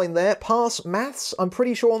tagline there, pass maths. I'm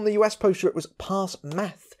pretty sure on the US poster it was pass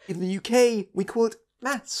math. In the UK, we call it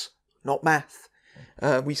maths, not math.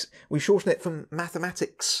 We shorten it from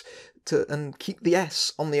mathematics and keep the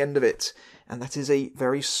S on the end of it. And that is a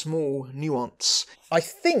very small nuance. I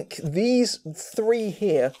think these 3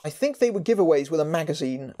 here, I think they were giveaways with a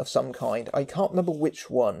magazine of some kind. I can't remember which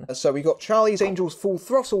one. So we got Charlie's Angels Full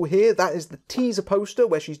Throttle here. That is the teaser poster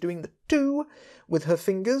where she's doing the 2 with her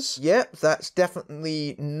fingers. Yep, that's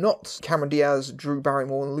definitely not Cameron Diaz, Drew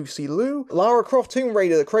Barrymore and Lucy Liu. Lara Croft Tomb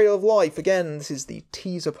Raider, The Cradle of Life. Again, this is the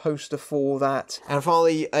teaser poster for that. And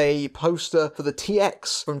finally, a poster for the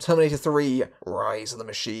TX from Terminator 3, Rise of the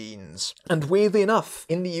Machines. And weirdly enough,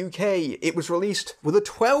 in the UK, it was released with a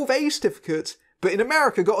 12A certificate, but in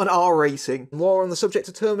America got an R rating. More on the subject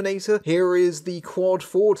of Terminator, here is the quad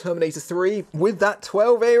for Terminator 3 with that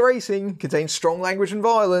 12A rating. Contains strong language and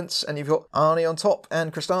violence, and you've got Arnie on top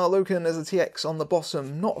and Kristanna Loken as a TX on the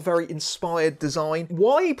bottom. Not a very inspired design.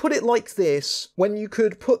 Why put it like this when you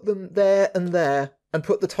could put them there and there? And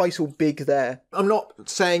put the title big there. I'm not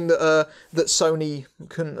saying that that Sony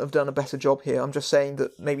couldn't have done a better job here. I'm just saying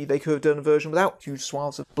that maybe they could have done a version without huge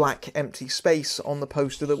swaths of black empty space on the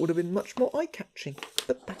poster that would have been much more eye-catching.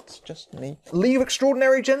 But that's just me. League of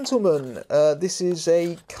Extraordinary Gentlemen. This is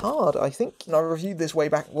a card, I think. I reviewed this way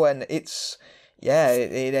back when. It's... yeah,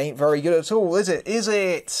 it ain't very good at all, is it? Is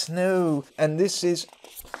it? No. And this is...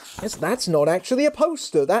 yes, that's not actually a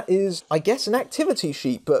poster. That is, I guess, an activity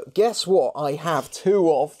sheet. But guess what? I have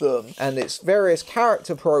 2 of them. And it's various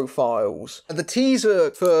character profiles. And the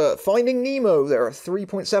teaser for Finding Nemo, there are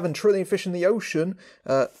 3.7 trillion fish in the ocean.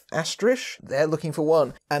 Asterisk, they're looking for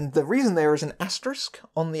 1. And the reason there is an asterisk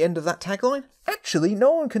on the end of that tagline? Actually,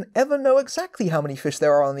 no one can ever know exactly how many fish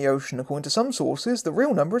there are in the ocean. According to some sources, the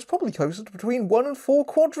real number is probably closer to between 1 and 4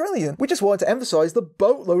 quadrillion. We just wanted to emphasise the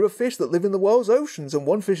boatload of fish that live in the world's oceans, and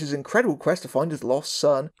one fish's incredible quest to find his lost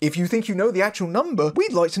son. If you think you know the actual number,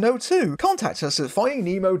 we'd like to know too. Contact us at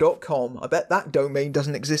findingnemo.com. I bet that domain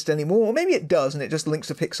doesn't exist anymore, or maybe it does and it just links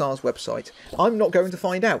to Pixar's website. I'm not going to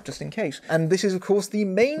find out, just in case. And this is, of course, the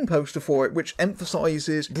main poster for it, which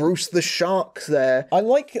emphasises Bruce the Shark there. I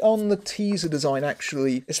like on the teaser design,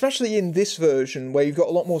 actually, especially in this version, where you've got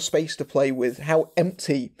a lot more space to play with, how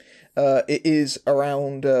empty it is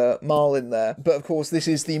around Marlin there. But of course, this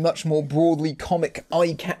is the much more broadly comic,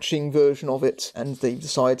 eye-catching version of it, and they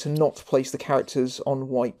decided to not place the characters on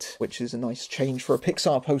white, which is a nice change for a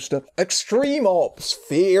Pixar poster. Extreme Ops,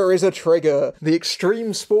 Fear is a Trigger, the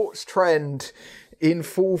extreme sports trend in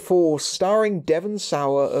full force, starring Devon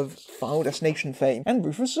Sauer of Final Destination fame, and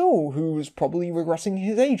Rufus Sewell, who was probably regretting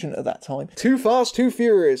his agent at that time. Too Fast, Too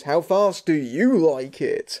Furious, how fast do you like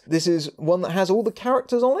it? This is one that has all the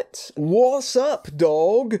characters on it. What's up,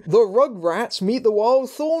 dog? The Rugrats meet the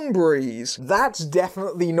Wild Thornberrys. That's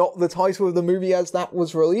definitely not the title of the movie as that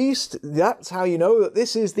was released. That's how you know that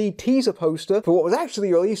this is the teaser poster for what was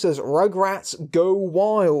actually released as Rugrats Go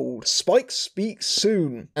Wild. Spike speaks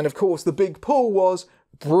soon. And of course, the big pull was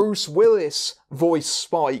Bruce Willis voice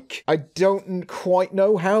Spike. I don't quite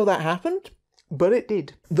know how that happened, but it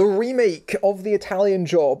did. The remake of The Italian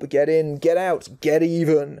Job. Get in, get out, get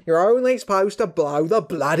even. You're only supposed to blow the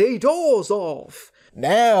bloody doors off.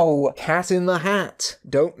 Now, Cat in the Hat.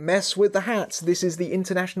 Don't mess with the hat. This is the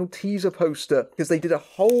international teaser poster, because they did a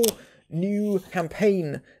whole new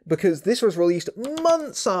campaign, because this was released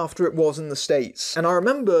months after it was in the States. And I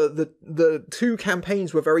remember the 2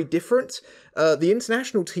 campaigns were very different. The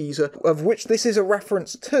international teaser, of which this is a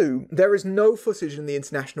reference to, there is no footage in the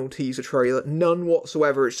international teaser trailer, none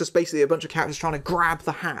whatsoever. It's just basically a bunch of characters trying to grab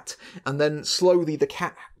the hat, and then slowly the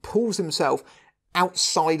cat pulls himself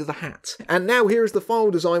outside of the hat. And now here is the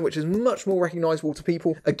final design, which is much more recognisable to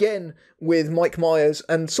people, again with Mike Myers,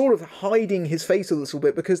 and sort of hiding his face a little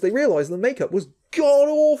bit because they realised the makeup was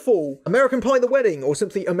god-awful. American Pie the Wedding, or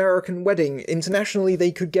simply American Wedding. Internationally,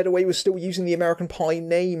 they could get away with still using the American Pie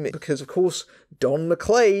name because, of course, Don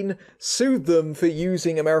McLean sued them for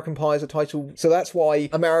using American Pie as a title. So that's why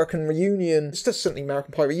American Reunion, it's just simply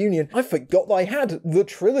American Pie Reunion. I forgot that I had the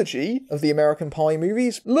trilogy of the American Pie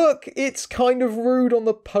movies. Look, it's kind of rude on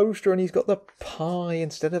the poster and he's got the pie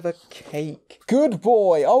instead of a cake. Good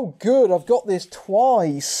boy. Oh, good. I've got this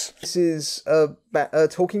twice. This is a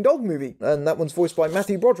Talking Dog movie, and that one's voiced voiced by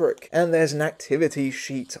Matthew Broderick. And there's an activity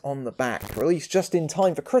sheet on the back, released just in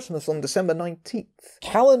time for Christmas on December 19th.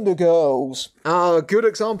 Calendar Girls. A good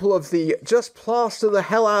example of the just plaster the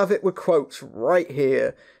hell out of it with quotes right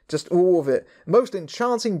here. Just all of it. Most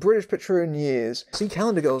enchanting British picture in years. See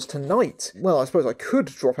Calendar Girls tonight. Well, I suppose I could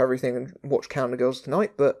drop everything and watch Calendar Girls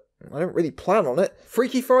tonight, but I don't really plan on it.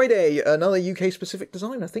 Freaky Friday, another UK-specific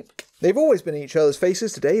design, I think. They've always been in each other's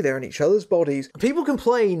faces. Today, they're in each other's bodies. People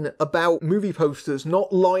complain about movie posters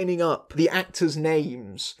not lining up the actors'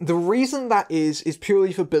 names. The reason that is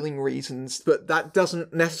purely for billing reasons, but that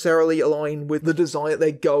doesn't necessarily align with the design that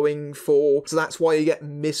they're going for, so that's why you get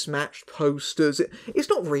mismatched posters. It's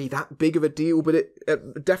not really that big of a deal, but it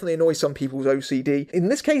definitely annoys some people's OCD. In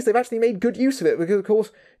this case, they've actually made good use of it, because, of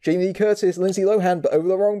course, Jamie Lee Curtis, Lindsay Lohan, but over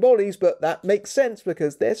the wrong bodies, but that makes sense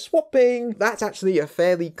because they're swapping. That's actually a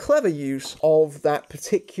fairly clever use of that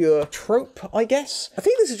particular trope, I guess. I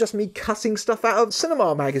think this is just me cutting stuff out of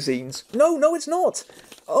cinema magazines. No, it's not.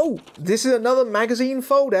 Oh, this is another magazine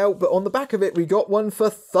fold-out, but on the back of it, we got one for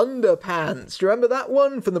Thunderpants. Do you remember that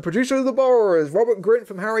one? From the producer of The Borrowers, Robert Grint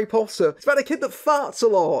from Harry Potter. It's about a kid that farts a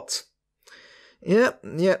lot. Yep.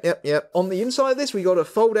 On the inside of this, we got a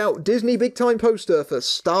fold-out Disney big-time poster for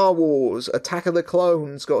Star Wars, Attack of the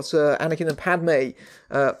Clones. Got Anakin and Padme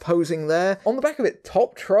posing there. On the back of it,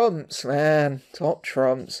 top trumps, man. Top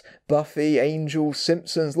trumps. Buffy, Angel,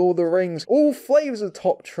 Simpsons, Lord of the Rings. All flavours of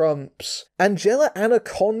top trumps. Angela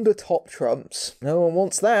Anaconda top trumps. No one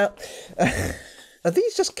wants that. Are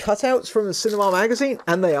these just cutouts from a cinema magazine?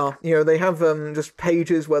 And they are. You know, they have just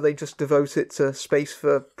pages where they just devote it to space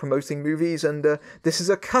for promoting movies, and this is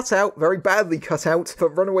a cutout, very badly cut out, for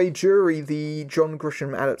Runaway Jury, the John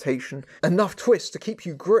Grisham adaptation. Enough twists to keep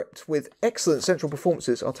you gripped with excellent central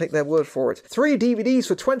performances. I'll take their word for it. 3 DVDs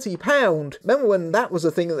for £20. Remember when that was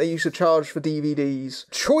a thing that they used to charge for DVDs?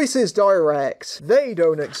 Choices Direct. They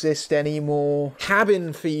don't exist anymore.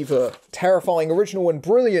 Cabin Fever. Terrifying, original and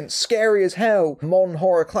brilliant, scary as hell. Mon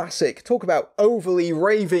horror classic. Talk about overly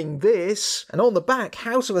raving this. And on the back,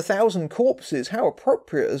 House of a Thousand Corpses. How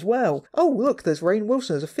appropriate as well. Oh, look, there's Rainn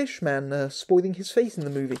Wilson as a fish man spoiling his face in the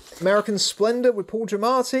movie. American Splendor with Paul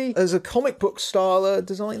Giamatti. There's a comic book style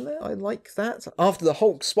design there. I like that. After the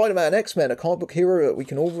Hulk, Spider-Man, X-Men, a comic book hero that we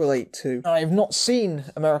can all relate to. I have not seen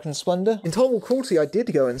American Splendor. Intolerable Cruelty I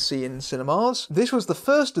did go and see in cinemas. This was the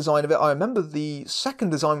first design of it. I remember the second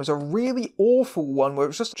design was a really awful one where it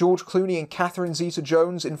was just George Clooney and Catherine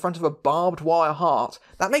Zeta-Jones in front of a barbed wire heart.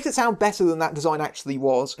 That makes it sound better than that design actually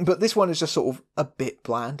was, but this one is just sort of a bit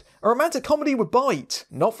bland. A romantic comedy with bite.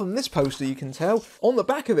 Not from this poster, you can tell. On the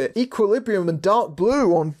back of it, Equilibrium and Dark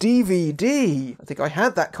Blue on DVD. I think I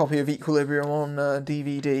had that copy of Equilibrium on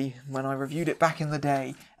DVD when I reviewed it back in the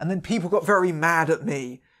day, and then people got very mad at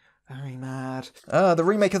me. Very mad. The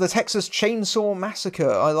remake of the Texas Chainsaw Massacre.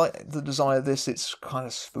 I like the design of this. It's kind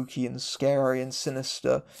of spooky and scary and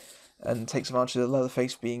sinister, and takes advantage of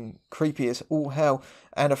Leatherface being creepy as all hell.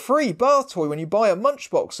 And a free bath toy when you buy a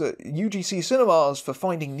Munchbox at UGC Cinemas for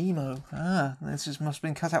Finding Nemo. This must have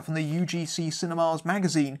been cut out from the UGC Cinemas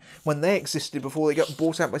magazine when they existed before they got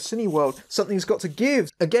bought out by Cineworld. Something's got to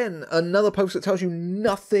give. Again, another poster that tells you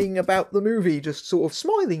nothing about the movie, just sort of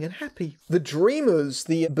smiling and happy. The Dreamers,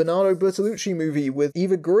 the Bernardo Bertolucci movie with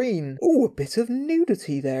Eva Green. Ooh, a bit of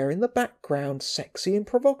nudity there in the background. Sexy and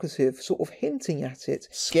provocative, sort of hinting at it.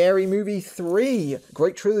 Scary Movie 3.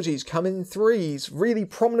 Great trilogies come in threes. Really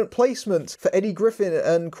prominent placement for Eddie Griffin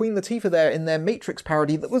and Queen Latifah there in their Matrix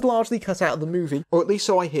parody that was largely cut out of the movie, or at least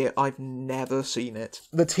so I hear. I've never seen it.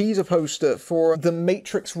 The teaser poster for The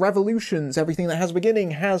Matrix Revolutions, everything that has a beginning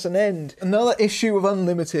has an end. Another issue of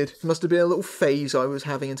Unlimited. Must have been a little phase I was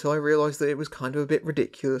having until I realised that it was kind of a bit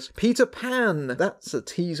ridiculous. Peter Pan, that's a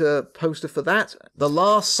teaser poster for that. The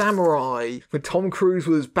Last Samurai, when Tom Cruise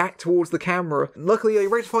was back towards the camera. Luckily they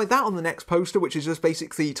rectified that on the next poster, which is just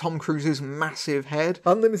basically Tom Cruise's massive head.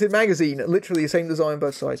 Unlimited magazine, literally the same design on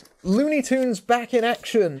both sides. Looney Tunes back in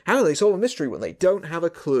action. How do they solve a mystery when they don't have a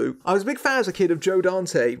clue? I was a big fan as a kid of Joe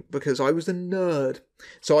Dante because I was a nerd.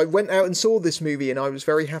 So I went out and saw this movie and I was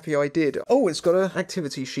very happy I did. Oh, it's got an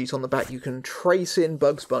activity sheet on the back. You can trace in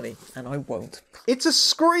Bugs Bunny, and I won't. It's a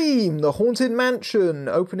Scream, The Haunted Mansion,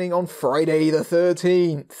 opening on Friday the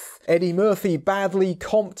 13th. Eddie Murphy badly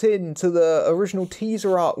comped in to the original teaser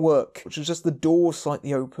artwork, which is just the door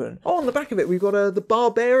slightly open. Oh, on the back of it, we've got the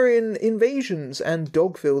Barbarian Invasions and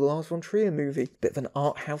Dogville, the Lars von Trier movie. Bit of an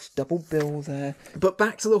art house double bill there. But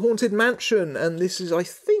back to the Haunted Mansion, and this is, I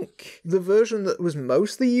think, the version that was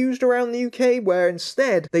mostly used around the UK, where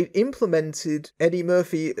instead they implemented Eddie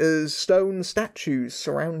Murphy as stone statues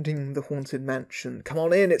surrounding the Haunted Mansion. Come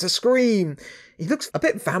on in, it's a Scream! He looks a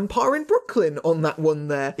bit Vampire in Brooklyn on that one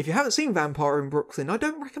there. If you haven't seen Vampire in Brooklyn, I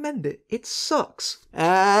don't recommend it. It sucks.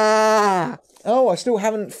 Oh, I still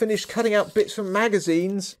haven't finished cutting out bits from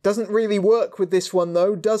magazines. Doesn't really work with this one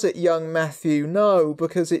though, does it, young Matthew? No,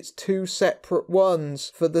 because it's 2 separate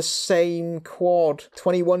ones for the same quad.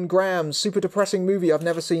 21 grams, super depressing movie, I've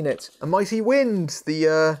never seen it. A Mighty Wind,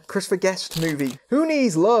 the Christopher Guest movie. Who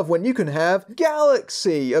needs love when you can have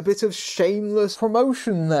Galaxy? A bit of shameless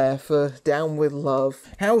promotion there for Down With Love.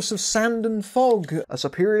 House of Sand and Fog, a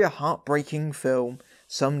superior heartbreaking film.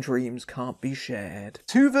 Some dreams can't be shared.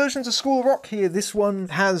 2 versions of School of Rock here. This one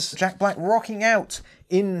has Jack Black rocking out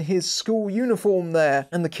in his school uniform there,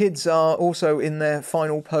 and the kids are also in their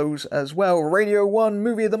final pose as well. Radio 1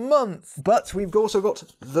 Movie of the Month. But we've also got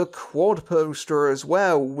the quad poster as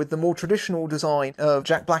well, with the more traditional design of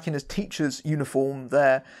Jack Black in his teacher's uniform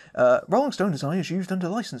there. Rolling Stone design is used under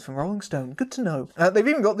license from Rolling Stone. Good to know. They've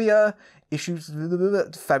even got the issues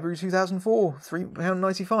February 2004,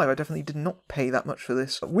 £3.95. I definitely did not pay that much for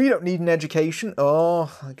this. We Don't Need an Education.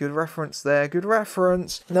 Oh, good reference there, good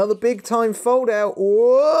reference. Now the big time fold out.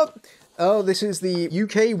 Whoop. Oh, this is the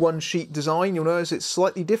UK one-sheet design. You'll notice it's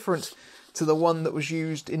slightly different to the one that was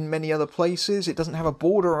used in many other places. It doesn't have a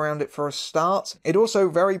border around it for a start. It also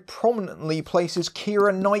very prominently places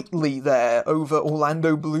Keira Knightley there over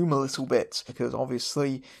Orlando Bloom a little bit, because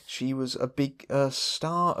obviously she was a big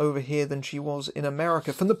star over here than she was in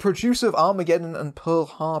America. From the producer of Armageddon and Pearl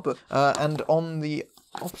Harbor. And on the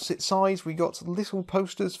opposite sides, we got little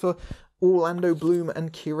posters for Orlando Bloom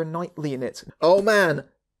and Keira Knightley in it. Oh man!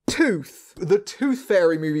 Tooth, the Tooth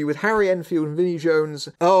Fairy movie with Harry Enfield and Vinnie Jones.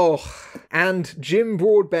 Oh, and Jim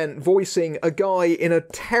Broadbent voicing a guy in a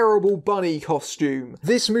terrible bunny costume.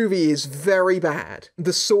 This movie is very bad.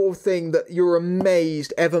 The sort of thing that you're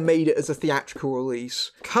amazed ever made it as a theatrical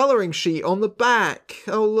release. Colouring sheet on the back.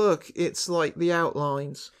 Oh look, it's like the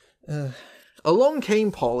outlines. Along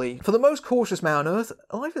Came Polly. For the most cautious man on earth,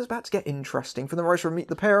 life is about to get interesting. From the writer of Meet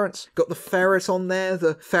the Parents, got the ferret on there,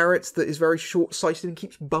 the ferret that is very short-sighted and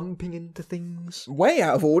keeps bumping into things. Way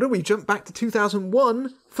out of order, we jump back to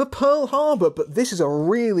 2001 for Pearl Harbor, but this is a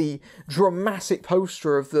really dramatic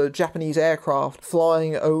poster of the Japanese aircraft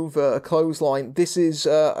flying over a clothesline. This is,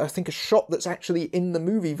 I think, a shot that's actually in the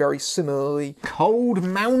movie very similarly. Cold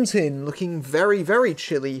Mountain, looking very, very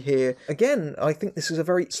chilly here. Again, I think this is a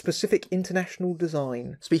very specific international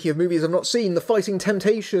design. Speaking of movies I've not seen, The Fighting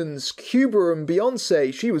Temptations, Cuba and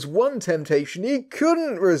Beyonce. She was one temptation he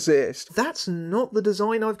couldn't resist. That's not the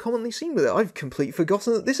design I've commonly seen with it. I've completely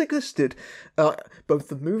forgotten that this existed. Both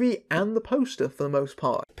the movie and the poster for the most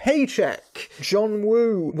part. Paycheck, John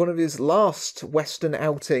Woo, one of his last Western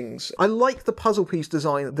outings. I like the puzzle piece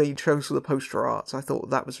design that they chose for the poster art. I thought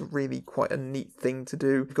that was really quite a neat thing to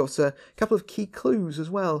do. We've got a couple of key clues as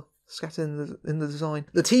well scattered in the design.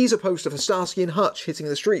 The teaser poster for Starsky and Hutch hitting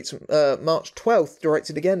the streets, March 12th,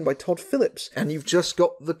 directed again by Todd Phillips. And you've just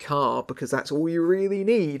got the car, because that's all you really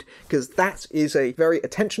need, because that is a very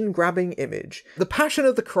attention-grabbing image. The Passion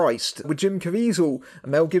of the Christ, with Jim Caviezel, a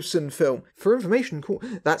Mel Gibson film. For information, cool.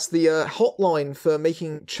 That's the hotline for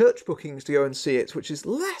making church bookings to go and see it, which is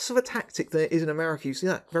less of a tactic than it is in America. You see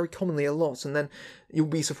that very commonly a lot, and then you'll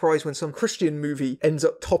be surprised when some Christian movie ends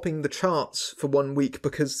up topping the charts for 1 week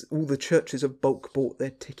because all the churches have bulk bought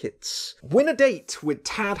their tickets. Win a Date with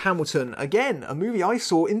Tad Hamilton. Again, a movie I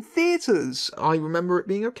saw in theatres. I remember it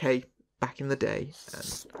being okay back in the day.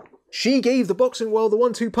 She gave the boxing world the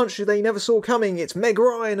 1-2 punch they never saw coming. It's Meg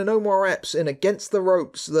Ryan and Omar Epps in Against the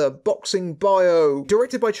Ropes, the boxing bio.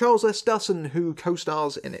 Directed by Charles S. Dussin, who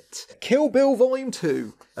co-stars in it. Kill Bill Volume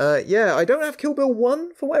 2. Yeah, I don't have Kill Bill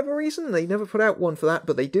 1 for whatever reason. They never put out one for that,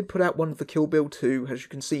 but they did put out one for Kill Bill 2, as you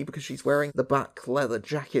can see, because she's wearing the black leather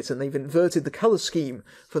jacket, and they've inverted the colour scheme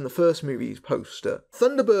from the first movie's poster.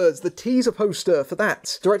 Thunderbirds, the teaser poster for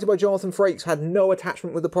that. Directed by Jonathan Frakes, had no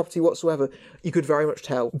attachment with the property whatsoever. You could very much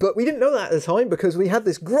tell. But we didn't know that at the time, because we had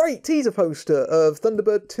this great teaser poster of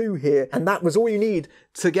Thunderbird 2 here, and that was all you need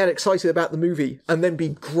to get excited about the movie, and then be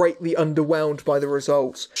greatly underwhelmed by the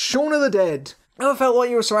results. Shaun of the Dead. I felt like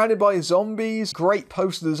you were surrounded by zombies. Great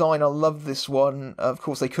poster design, I love this one. Of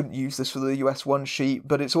course, they couldn't use this for the US one sheet,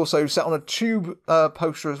 but it's also set on a tube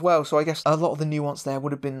poster as well, so I guess a lot of the nuance there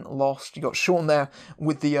would have been lost. You got Shaun there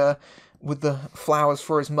with the flowers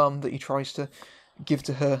for his mum that he tries to give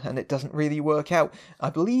to her, and it doesn't really work out. I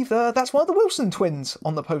believe that's one of the Wilson twins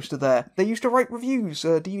on the poster there. They used to write reviews,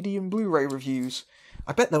 DVD and Blu-ray reviews.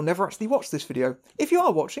 I bet they'll never actually watch this video. If you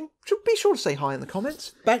are watching, be sure to say hi in the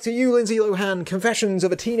comments. Back to you, Lindsay Lohan. Confessions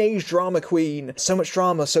of a Teenage Drama Queen. So much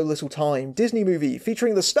drama, so little time. Disney movie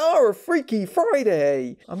featuring the star of Freaky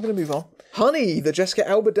Friday. I'm going to move on. Honey, the Jessica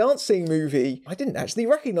Alba dancing movie. I didn't actually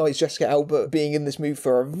recognise Jessica Alba being in this movie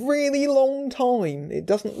for a really long time. It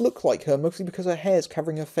doesn't look like her, mostly because her hair's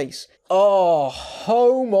covering her face. Oh,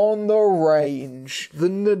 Home on the Range. The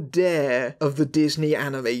nadir of the Disney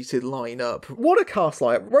animated lineup. What a cast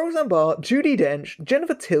lineup. Roseanne Barr, Judi Dench,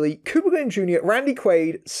 Jennifer Tilly, Cuba Gooding Jr., Randy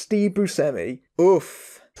Quaid, Steve Buscemi.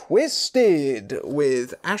 Oof. Twisted,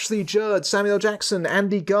 with Ashley Judd, Samuel L. Jackson,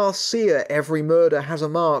 Andy Garcia. Every Murder Has a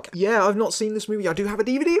Mark. Yeah, I've not seen this movie. I do have a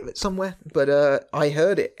DVD of it somewhere, but I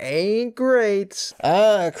heard it ain't great.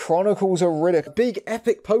 Chronicles of Riddick. Big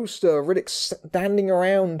epic poster. Riddick standing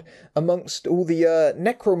around amongst all the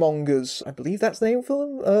necromongers. I believe that's the name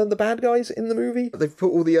for them, the bad guys in the movie. They've put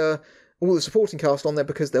all the supporting cast on there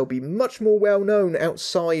because they'll be much more well known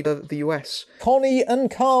outside of the US. Connie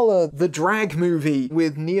and Carla, the drag movie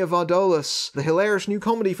with Nia Vardalos, the hilarious new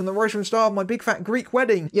comedy from the writer and star of My Big Fat Greek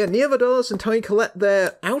Wedding. Yeah, Nia Vardalos and Toni Collette,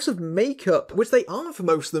 they're out of makeup, which they are for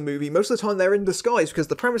most of the movie. Most of the time they're in disguise because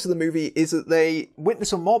the premise of the movie is that they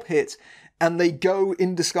witness a mob hit and they go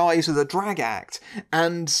in disguise as a drag act.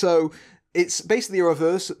 And so it's basically a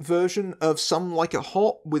reverse version of Some Like It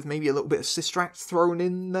Hot with maybe a little bit of Sister Act thrown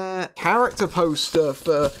in there. Character poster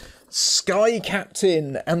for Sky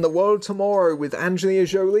Captain and The World Tomorrow with Angelina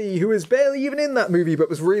Jolie, who is barely even in that movie but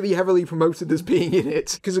was really heavily promoted as being in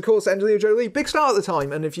it. Because of course Angelina Jolie, big star at the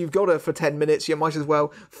time, and if you've got her for 10 minutes you might as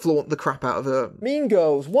well flaunt the crap out of her. Mean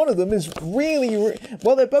Girls, one of them is really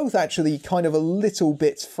well, they're both actually kind of a little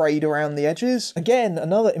bit frayed around the edges. Again,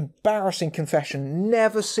 another embarrassing confession,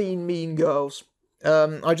 never seen Mean Girls.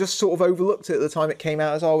 I just sort of overlooked it at the time it came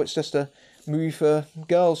out as, oh, it's just a movie for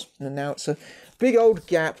girls, and now it's a big old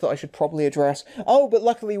gap that I should probably address. Oh, but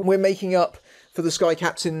luckily we're making up for the Sky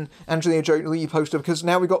Captain Angelina Jolie poster because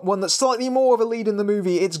now we've got one that's slightly more of a lead in the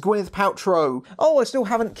movie. It's Gwyneth Paltrow. Oh, I still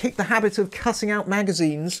haven't kicked the habit of cutting out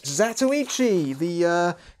magazines. Zatoichi,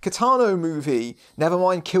 the Kitano movie. Never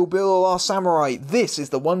mind Kill Bill or Last Samurai. This is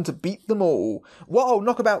the one to beat them all. Whoa,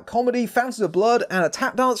 knockabout comedy, Fountains of Blood, and a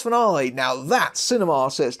tap dance finale. Now that's cinema,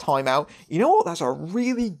 says Time Out. You know what? That's a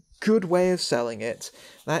really good way of selling it.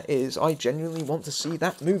 That is, I genuinely want to see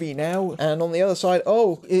that movie now. And on the other side,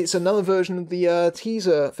 oh, it's another version of the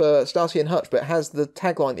teaser for Starsky and Hutch, but it has the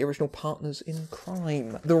tagline, The Original Partners in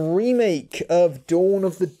Crime. The remake of Dawn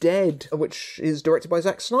of the Dead, which is directed by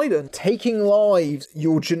Zack Snyder. Taking Lives,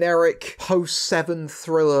 your generic post-7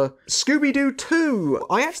 thriller. Scooby-Doo 2.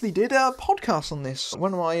 I actually did a podcast on this.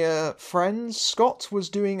 One of my friends, Scott, was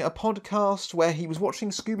doing a podcast where he was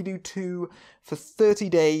watching Scooby-Doo 2 for 30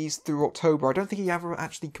 days through October. I don't think he ever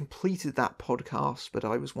actually completed that podcast, but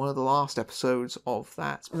I was one of the last episodes of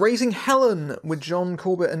that. Raising Helen with John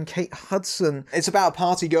Corbett and Kate Hudson. It's about a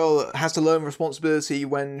party girl that has to learn responsibility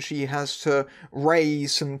when she has to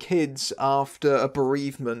raise some kids after a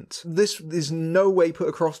bereavement. This is no way put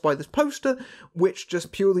across by this poster, which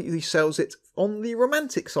just purely sells it on the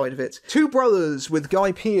romantic side of it. Two Brothers with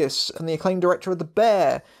Guy Pearce and the acclaimed director of The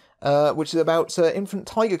Bear, which is about infant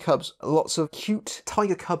tiger cubs. Lots of cute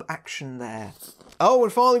tiger cub action there. Oh,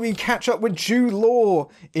 and finally we catch up with Jude Law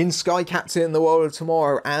in Sky Captain, The World of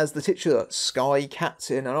Tomorrow as the titular Sky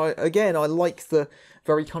Captain. And I like the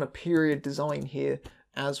very kind of period design here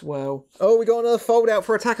as well. Oh, we got another fold out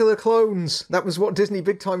for Attack of the Clones. That was what Disney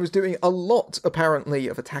Big Time was doing a lot, apparently,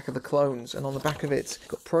 of Attack of the Clones. And on the back of it,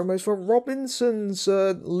 got promos for Robinson's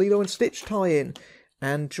Lilo and Stitch tie-in.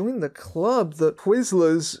 And join the club, the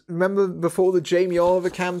Twizzlers. Remember before the Jamie Oliver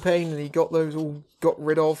campaign and he got those all got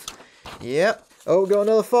rid of? Yep. Oh, got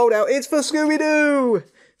another fold out. It's for Scooby-Doo!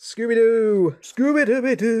 Scooby-Doo!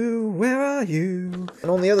 Scooby-Dooby-Doo, where are you? And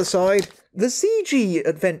on the other side, the CG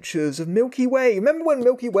Adventures of Milky Way. Remember when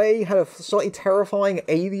Milky Way had a slightly terrifying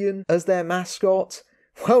alien as their mascot?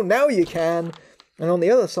 Well, now you can. And on the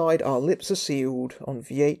other side, Our Lips Are Sealed on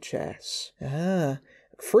VHS.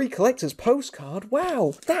 Free collector's postcard.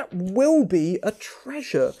 Wow, that will be a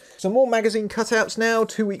treasure. Some more magazine cutouts now.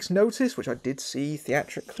 2 weeks notice, which I did see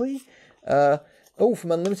theatrically.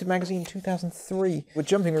 From Unlimited Magazine 2003. We're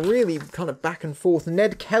jumping really kind of back and forth.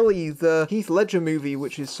 Ned Kelly, the Heath Ledger movie,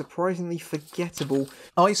 which is surprisingly forgettable.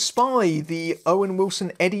 I Spy, the Owen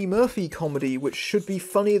Wilson Eddie Murphy comedy, which should be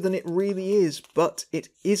funnier than it really is, but it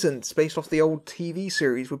isn't. It's based off the old TV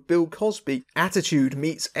series with Bill Cosby. Attitude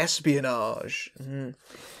meets espionage.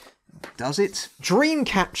 Does it?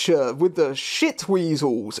 Dreamcatcher with the shit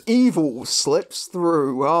weasels. Evil slips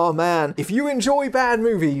through. Oh man. If you enjoy bad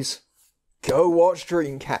movies, go watch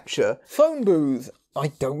Dreamcatcher. Phone Booth. I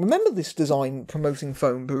don't remember this design promoting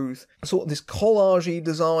Phone Booth. Sort of this collage-y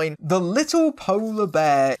design. The Little Polar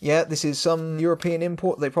Bear. Yeah, this is some European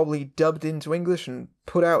import they probably dubbed into English and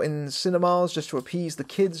put out in cinemas just to appease the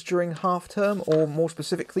kids during half-term, or more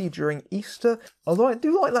specifically during Easter. Although I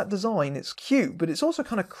do like that design, it's cute, but it's also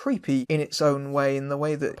kind of creepy in its own way, in the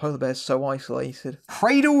way that polar bear's so isolated.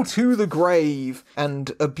 Cradle to the Grave,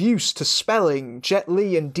 and abuse to spelling, Jet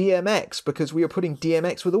Li and DMX, because we are putting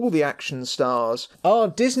DMX with all the action stars. Our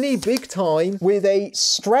Disney Big Time with a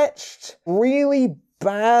stretched, really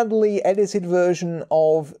badly edited version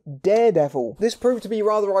of Daredevil. This proved to be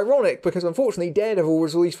rather ironic because unfortunately Daredevil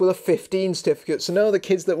was released with a 15 certificate, so none of the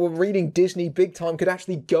kids that were reading Disney Big Time could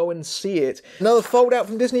actually go and see it. Another fold out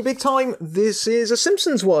from Disney Big Time, this is a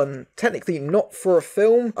Simpsons one. Technically not for a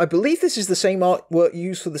film. I believe this is the same artwork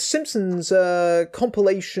used for the Simpsons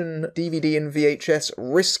compilation DVD and VHS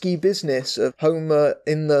Risky Business of Homer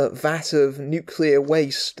in the vat of nuclear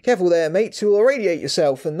waste. Careful there, mate, you'll irradiate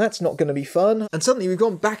yourself, and that's not going to be fun. And suddenly we've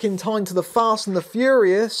gone back in time to the Fast and the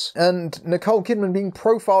Furious, and Nicole Kidman being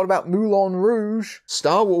profiled about Moulin Rouge.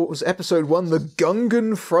 Star Wars Episode 1, The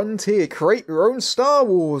Gungan Frontier. Create your own Star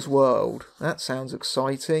Wars world. That sounds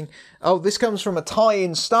exciting. Oh, this comes from a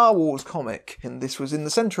tie-in Star Wars comic, and this was in the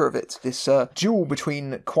centre of it. This duel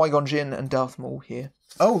between Qui-Gon Jinn and Darth Maul here.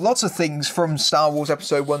 Oh, lots of things from Star Wars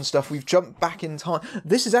Episode 1 stuff. We've jumped back in time.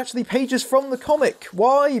 This is actually pages from the comic.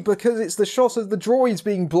 Why? Because it's the shot of the droids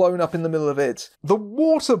being blown up in the middle of it. The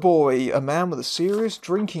Water Boy, a man with a serious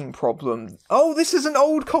drinking problem. Oh, this is an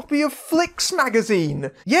old copy of Flicks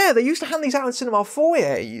magazine. Yeah, they used to hand these out in cinema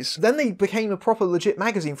foyers. Then they became a proper legit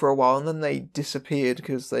magazine for a while, and then they disappeared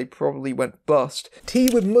because they probably went bust. Tea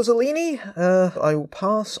with Mussolini? I will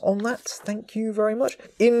pass on that. Thank you very much.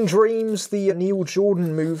 In Dreams, the Neil Jordan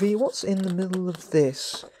movie. What's in the middle of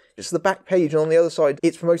this? It's the back page, and on the other side,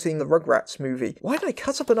 it's promoting the Rugrats movie. Why did I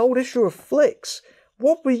cut up an old issue of Flicks?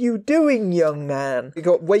 What were you doing, young man? You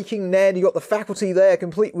got Waking Ned, you got the Faculty there,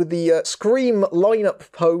 complete with the Scream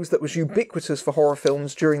lineup pose that was ubiquitous for horror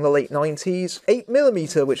films during the late 90s.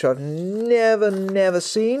 8mm, which I've never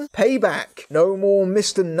seen. Payback. No more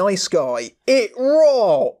Mr. Nice Guy. It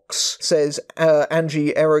rocks, says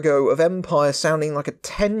Angie Erigo of Empire, sounding like a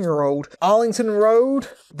 10-year-old. Arlington Road.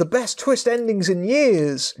 The best twist endings in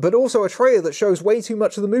years, but also a trailer that shows way too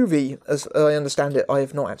much of the movie. As I understand it, I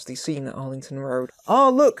have not actually seen Arlington Road. Ah,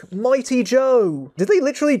 look, Mighty Joe. Did they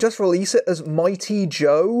literally just release it as Mighty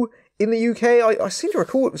Joe? In the UK, I seem to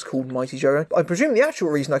recall it was called Mighty Joe. I presume the actual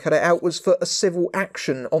reason I cut it out was for a civil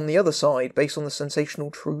action on the other side, based on the sensational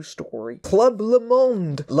true story. Club Le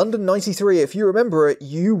Monde, London 93. If you remember it,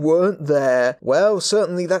 you weren't there. Well,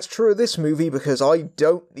 certainly that's true of this movie, because I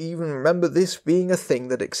don't even remember this being a thing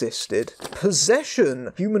that existed.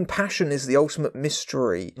 Possession, Human Passion is the Ultimate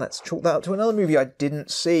Mystery. Let's chalk that up to another movie I didn't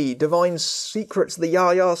see. Divine Secrets, The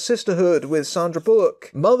Yaya Sisterhood with Sandra Bullock.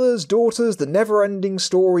 Mothers, Daughters, The Never-Ending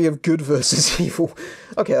Story of Good versus Evil.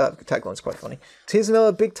 Okay, that tagline's quite funny. Here's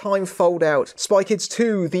another big time fold out. Spy Kids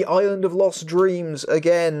 2, The Island of Lost Dreams,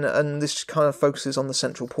 again, and this kind of focuses on the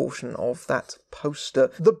central portion of that poster.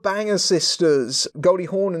 The Banger Sisters, Goldie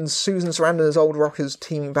Hawn and Susan Sarandon as old rockers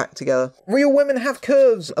teaming back together. Real Women Have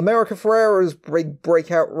Curves, America Ferrera's big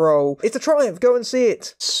breakout role. It's a triumph, go and see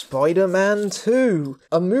it. Spider-Man 2,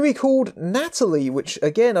 a movie called Natalie, which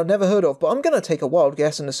again I've never heard of, but I'm going to take a wild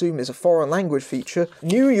guess and assume is a foreign language feature.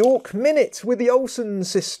 New York Minute with the Olsen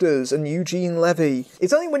sisters and Eugene Levy.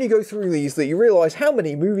 It's only when you go through these that you realise how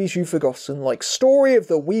many movies you've forgotten, like Story of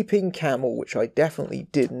the Weeping Camel, which I definitely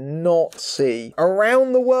did not see.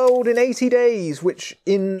 Around the World in 80 Days, which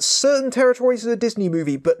in certain territories is a Disney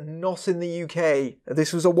movie, but not in the UK.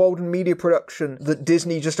 This was a Walden Media production that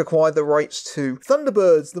Disney just acquired the rights to.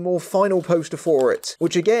 Thunderbirds, the more final poster for it,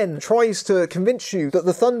 which again tries to convince you that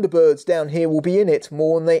the Thunderbirds down here will be in it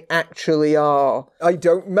more than they actually are. I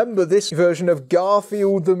don't remember this version of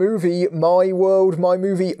Garfield the movie, My World, My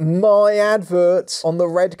Movie, My Advert on the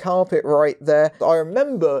red carpet right there. I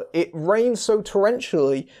remember it rained so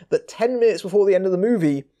torrentially that 10 minutes before the end of the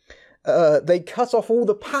movie, they cut off all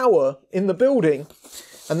the power in the building,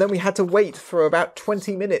 and then we had to wait for about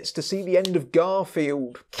 20 minutes to see the end of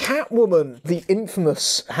Garfield. Catwoman, the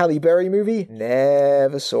infamous Halle Berry movie,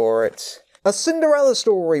 never saw it. A Cinderella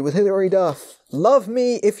Story with Hilary Duff. Love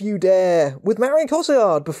Me If You Dare, with Marion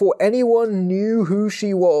Cotillard before anyone knew who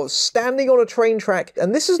she was, standing on a train track.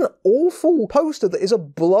 And this is an awful poster that is a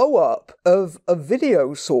blow-up of a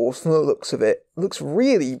video source from the looks of it. It looks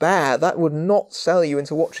really bad. That would not sell you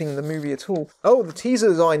into watching the movie at all. Oh, the teaser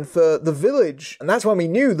design for The Village. And that's when we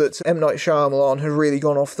knew that M. Night Shyamalan had really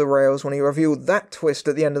gone off the rails when he revealed that twist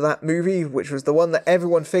at the end of that movie, which was the one that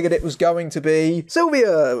everyone figured it was going to be.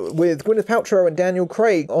 Sylvia, with Gwyneth Paltrow and Daniel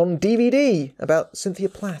Craig on DVD, about Cynthia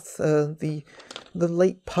Plath, the the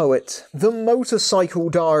late poet. The Motorcycle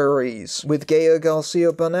Diaries with Gael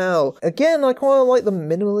Garcia Bernal. Again, I quite like the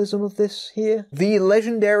minimalism of this here. The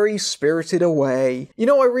legendary Spirited Away. You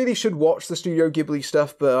know, I really should watch the Studio Ghibli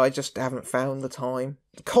stuff, but I just haven't found the time.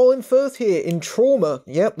 Colin Firth here in Trauma.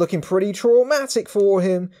 Yep, looking pretty traumatic for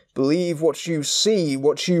him. Believe what you see,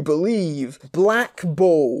 what you believe. Black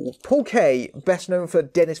Bull. Paul Kay, best known for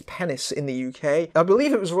Dennis Pennis in the UK. I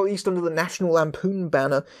believe it was released under the National Lampoon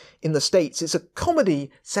banner in the States. It's a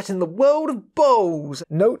comedy set in the world of bowls.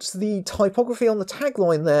 Note the typography on the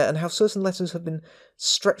tagline there and how certain letters have been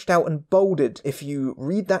stretched out and bolded. If you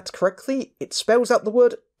read that correctly, it spells out the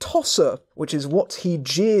word tosser, which is what he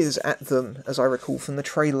jeers at them, as I recall from the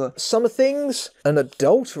trailer. Summer Things, an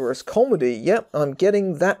adulterous comedy. Yep, I'm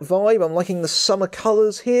getting that vibe. I'm liking the summer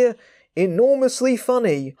colours here. Enormously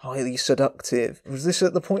funny, highly seductive. Was this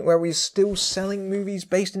at the point where we're still selling movies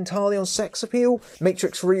based entirely on sex appeal?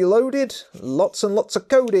 Matrix Reloaded, lots and lots of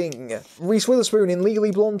coding. Reese Witherspoon in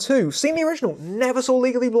Legally Blonde 2. Seen the original, never saw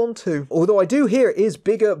Legally Blonde 2. Although I do hear it is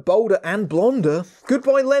bigger, bolder and blonder.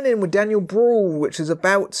 Goodbye Lenin with Daniel Bruhl, which is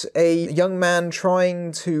about a young man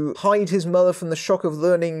trying to hide his mother from the shock of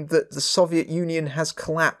learning that the Soviet Union has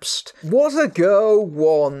collapsed. What a Girl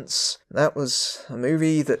Wants. That was a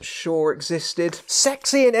movie that sure existed.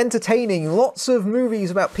 Sexy and entertaining. Lots of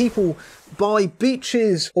movies about people by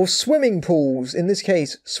beaches or swimming pools. In this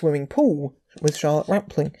case, swimming pool with Charlotte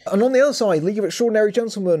Rampling. And on the other side, League of Extraordinary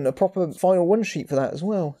Gentlemen, a proper final one sheet for that as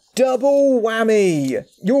well. Double whammy!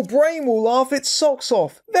 Your brain will laugh its socks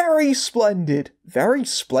off. Very splendid. Very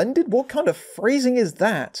splendid? What kind of phrasing is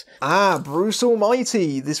that? Ah, Bruce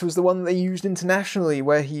Almighty. This was the one they used internationally,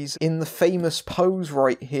 where he's in the famous pose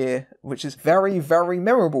right here, which is very, very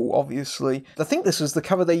memorable, obviously. I think this is the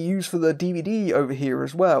cover they use for the DVD over here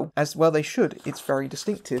as well. As well they should. It's very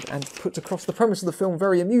distinctive and puts across the premise of the film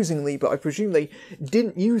very amusingly, but I presume they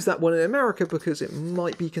didn't use that one in America because it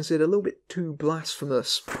might be considered a little bit too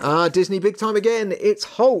blasphemous. Ah, Disney big time again. It's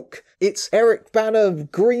Hulk. It's Eric Banner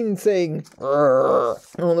green thing.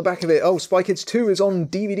 And on the back of it, oh, Spy Kids 2 is on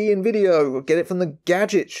DVD and video. Get it from the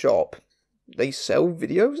gadget shop. They sell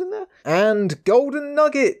videos in there? And Golden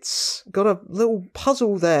Nuggets. Got a little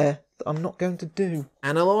puzzle there that I'm not going to do.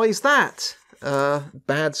 Analyse that.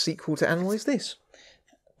 Bad sequel to Analyse This.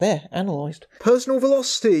 There, analysed. Personal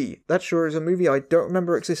Velocity. That sure is a movie I don't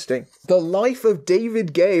remember existing. The Life of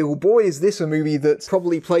David Gale. Boy, is this a movie that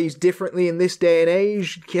probably plays differently in this day and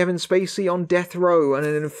age. Kevin Spacey on death row and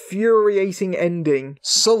an infuriating ending.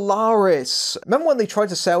 Solaris. Remember when they tried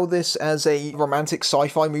to sell this as a romantic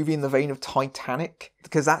sci-fi movie in the vein of Titanic?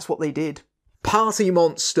 Because that's what they did. Party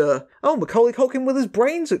Monster. Oh, Macaulay Culkin with his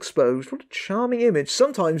brains exposed. What a charming image.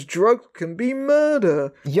 Sometimes drugs can be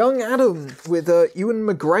murder. Young Adam with Ewan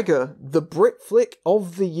McGregor. The Brit flick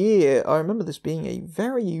of the year. I remember this being a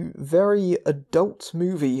very, very adult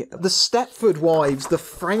movie. The Stepford Wives. The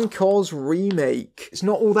Frank Oz remake. It's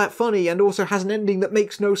not all that funny and also has an ending that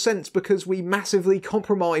makes no sense because we massively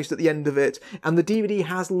compromised at the end of it. And the DVD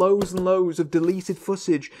has loads and loads of deleted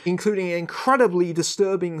footage, including an incredibly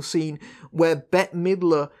disturbing scene where Bette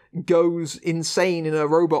Midler goes insane in a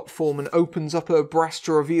robot form and opens up her breast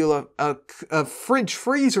to reveal a fridge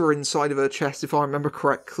freezer inside of her chest, if I remember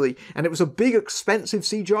correctly. And it was a big, expensive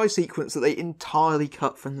CGI sequence that they entirely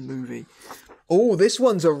cut from the movie. Oh, this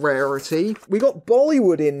one's a rarity. We got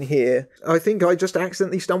Bollywood in here. I think I just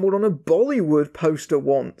accidentally stumbled on a Bollywood poster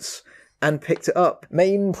once and picked it up.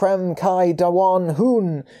 Main Prem Kai Dawan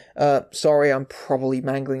Hoon. Sorry, I'm probably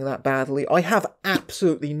mangling that badly. I have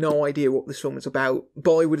absolutely no idea what this film is about.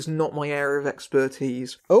 Bollywood is not my area of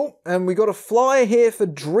expertise. Oh, and we got a flyer here for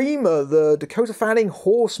Dreamer, the Dakota Fanning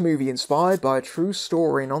horse movie inspired by a true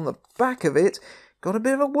story. And on the back of it, got a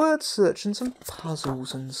bit of a word search and some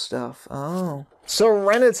puzzles and stuff. Oh.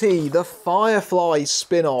 Serenity, the Firefly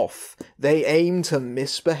spin-off. They aim to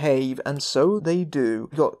misbehave, and so they do.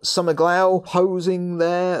 We've got Summer Glau posing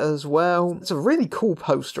there as well. It's a really cool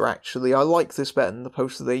poster, actually. I like this better than the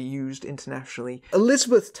poster they used internationally.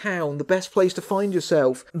 Elizabethtown, the best place to find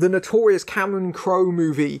yourself. The notorious Cameron Crowe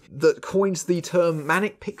movie that coins the term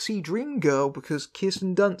Manic Pixie Dream Girl because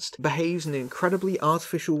Kirsten Dunst behaves in an incredibly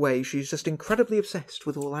artificial way. She's just incredibly obsessed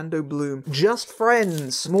with Orlando Bloom. Just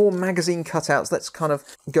Friends, more magazine cutouts. Let's kind of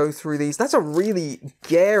go through these. That's a really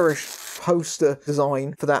garish poster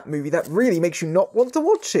design for that movie. That really makes you not want to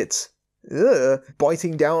watch it. Ugh.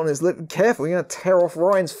 Biting down on his lip. Careful, you're going to tear off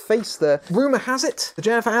Ryan's face there. Rumour has it, the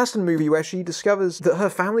Jennifer Aniston movie where she discovers that her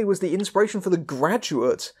family was the inspiration for The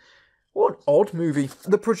Graduate. What an odd movie.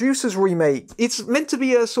 The producer's remake, it's meant to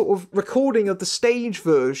be a sort of recording of the stage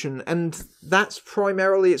version, and that's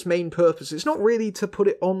primarily its main purpose. It's not really to put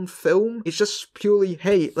it on film, it's just purely,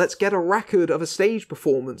 hey, let's get a record of a stage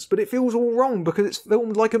performance, but it feels all wrong because it's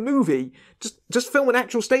filmed like a movie. Just film an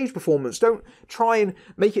actual stage performance. Don't try and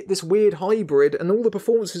make it this weird hybrid, and all the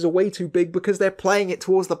performances are way too big because they're playing it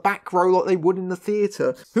towards the back row like they would in the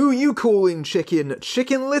theatre. Who are you calling Chicken?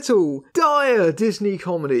 Chicken Little? Dire Disney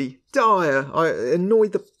comedy. Dire. It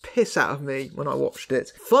annoyed the piss out of me when I watched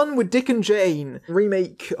it. Fun with Dick and Jane,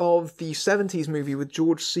 remake of the 70s movie with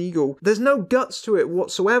George Segal. There's no guts to it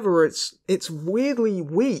whatsoever. It's weirdly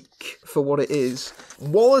weak for what it is.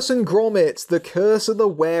 Wallace and Gromit, The Curse of the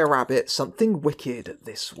Were-Rabbit, something wicked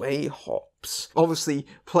this way hops. Obviously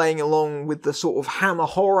playing along with the sort of hammer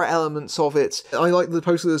horror elements of it. I like the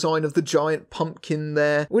poster design of the giant pumpkin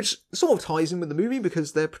there, which sort of ties in with the movie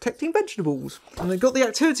because they're protecting vegetables. And they've got the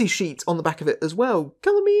activity sheet on the back of it as well.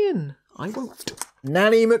 Colour me in. I won't.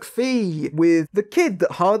 Nanny McPhee with the kid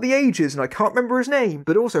that hardly ages, and I can't remember his name,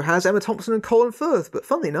 but also has Emma Thompson and Colin Firth. But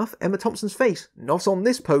funnily enough, Emma Thompson's face not on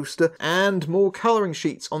this poster, and more colouring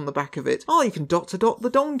sheets on the back of it. Oh, you can dot to dot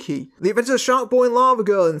the donkey. The Adventures of Shark Boy and Lava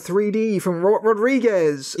Girl in 3D from Robert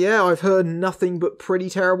Rodriguez. Yeah, I've heard nothing but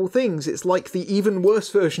pretty terrible things. It's like the even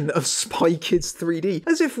worse version of Spy Kids 3D,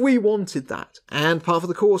 as if we wanted that. And Part of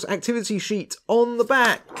the Course activity sheet on the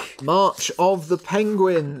back. March of the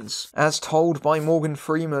Penguins, as told by Morgan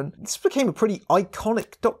Freeman. This became a pretty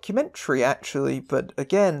iconic documentary, actually, but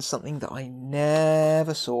again, something that I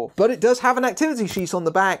never saw. But it does have an activity sheet on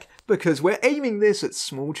the back, because we're aiming this at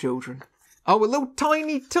small children. Oh, a little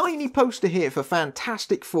tiny poster here for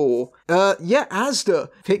Fantastic Four. Yeah, Asda.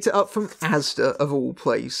 Picked it up from Asda, of all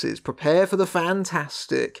places. Prepare for the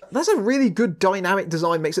fantastic. That's a really good dynamic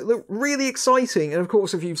design, makes it look really exciting. And of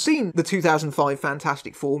course, if you've seen the 2005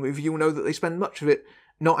 Fantastic Four movie, you'll know that they spend much of it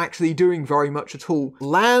not actually doing very much at all.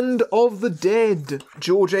 Land of the Dead,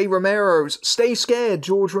 George A. Romero's. Stay Scared,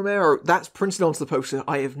 George Romero. That's printed onto the poster.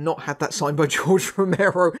 I have not had that signed by George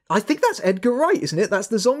Romero. I think that's Edgar Wright, isn't it? That's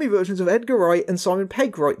the zombie versions of Edgar Wright and Simon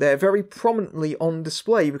Pegg right there, very prominently on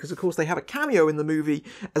display, because of course they have a cameo in the movie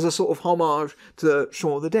as a sort of homage to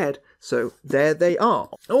Shaun of the Dead. So there they are.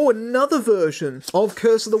 Oh, another version of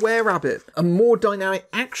Curse of the Were-Rabbit. A more dynamic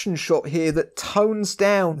action shot here that tones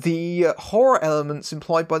down the horror elements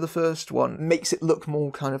implied by the first one. Makes it look more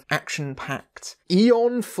kind of action-packed.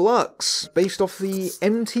 Eon Flux, based off the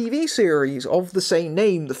MTV series of the same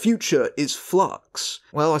name, The Future is Flux.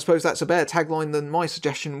 Well, I suppose that's a better tagline than my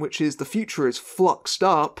suggestion, which is The Future is Fluxed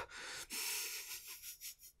Up.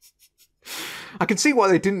 I can see why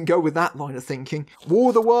they didn't go with that line of thinking. War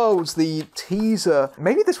of the Worlds, the teaser.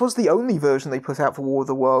 Maybe this was the only version they put out for War of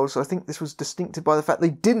the Worlds. I think this was distinctive by the fact they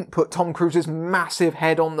didn't put Tom Cruise's massive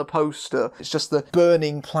head on the poster. It's just the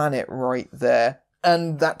burning planet right there.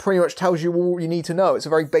 And that pretty much tells you all you need to know. It's a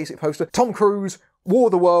very basic poster. Tom Cruise, War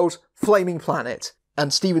of the Worlds, flaming planet,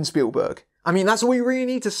 and Steven Spielberg. I mean, that's all you really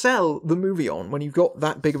need to sell the movie on when you've got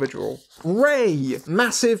that big of a draw. Ray!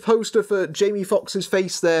 Massive poster for Jamie Foxx's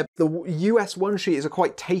face there. The US one sheet is a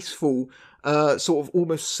quite tasteful, sort of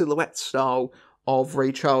almost silhouette style of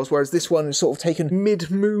Ray Charles, whereas this one is sort of taken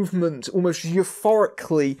mid-movement, almost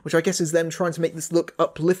euphorically, which I guess is them trying to make this look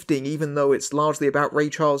uplifting, even though it's largely about Ray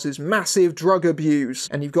Charles's massive drug abuse.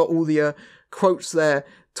 And you've got all the quotes there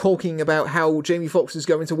talking about how Jamie Foxx is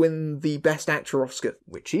going to win the Best Actor Oscar,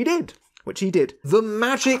 which he did. The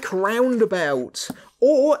Magic Roundabout,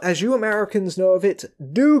 or, as you Americans know of it,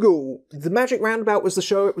 Dougal. The Magic Roundabout was the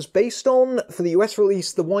show it was based on. For the US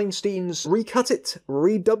release, the Weinsteins recut it,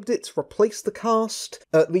 redubbed it, replaced the cast,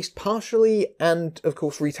 at least partially, and, of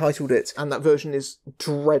course, retitled it. And that version is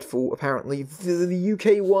dreadful, apparently. The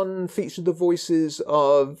UK one featured the voices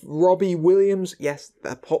of Robbie Williams, yes,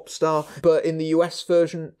 a pop star, but in the US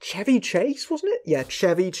version, Chevy Chase, wasn't it? Yeah,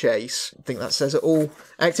 Chevy Chase. I think that says it all.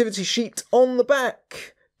 Activity sheet on the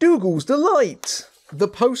back. Dougal's Delight. The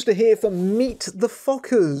poster here for Meet the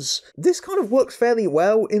Fockers. This kind of works fairly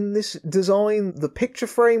well in this design. The picture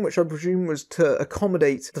frame, which I presume was to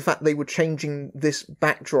accommodate the fact they were changing this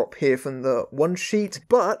backdrop here from the one sheet,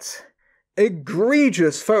 but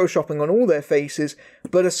egregious photoshopping on all their faces,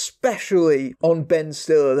 but especially on Ben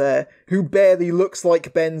Stiller there, who barely looks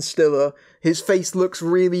like Ben Stiller. His face looks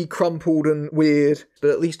really crumpled and weird, but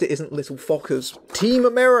at least it isn't little Fockers. Team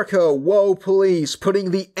America, World Police, putting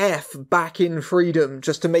the F back in freedom,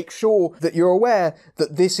 just to make sure that you're aware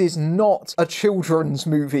that this is not a children's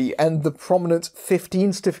movie, and the prominent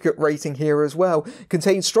 15 certificate rating here as well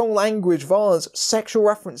contains strong language, violence, sexual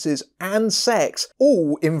references, and sex,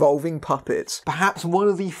 all involving puppies. Muppets. Perhaps one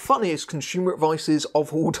of the funniest consumer advices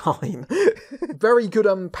of all time. Very good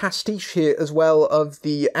pastiche here as well of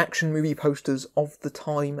the action movie posters of the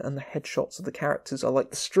time and the headshots of the characters. I like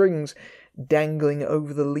the strings dangling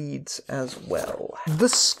over the leads as well. The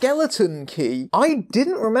skeleton key. I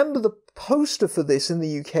didn't remember the poster for this in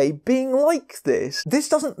the UK being like this. This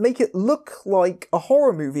doesn't make it look like a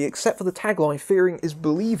horror movie except for the tagline, fearing is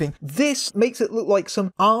believing. This makes it look like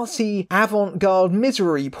some arty avant-garde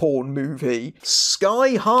misery porn movie.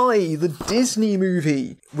 Sky High, the Disney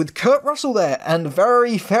movie, with Kurt Russell there and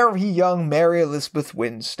very, very young Mary Elizabeth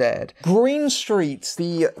Winstead. Green Street,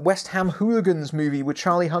 the West Ham Hooligans movie with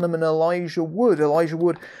Charlie Hunnam and Elijah Wood. Elijah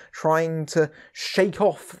Wood trying to shake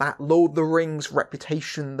off that Lord of the Rings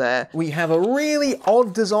reputation there. We have a really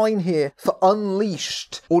odd design here for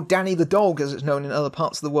Unleashed, or Danny the Dog as it's known in other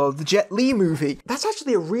parts of the world, the Jet Li movie. That's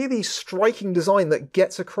actually a really striking design that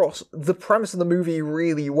gets across the premise of the movie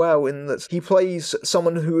really well, in that he plays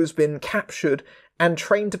someone who has been captured and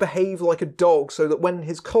trained to behave like a dog, so that when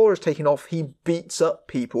his collar is taken off, he beats up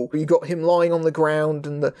people. You got him lying on the ground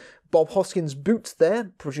and the Bob Hoskins' boots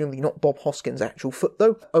there, presumably not Bob Hoskins' actual foot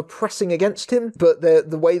though, are pressing against him, but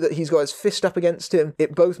the way that he's got his fist up against him,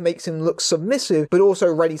 it both makes him look submissive, but also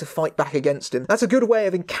ready to fight back against him. That's a good way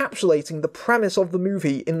of encapsulating the premise of the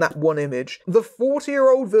movie in that one image. The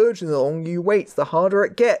 40-year-old virgin, the longer you wait, the harder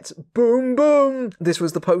it gets. Boom, boom! This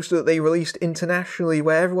was the poster that they released internationally,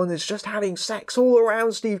 where everyone is just having sex all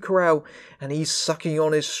around Steve Carell, and he's sucking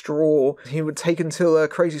on his straw. He would take until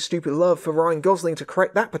Crazy Stupid Love for Ryan Gosling to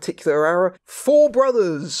correct that particular error. Four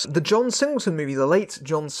Brothers, the John Singleton movie, the late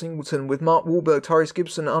John Singleton, with Mark Wahlberg, Tyrese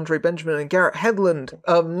Gibson, Andre Benjamin and Garrett Hedlund.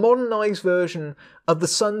 A modernised version of The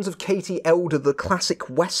Sons of Katie Elder, the classic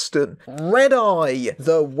western. Red Eye,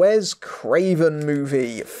 the Wes Craven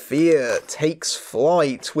movie. Fear Takes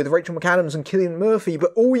Flight, with Rachel McAdams and Cillian Murphy,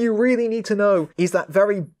 but all you really need to know is that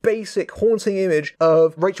very basic, haunting image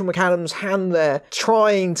of Rachel McAdams' hand there,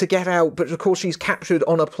 trying to get out, but of course she's captured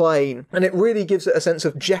on a plane, and it really gives it a sense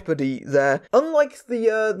of jeopardy there. Unlike the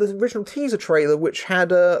original teaser trailer, which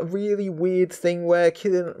had a really weird thing where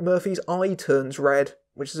Cillian Murphy's eye turns red,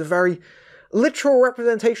 which is a very literal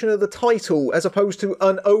representation of the title, as opposed to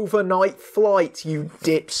an overnight flight, you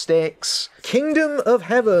dipsticks. Kingdom of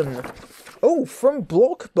Heaven. Oh, from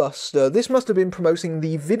Blockbuster. This must have been promoting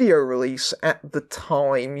the video release at the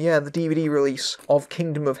time. Yeah, the DVD release of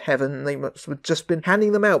Kingdom of Heaven. They must have just been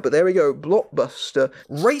handing them out, but there we go. Blockbuster.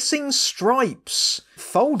 Racing Stripes.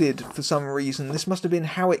 Folded for some reason. This must have been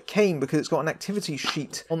how it came, because it's got an activity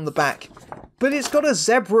sheet on the back. But it's got a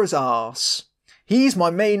zebra's arse. He's my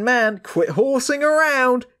main man. Quit horsing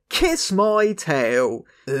around. Kiss my tail.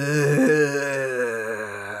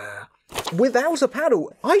 Without a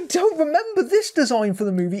paddle. I don't remember this design for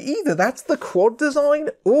the movie either. That's the quad design?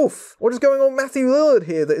 Oof. What is going on Matthew Lillard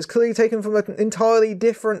here that is clearly taken from an entirely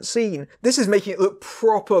different scene? This is making it look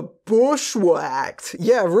proper bushwhacked.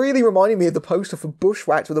 Yeah, really reminding me of the poster for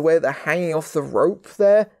Bushwhacked with the way they're hanging off the rope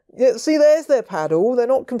there. Yeah, see, there's their paddle. They're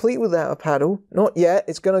not complete without a paddle. Not yet.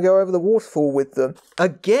 It's going to go over the waterfall with them.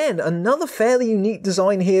 Again, another fairly unique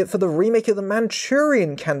design here for the remake of the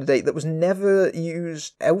Manchurian Candidate that was never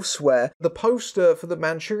used elsewhere. The poster for the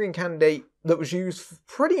Manchurian Candidate that was used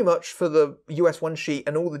pretty much for the US one sheet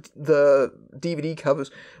and all the DVD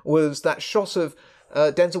covers was that shot of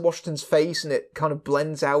Denzel Washington's face, and it kind of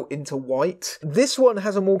blends out into white. This one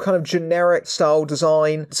has a more kind of generic style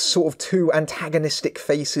design, sort of two antagonistic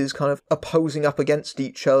faces kind of opposing up against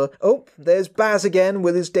each other. Oh, there's Baz again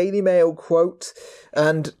with his Daily Mail quote,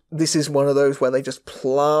 and this is one of those where they just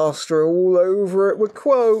plaster all over it with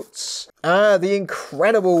quotes. Ah, The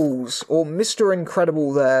Incredibles, or Mr.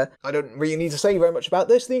 Incredible there. I don't really need to say very much about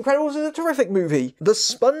this. The Incredibles is a terrific movie. The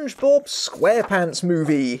SpongeBob SquarePants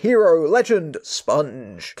movie, Hero, Legend, Sponge.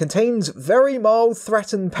 Contains very mild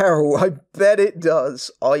threat and peril. I bet it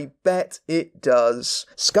does. I bet it does.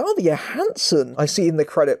 Scarlett Johansson, I see in the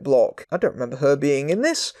credit block. I don't remember her being in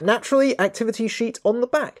this. Naturally, activity sheet on the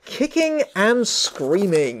back. Kicking and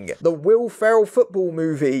Screaming. The Will Ferrell football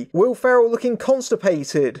movie. Will Ferrell looking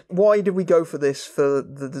constipated. Why did we go for this for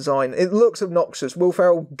the design? It looks obnoxious. Will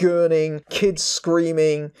Ferrell gurning, kids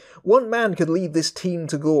screaming. One man could lead this team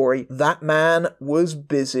to glory. That man was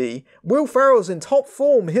busy. Will Ferrell's in top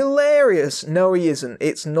form. Hilarious. No, he isn't.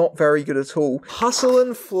 It's not very good at all. Hustle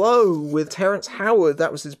and Flow with Terrence Howard.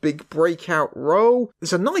 That was his big breakout role.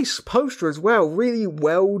 It's a nice poster as well. Really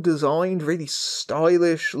well designed. Really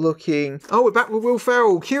stylish looking. Oh, we're back with Will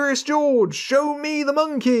Ferrell. Curious George. Show me the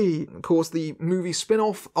monkey. Of course, the movie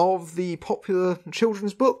spin-off of the popular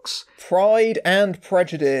children's books. Pride and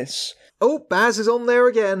Prejudice. Oh, Baz is on there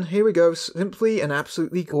again. Here we go. Simply and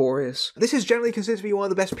absolutely glorious. This is generally considered to be one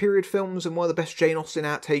of the best period films and one of the best Jane Austen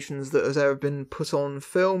adaptations that has ever been put on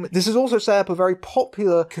film. This has also set up a very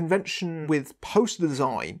popular convention with poster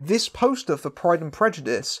design. This poster for Pride and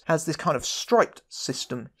Prejudice has this kind of striped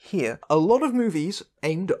system here. A lot of movies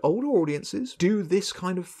aimed at older audiences do this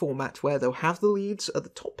kind of format where they'll have the leads at the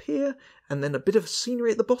top here and then a bit of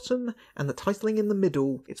scenery at the bottom and the titling in the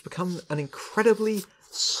middle. It's become an incredibly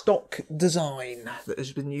stock design that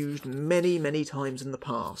has been used many, many times in the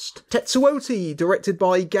past. Tetsuoti, directed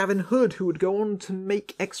by Gavin Hood, who would go on to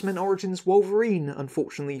make X-Men Origins Wolverine,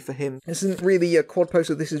 unfortunately for him. This isn't really a quad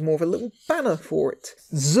poster, this is more of a little banner for it.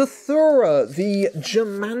 Zathura, the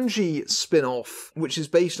Jumanji spin-off, which is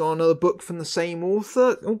based on another book from the same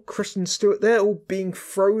author. Oh, Kristen Stewart there, all being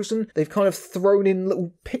frozen. They've kind of thrown in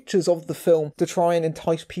little pictures of the film to try and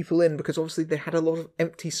entice people in, because obviously they had a lot of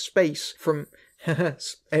empty space from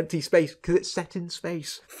empty space, because it's set in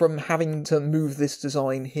space, from having to move this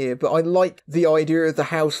design here. But I like the idea of the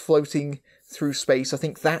house floating through space. I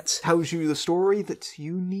think that tells you the story that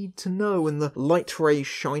you need to know, and the light ray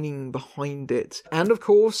shining behind it. And of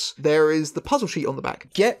course, there is the puzzle sheet on the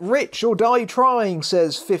back. Get rich or die trying,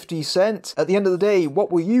 says 50 Cent. At the end of the day,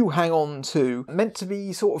 what will you hang on to? Meant to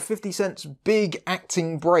be sort of 50 Cent's big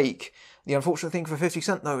acting break. The unfortunate thing for 50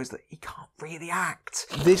 Cent, though, is that he can't really act.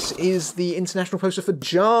 This is the international poster for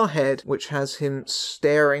Jarhead, which has him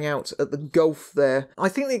staring out at the Gulf there. I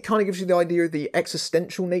think it kind of gives you the idea of the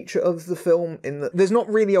existential nature of the film, in that there's not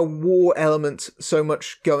really a war element so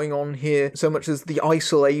much going on here, so much as the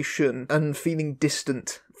isolation and feeling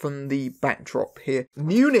distant from the backdrop here.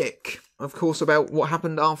 Munich, of course, about what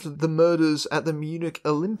happened after the murders at the Munich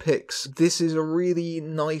Olympics. This is a really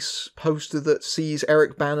nice poster that sees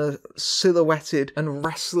Eric Bana silhouetted and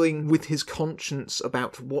wrestling with his conscience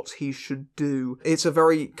about what he should do. It's a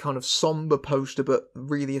very kind of somber poster, but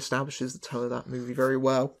really establishes the tone of that movie very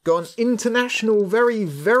well. Got an international, very,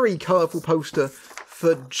 very colourful poster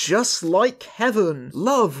for Just Like Heaven.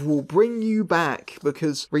 Love will bring you back,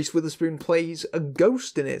 because Reese Witherspoon plays a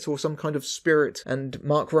ghost in it, or some kind of spirit, and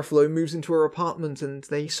Mark Ruffalo moves into her apartment and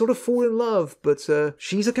they sort of fall in love, but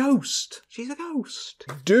she's a ghost. She's a ghost.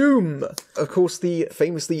 Doom. Of course, the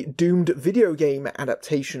famously doomed video game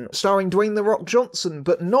adaptation, starring Dwayne "The Rock" Johnson,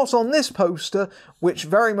 but not on this poster, which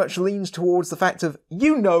very much leans towards the fact of,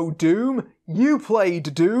 you know Doom, you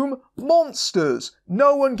played Doom, monsters.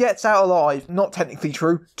 No one gets out alive. Not technically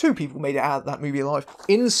true. 2 people made it out of that movie alive.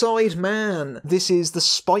 Inside Man. This is the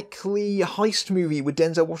Spike Lee heist movie with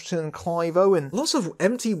Denzel Washington and Clive Owen. Lots of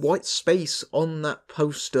empty white space on that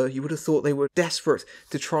poster. You would have thought they were desperate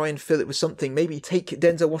to try and fill it with something. Maybe take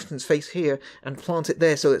Denzel Washington's face here and plant it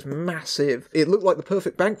there so it's massive. It looked like the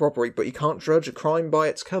perfect bank robbery, but you can't judge a crime by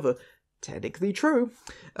its cover. Technically true,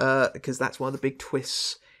 because that's one of the big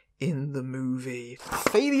twists in the movie.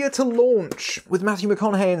 Failure to Launch, with Matthew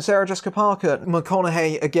McConaughey and Sarah Jessica Parker.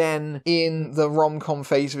 McConaughey again in the rom-com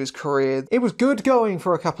phase of his career. It was good going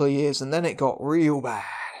for a couple of years, and then it got real bad.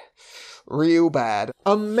 Real bad.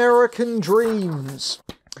 American Dreams.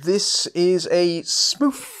 This is a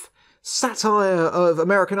spoof satire of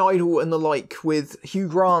American Idol and the like, with Hugh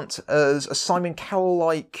Grant as a Simon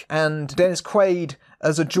Cowell-like and Dennis Quaid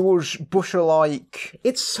as a George Bush-alike.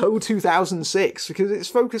 It's so 2006, because it's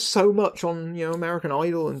focused so much on, American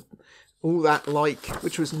Idol and all that like,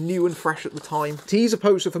 which was new and fresh at the time. Teaser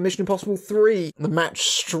poster for Mission Impossible 3. The match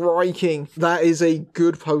striking. That is a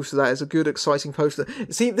good poster. That is a good, exciting poster.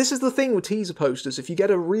 See, this is the thing with teaser posters. If you get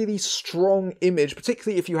a really strong image,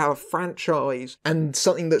 particularly if you have a franchise and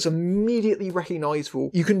something that's immediately recognisable,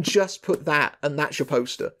 you can just put that and that's your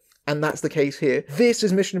poster. And that's the case here. This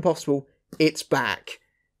is Mission Impossible. It's back.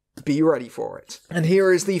 Be ready for it. And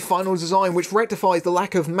here is the final design, which rectifies the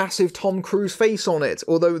lack of massive Tom Cruise face on it,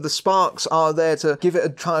 although the sparks are there to give it a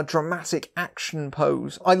kind of dramatic action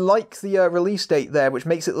pose. I like the release date there, which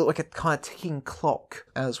makes it look like a kind of ticking clock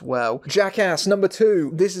as well. Jackass number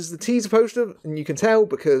 2. This is the teaser poster, and you can tell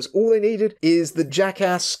because all they needed is the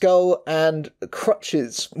Jackass skull and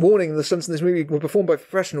crutches. Warning, the stunts in this movie were performed by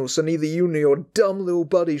professionals, so neither you nor your dumb little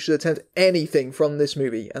buddy should attempt anything from this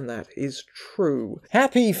movie, and that is true.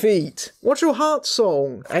 Happy Feet. What's your heart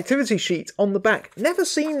song? Activity sheet on the back. Never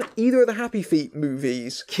seen either of the Happy Feet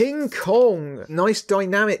movies. King Kong. Nice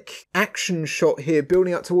dynamic action shot here,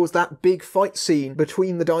 building up towards that big fight scene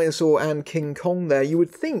between the dinosaur and King Kong there. You would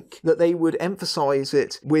think that they would emphasize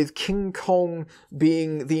it with King Kong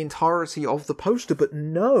being the entirety of the poster, but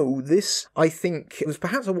no, this, I think, was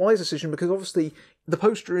perhaps a wise decision, because obviously The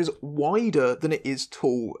poster is wider than it is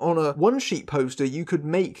tall. On a one-sheet poster, you could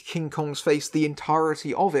make King Kong's face the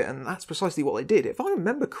entirety of it, and that's precisely what they did. If I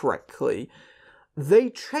remember correctly, they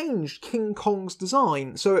changed King Kong's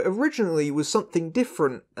design, so it originally was something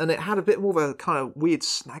different, and it had a bit more of a kind of weird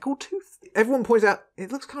snaggletooth. Everyone points out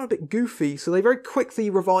it looks kind of a bit goofy, so they very quickly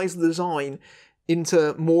revised the design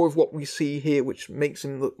into more of what we see here, which makes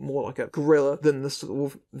him look more like a gorilla than the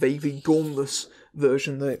sort of vaguely gormless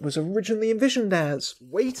version that it was originally envisioned as.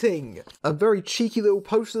 Waiting! A very cheeky little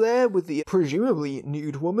poster there with the presumably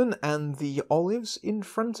nude woman and the olives in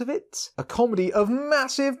front of it. A comedy of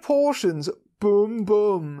massive portions. Boom,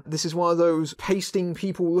 boom. This is one of those pasting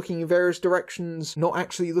people looking in various directions, not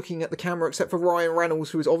actually looking at the camera except for Ryan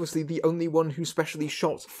Reynolds, who is obviously the only one who specially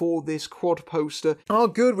shot for this quad poster. Oh,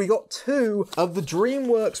 good, we got two of the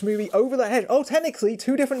DreamWorks movie Over the Hedge. Oh, technically,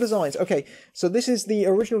 two different designs. Okay, so this is the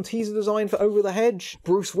original teaser design for Over the Hedge.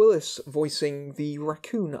 Bruce Willis voicing the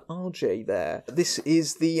raccoon RJ there. This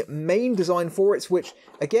is the main design for it, which,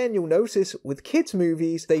 again, you'll notice with kids'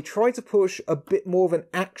 movies, they try to push a bit more of an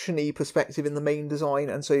action-y perspective in the main design,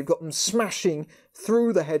 and so you've got them smashing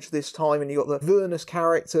through the hedge this time, and you've got the villainous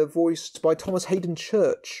character voiced by Thomas Hayden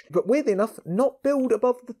Church, but weirdly enough, not billed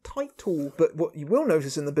above the title. But what you will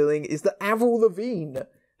notice in the billing is that Avril Lavigne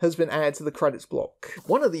has been added to the credits block.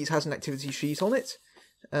 One of these has an activity sheet on it,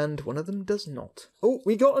 and one of them does not. Oh,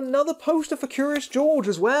 we got another poster for Curious George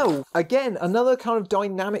as well. Again, another kind of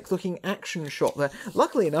dynamic looking action shot there.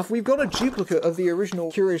 Luckily enough, we've got a duplicate of the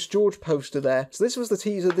original Curious George poster there. So this was the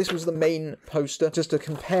teaser, this was the main poster, just to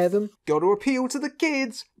compare them. Got to appeal to the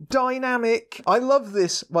kids. Dynamic. I love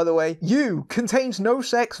this, by the way. You contains no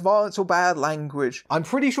sex, violence, or bad language. I'm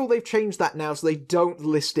pretty sure they've changed that now so they don't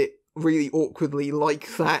list it really awkwardly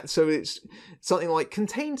like that, so it's something like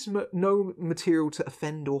contains no material to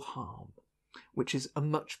offend or harm, which is a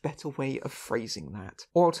much better way of phrasing that.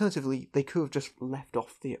 Or alternatively, they could have just left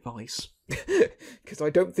off the advice. Because I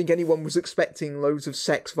don't think anyone was expecting loads of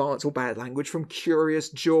sex, violence, or bad language from Curious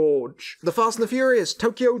George. The Fast and the Furious,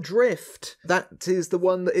 Tokyo Drift. That is the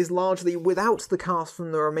one that is largely without the cast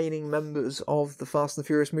from the remaining members of the Fast and the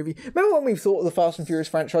Furious movie. Remember when we thought the Fast and Furious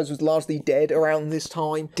franchise was largely dead around this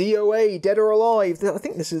time? DOA, Dead or Alive. I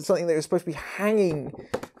think this is something that was supposed to be hanging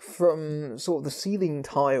from sort of the ceiling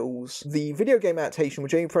tiles. The video game adaptation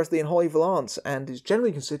with Jamie Presley and Holly Valance, and is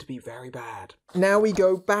generally considered to be very bad. Now we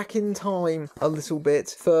go back in time a little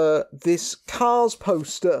bit for this Cars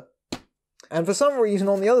poster. And for some reason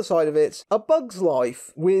on the other side of it, A Bug's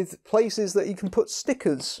Life with places that you can put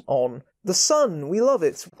stickers on. The Sun, we love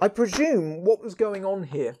it. I presume what was going on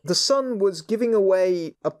here, the Sun was giving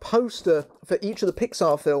away a poster for each of the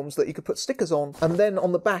Pixar films that you could put stickers on, and then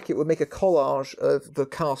on the back it would make a collage of the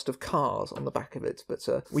cast of Cars on the back of it. But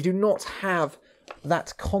we do not have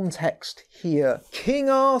that context here. King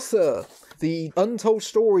Arthur, the untold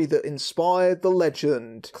story that inspired the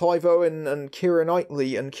legend. Clive Owen and Keira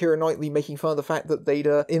Knightley making fun of the fact that they'd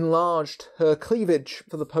enlarged her cleavage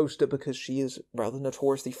for the poster because she is rather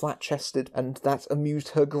notoriously flat-chested, and that amused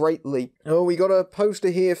her greatly. Oh, we got a poster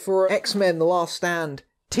here for X-Men The Last Stand.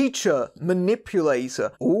 Teacher,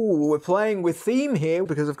 manipulator. Ooh, we're playing with theme here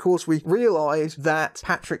because, of course, we realise that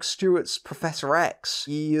Patrick Stewart's Professor X,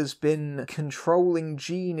 he has been controlling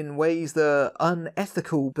Jean in ways that are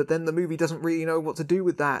unethical, but then the movie doesn't really know what to do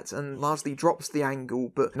with that and largely drops the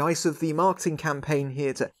angle. But nice of the marketing campaign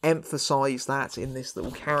here to emphasise that in this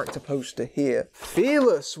little character poster here.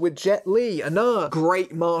 Fearless with Jet Li, another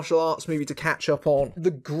great martial arts movie to catch up on. The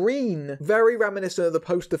green, very reminiscent of the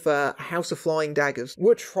poster for House of Flying Daggers.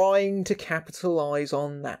 We're trying to capitalise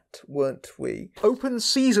on that, weren't we? Open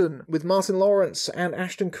Season with Martin Lawrence and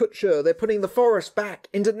Ashton Kutcher. They're putting the forest back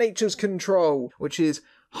into nature's control, which is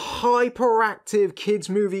hyperactive kids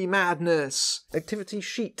movie madness. Activity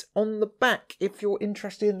sheet on the back if you're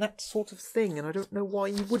interested in that sort of thing, and I don't know why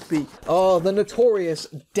you would be. Oh, the notorious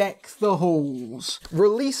Deck the Halls.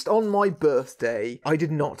 Released on my birthday. I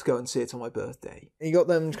did not go and see it on my birthday. You got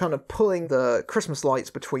them kind of pulling the Christmas lights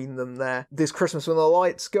between them there. This Christmas when the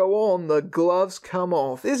lights go on, the gloves come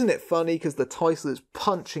off. Isn't it funny because the title is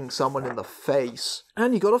punching someone in the face?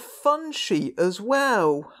 And you got a fun sheet as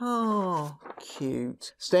well. Oh,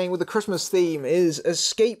 cute. Staying with the Christmas theme is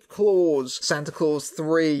Escape Clause, Santa Claus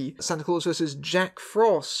 3, Santa Claus vs. Jack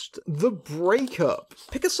Frost, The Breakup.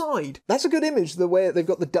 Pick a side. That's a good image, the way they've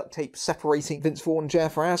got the duct tape separating Vince Vaughn and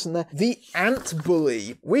Jennifer Aniston there. The Ant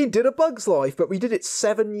Bully. We did A Bug's Life, but we did it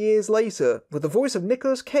 7 years later with the voice of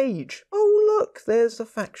Nicolas Cage. Oh, look, there's the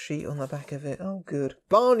fact sheet on the back of it. Oh, good.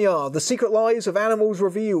 Barnyard, The Secret Lives of Animals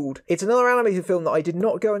Revealed. It's another animated film that I did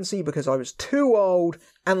not go and see because I was too old.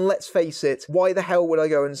 And let's face it, why the hell would I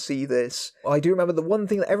go and see this? I do remember the one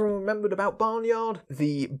thing that everyone remembered about Barnyard.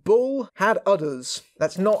 The bull had udders.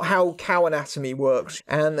 That's not how cow anatomy works.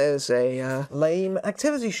 And there's a lame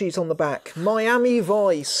activity sheet on the back. Miami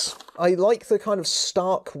Vice. I like the kind of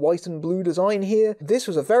stark white and blue design here. This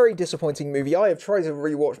was a very disappointing movie. I have tried to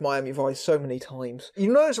rewatch Miami Vice so many times.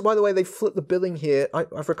 You notice, by the way, they flipped the billing here. I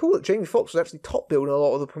recall that Jamie Foxx was actually top billed in a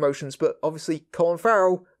lot of the promotions, but obviously Colin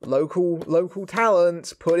Farrell, local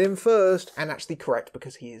talent, put him first, and actually correct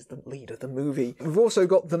because he is the lead of the movie. We've also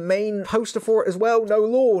got the main poster for it as well. No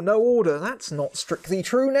law, no order. That's not strictly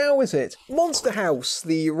true now, is it? Monster House,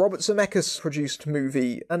 the Robert Zemeckis produced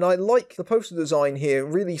movie, and I like the poster design here. It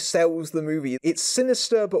really sells the movie. It's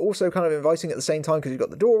sinister, but also kind of inviting at the same time because you've got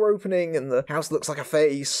the door opening and the house looks like a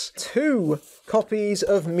face. 2 copies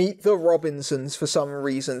of Meet the Robinsons for some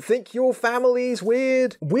reason. Think your family's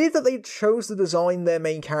weird? Weird that they chose to design their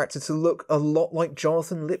main character to look a lot like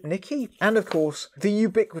Jonathan Lipnicki. And of course, the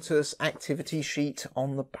ubiquitous activity sheet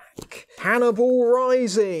on the back. Hannibal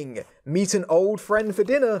Rising. Meet an old friend for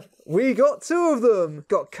dinner. We got 2 of them.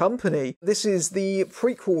 Got company. This is the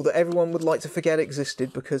prequel that everyone would like to forget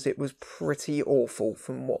existed because it was pretty awful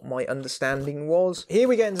from what my understanding was. Here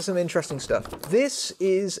we get into some interesting stuff. This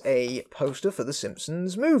is a poster for the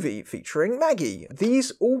Simpsons movie featuring Maggie.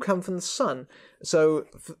 These all come from the Sun. So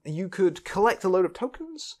you could collect a load of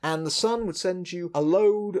tokens and the Sun would send you a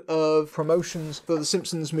load of promotions for the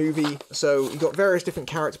Simpsons movie. So you've got various different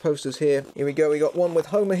character posters here. Here we go. We got one with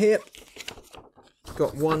Homer here.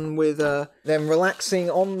 Got one with them relaxing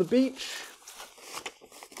on the beach.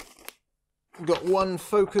 We've got one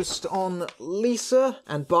focused on Lisa,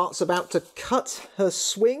 and Bart's about to cut her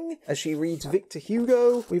swing as she reads Victor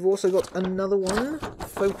Hugo. We've also got another one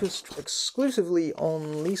focused exclusively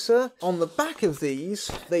on Lisa. On the back of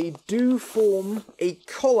these, they do form a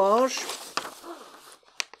collage.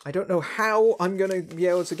 I don't know how I'm going to be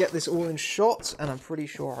able to get this all in shot, and I'm pretty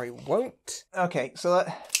sure I won't. Okay, so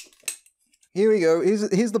here we go.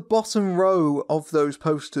 Here's the bottom row of those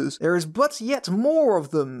posters. There is but yet more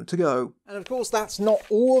of them to go. And of course, that's not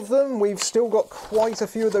all of them. We've still got quite a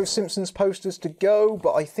few of those Simpsons posters to go,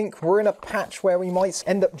 but I think we're in a patch where we might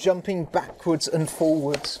end up jumping backwards and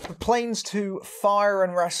forwards. Planes to Fire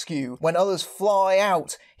and Rescue. When others fly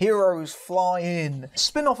out, heroes fly in.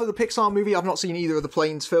 Spin-off of the Pixar movie. I've not seen either of the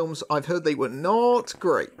Planes films. I've heard they were not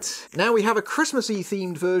great. Now we have a Christmassy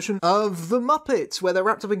themed version of The Muppets, where they're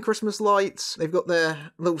wrapped up in Christmas lights. They've got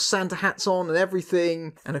their little Santa hats on and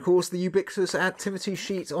everything. And of course, the ubiquitous activity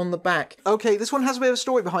sheet on the back. Okay, this one has a bit of a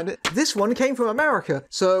story behind it. This one came from America.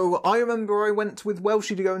 So I remember I went with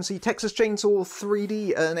Welshie to go and see Texas Chainsaw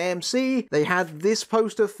 3D and AMC. They had this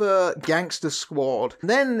poster for Gangster Squad.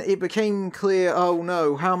 Then it became clear, oh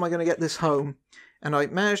no, how am I going to get this home? And I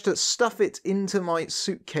managed to stuff it into my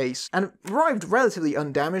suitcase, and it arrived relatively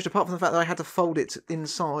undamaged, apart from the fact that I had to fold it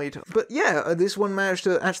inside. But yeah, this one managed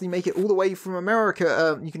to actually make it all the way from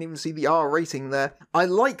America. You can even see the R rating there. I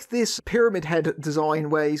like this pyramid head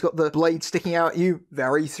design where he's got the blade sticking out at you.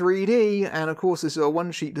 Very 3D, and of course this is a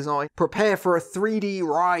one-sheet design. Prepare for a 3D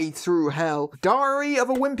ride through hell. Diary of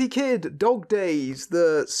a Wimpy Kid, Dog Days,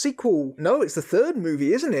 the sequel. No, it's the 3rd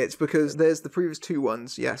movie, isn't it? Because there's the previous 2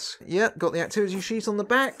 ones, yes. Yeah, got the activity sheet on the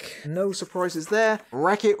back. No surprises there.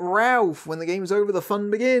 Wreck-It Ralph. When the game's over, the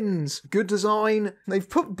fun begins. Good design. They've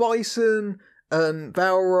put Bison and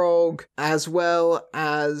Balrog, as well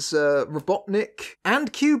as Robotnik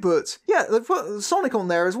and Cubert. Yeah, they've put Sonic on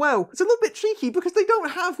there as well. It's a little bit cheeky because they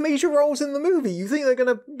don't have major roles in the movie. You think they're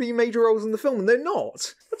going to be major roles in the film, and they're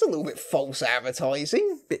not. That's a little bit false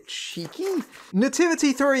advertising. Bit cheeky.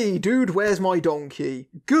 Nativity 3. Dude, Where's My Donkey?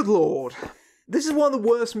 Good lord. This is one of the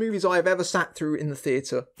worst movies I have ever sat through in the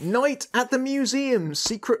theatre. Night at the Museum,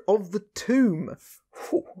 Secret of the Tomb.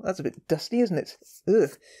 Whew, that's a bit dusty, isn't it?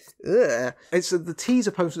 Ugh. Ugh. It's the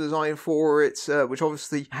teaser poster design for it, which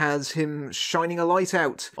obviously has him shining a light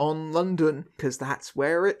out on London, because that's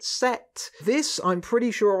where it's set. This, I'm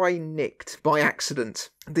pretty sure I nicked by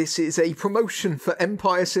accident. This is a promotion for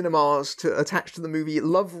Empire Cinemas to attach to the movie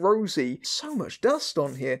Love, Rosie. So much dust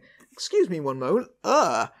on here. Excuse me one moment.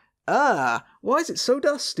 Why is it so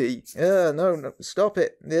dusty? No, stop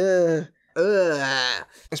it.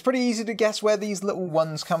 It's pretty easy to guess where these little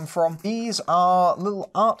ones come from. These are little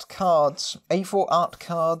art cards, A4 art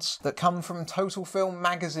cards that come from Total Film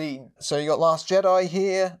magazine. So you got Last Jedi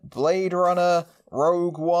here, Blade Runner,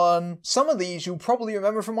 Rogue One. Some of these you'll probably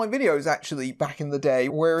remember from my videos, actually, back in the day.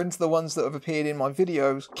 We're into the ones that have appeared in my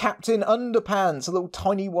videos. Captain Underpants, a little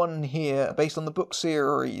tiny one here, based on the book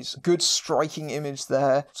series. Good striking image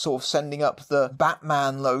there, sort of sending up the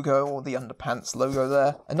Batman logo, or the Underpants logo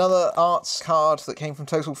there. Another arts card that came from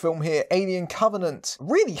Total Film here, Alien Covenant.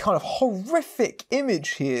 Really kind of horrific image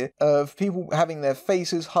here of people having their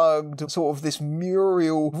faces hugged, sort of this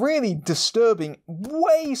mural, really disturbing,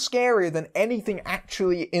 way scarier than anything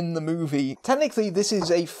actually in the movie. Technically, this is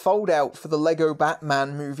a fold-out for the Lego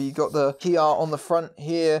Batman movie. Got the key art on the front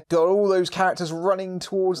here, got all those characters running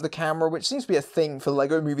towards the camera, which seems to be a thing for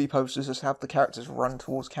Lego movie posters, just have the characters run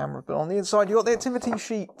towards camera. But on the inside, you got the activity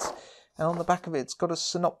sheet. And on the back of it, it's got a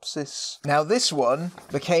synopsis. Now, this one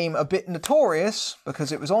became a bit notorious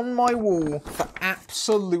because it was on my wall for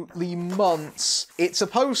absolutely months. It's a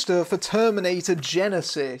poster for Terminator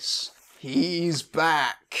Genesis. He's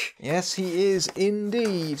back. Yes, he is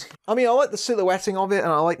indeed. I mean, I like the silhouetting of it,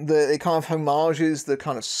 and I like it kind of homages the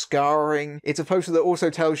kind of scarring. It's a poster that also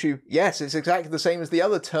tells you, yes, it's exactly the same as the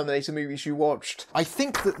other Terminator movies you watched. I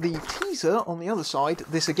think that the teaser on the other side,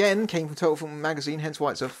 this again came from Total Film magazine, hence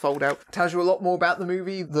why it's a fold-out, tells you a lot more about the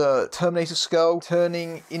movie. The Terminator skull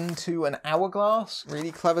turning into an hourglass.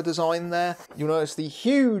 Really clever design there. You'll notice the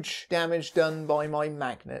huge damage done by my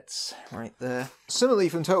magnets right there. Similarly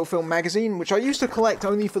from Total Film magazine, which I used to collect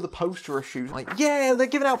only for the poster issues. Like, yeah, they're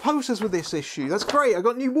giving out posters with this issue. That's great. I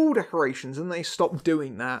got new wall decorations, and they stopped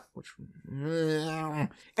doing that. Which,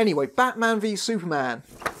 anyway, Batman v Superman.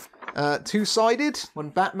 Two-sided. One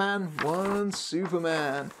Batman, one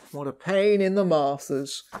Superman. What a pain in the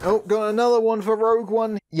Marthas. Oh, got another one for Rogue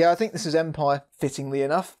One. Yeah, I think this is Empire, fittingly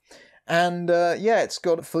enough. And, yeah, it's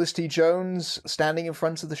got Felicity Jones standing in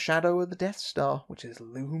front of the shadow of the Death Star, which is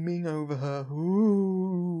looming over her.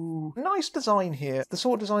 Ooh. Nice design here. The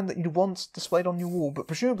sort of design that you'd want displayed on your wall, but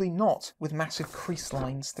presumably not with massive crease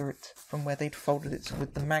lines through it from where they'd folded it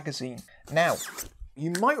with the magazine. Now,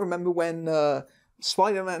 you might remember when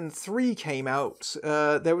Spider-Man 3 came out,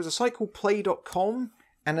 there was a site called Play.com,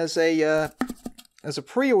 and as a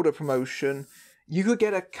pre-order promotion, you could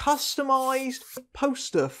get a customized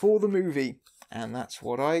poster for the movie. And that's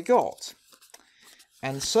what I got.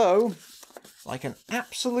 And so, like an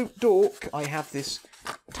absolute dork, I have this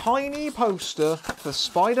tiny poster for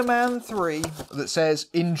Spider-Man 3 that says,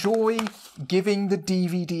 "Enjoy giving the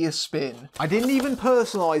DVD a spin." I didn't even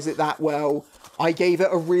personalise it that well. I gave it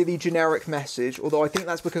a really generic message, although I think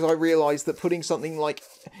that's because I realised that putting something like,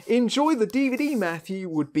 "Enjoy the DVD, Matthew,"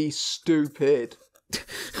 would be stupid.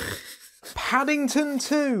 Paddington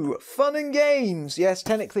 2, Fun and Games. Yes,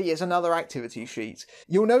 technically it's another activity sheet.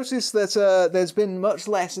 You'll notice that there's been much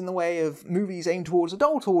less in the way of movies aimed towards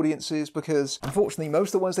adult audiences because, unfortunately, most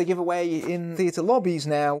of the ones they give away in theatre lobbies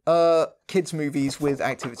now are kids' movies with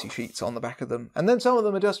activity sheets on the back of them. And then some of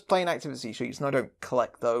them are just plain activity sheets, and I don't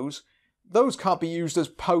collect those. Those can't be used as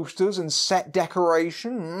posters and set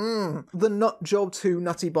decoration. The Nut Job 2,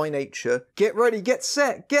 Nutty by Nature. Get ready, get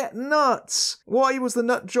set, get nuts! Why was the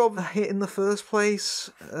Nut Job a hit in the first place?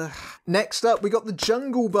 Next up, we got The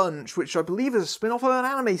Jungle Bunch, which I believe is a spin-off of an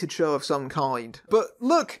animated show of some kind. But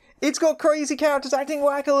look, it's got crazy characters acting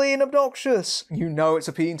wackily and obnoxious. You know it's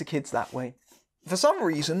appealing to kids that way. For some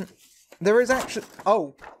reason, there is actually...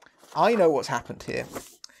 Oh, I know what's happened here.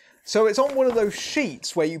 So it's on one of those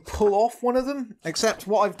sheets where you pull off one of them, except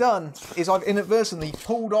what I've done is I've inadvertently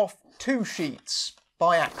pulled off two sheets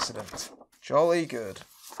by accident. Jolly good.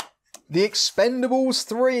 The Expendables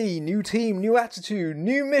 3, new team, new attitude,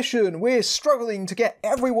 new mission. We're struggling to get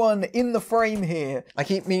everyone in the frame here. I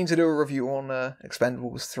keep meaning to do a review on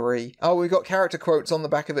Expendables 3. Oh, we've got character quotes on the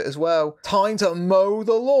back of it as well. Time to mow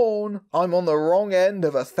the lawn. I'm on the wrong end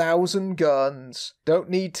of 1,000 guns. Don't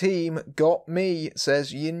need team, got me,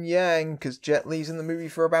 says Yin Yang, because Jet Li's in the movie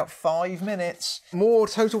for about 5 minutes. More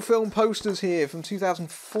Total Film posters here from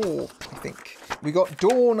 2004, I think. We got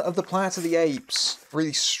Dawn of the Planet of the Apes.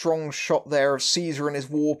 Really strong shot there of Caesar in his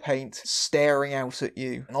war paint staring out at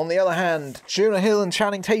you. And on the other hand, Jonah Hill and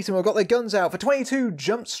Channing Tatum have got their guns out for 22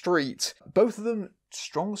 Jump Street. Both of them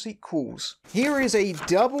strong sequels. Here is a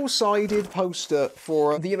double-sided poster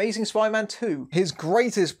for The Amazing Spider-Man 2. His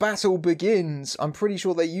greatest battle begins. I'm pretty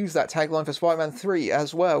sure they used that tagline for Spider-Man 3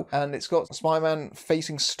 as well. And it's got Spider-Man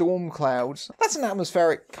facing storm clouds. That's an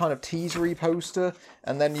atmospheric kind of teasery poster.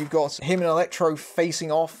 And then you've got him and Electro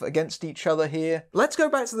facing off against each other here. Let's go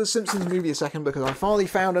back to the Simpsons movie a second because I finally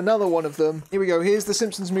found another one of them. Here we go. Here's the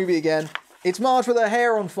Simpsons movie again. It's Marge with her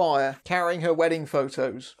hair on fire, carrying her wedding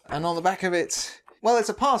photos. And on the back of it, Well, it's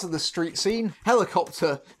a part of the street scene.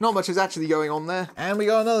 Helicopter. Not much is actually going on there. And we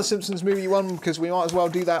got another Simpsons movie one, because we might as well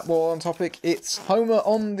do that while on topic. It's Homer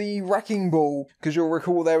on the Wrecking Ball, because you'll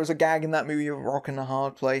recall there was a gag in that movie of Rock in a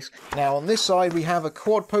Hard Place. Now, on this side, we have a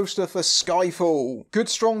quad poster for Skyfall. Good,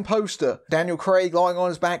 strong poster. Daniel Craig lying on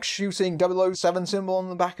his back, shooting 007 symbol on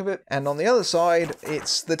the back of it. And on the other side,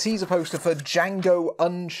 it's the teaser poster for Django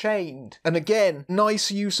Unchained. And again,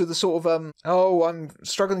 nice use of the sort of, I'm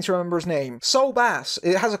struggling to remember his name. Sol Bass.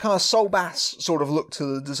 It has a kind of Sol Bass sort of look to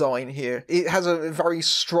the design here. It has a very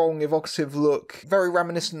strong, evocative look, very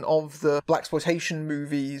reminiscent of the blaxploitation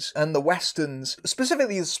movies and the westerns,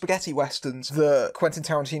 specifically the spaghetti westerns that Quentin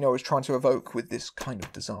Tarantino is trying to evoke with this kind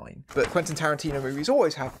of design. But Quentin Tarantino movies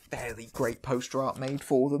always have fairly great poster art made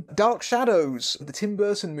for them. Dark Shadows, the Tim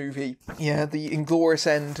Burton movie. Yeah, the inglorious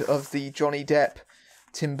end of the Johnny Depp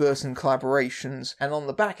Tim Burton collaborations, and on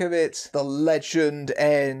the back of it, the legend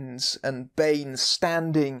ends, and Bane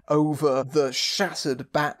standing over the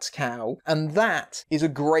shattered bat cow, and that is a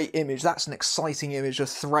great image. That's an exciting image, a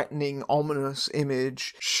threatening, ominous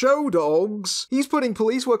image. Show dogs! He's putting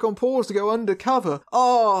police work on pause to go undercover.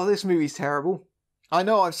 Oh, this movie's terrible. I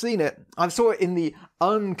know, I've seen it. I saw it in the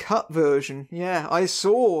uncut version. Yeah, I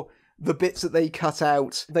saw the bits that they cut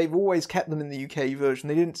out. They've always kept them in the UK version.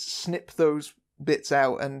 They didn't snip those bits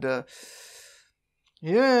out, and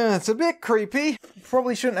yeah, it's a bit creepy.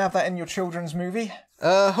 Probably shouldn't have that in your children's movie.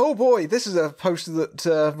 Oh boy, this is a poster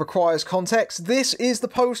that requires context. This is the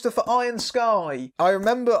poster for Iron Sky. I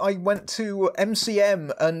remember I went to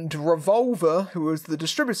MCM and Revolver, who was the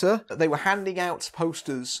distributor, they were handing out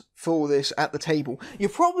posters for this at the table. You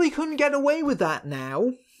probably couldn't get away with that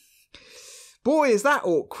now. Boy, is that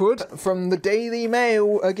awkward. From the Daily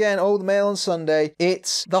Mail, again, the Mail on Sunday,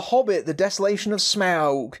 it's The Hobbit, The Desolation of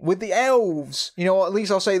Smaug, with the elves. You know what, at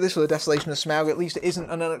least I'll say this for The Desolation of Smaug, at least it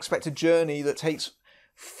isn't an unexpected journey that takes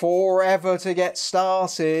forever to get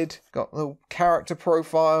started. Got the character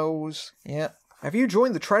profiles, yeah. Have you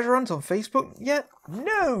joined the treasure hunt on Facebook yet?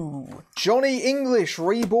 No! Johnny English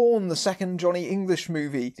Reborn, the second Johnny English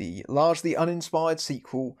movie, the largely uninspired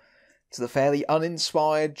sequel to the fairly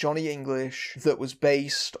uninspired Johnny English that was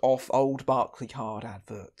based off old Barclaycard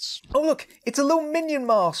adverts. Oh look, it's a little minion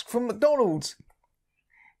mask from McDonald's.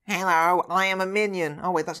 Hello, I am a minion.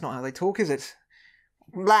 Oh wait, that's not how they talk, is it?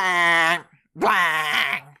 Blah,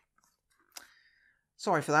 blah.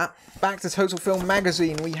 Sorry for that. Back to Total Film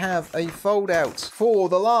Magazine, we have a fold-out for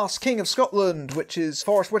The Last King of Scotland, which is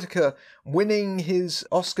Forrest Whitaker winning his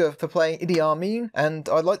Oscar for playing Idi Amin, and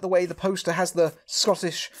I like the way the poster has the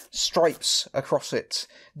Scottish stripes across it,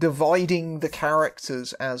 dividing the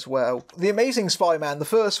characters as well. The Amazing Spider-Man, the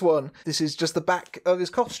first one, this is just the back of his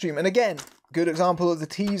costume, and again, good example of the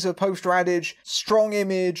teaser poster adage, strong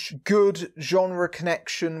image, good genre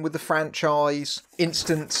connection with the franchise,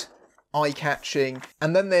 instant eye-catching.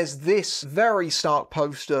 And then there's this very stark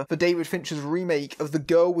poster for David Fincher's remake of The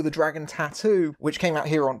Girl with the Dragon Tattoo, which came out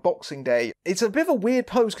here on Boxing Day. It's a bit of a weird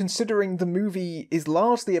pose considering the movie is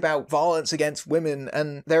largely about violence against women,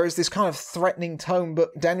 and there is this kind of threatening tone,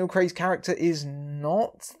 but Daniel Craig's character is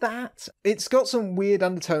not that. It's got some weird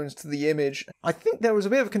undertones to the image. I think there was a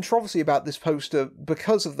bit of controversy about this poster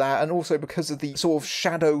because of that, and also because of the sort of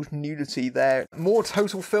shadowed nudity there. More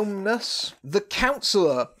total filmness. The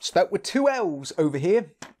Counselor, spelt with two L's over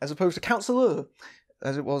here, as opposed to Counselor,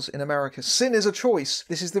 as it was in America. Sin is a Choice.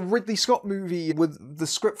 This is the Ridley Scott movie with the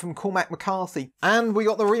script from Cormac McCarthy. And we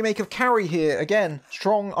got the remake of Carrie here. Again,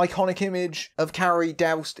 strong, iconic image of Carrie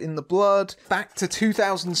doused in the blood. Back to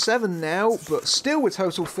 2007 now, but still with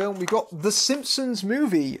Total Film, we got The Simpsons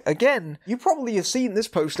movie. Again, you probably have seen this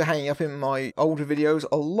poster hanging up in my older videos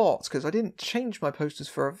a lot, because I didn't change my posters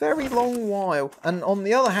for a very long while. And on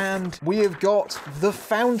the other hand, we have got The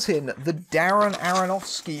Fountain, the Darren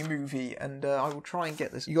Aronofsky movie, and I will try and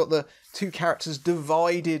get this. You got the two characters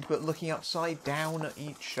divided but looking upside down at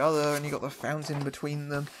each other, and you got the fountain between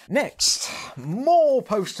them. Next, more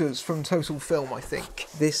posters from Total Film, I think.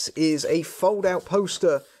 This is a fold-out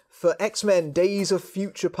poster for X-Men Days of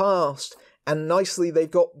Future Past, and nicely they've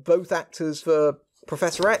got both actors for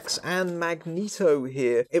Professor X and Magneto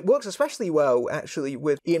here. It works especially well, actually,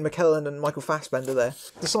 with Ian McKellen and Michael Fassbender there.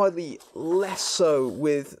 Decidedly less so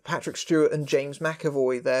with Patrick Stewart and James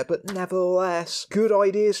McAvoy there, but nevertheless, good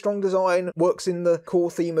idea, strong design, works in the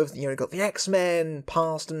core theme of, you got the X-Men,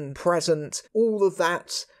 past and present, all of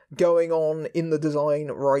that going on in the design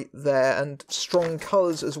right there, and strong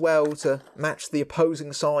colours as well to match the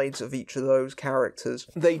opposing sides of each of those characters.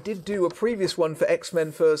 They did do a previous one for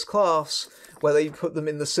X-Men First Class, where they put them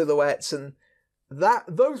in the silhouettes, and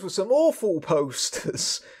those were some awful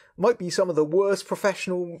posters. might be some of the worst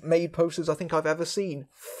professional-made posters I think I've ever seen.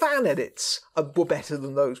 Fan edits were better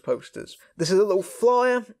than those posters. This is a little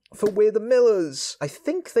flyer for We're the Millers. I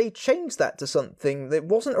think they changed that to something. It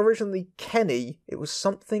wasn't originally Kenny, it was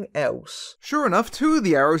something else. Sure enough, 2 of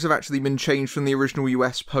the arrows have actually been changed from the original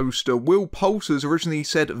US poster. Will Poulter's originally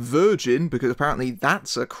said Virgin, because apparently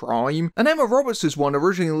that's a crime. And Emma Roberts' one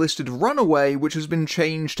originally listed Runaway, which has been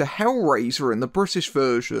changed to Hellraiser in the British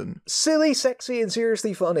version. Silly, sexy, and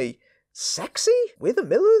seriously funny. Sexy? We're the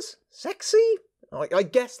Millers? Sexy? I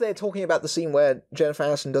guess they're talking about the scene where Jennifer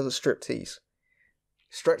Aniston does a striptease.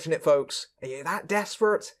 Stretching it, folks. Are you that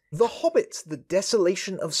desperate? The Hobbit, The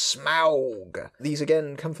Desolation of Smaug. These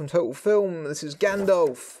again come from Total Film. This is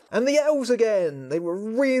Gandalf. And the elves again. They were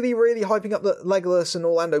really, really hyping up that Legolas and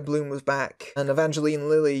Orlando Bloom was back. And Evangeline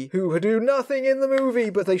Lilly, who do nothing in the movie,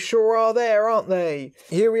 but they sure are there, aren't they?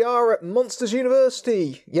 Here we are at Monsters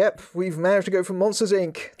University. Yep, we've managed to go from Monsters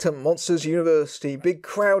Inc. to Monsters University. Big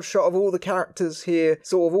crowd shot of all the characters here,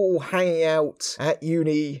 sort of all hanging out at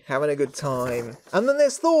uni, having a good time. And then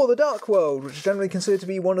there's Thor, The Dark World, which is generally considered to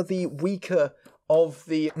be one of the weaker of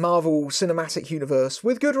the Marvel Cinematic Universe,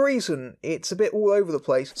 with good reason. It's a bit all over the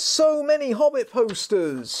place. So many Hobbit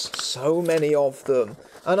posters! So many of them.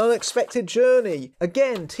 An Unexpected Journey.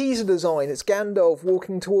 Again, teaser design. It's Gandalf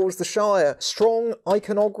walking towards the Shire. Strong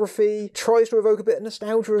iconography. Tries to evoke a bit of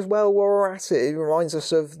nostalgia as well while we're at it. It reminds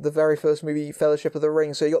us of the very first movie, Fellowship of the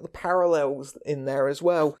Ring, so you got the parallels in there as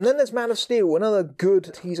well. And then there's Man of Steel, another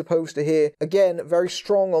good teaser poster here. Again, very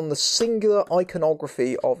strong on the singular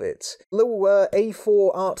iconography of it. Little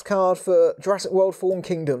A4 art card for Jurassic World Fallen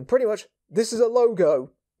Kingdom. Pretty much, this is a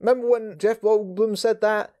logo. Remember when Jeff Goldblum said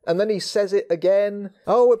that, and then he says it again?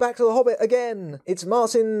 Oh, we're back to The Hobbit again! It's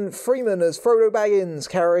Martin Freeman as Frodo Baggins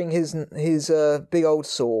carrying his big old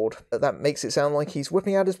sword. That makes it sound like he's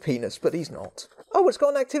whipping out his penis, but he's not. Oh, it's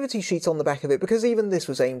got an activity sheet on the back of it, because even this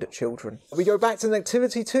was aimed at children. We go back to an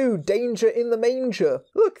activity 2, Danger in the Manger.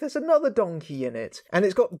 Look, there's another donkey in it. And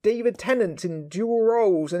it's got David Tennant in dual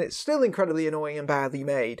roles, and it's still incredibly annoying and badly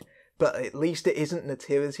made. But at least it isn't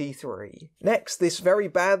Nativity 3. Next, this very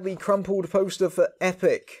badly crumpled poster for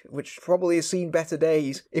Epic, which probably has seen better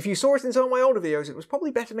days. If you saw it in some of my older videos, it was probably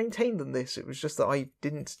better maintained than this. It was just that I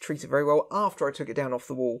didn't treat it very well after I took it down off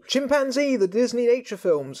the wall. Chimpanzee, the Disney nature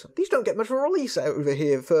films. These don't get much of a release over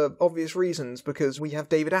here for obvious reasons, because we have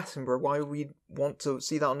David Attenborough. Why would we want to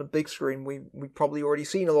see that on the big screen? We've probably already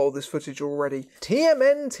seen a lot of this footage already.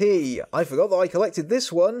 TMNT. I forgot that I collected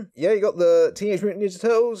this one. Yeah, you got the Teenage Mutant Ninja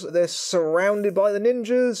Turtles. They're surrounded by the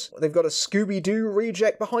ninjas. They've got a Scooby-Doo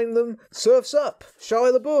reject behind them. Surf's Up.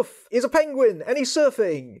 Shia LaBeouf is a penguin and he's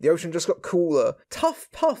surfing. The ocean just got cooler. Tough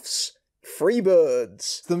Puffs.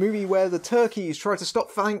 Freebirds. The movie where the turkeys try to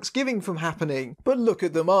stop Thanksgiving from happening. But look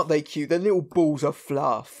at them, aren't they cute? They're little balls of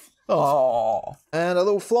fluff. Aww. And a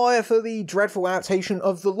little flyer for the dreadful adaptation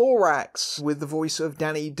of The Lorax with the voice of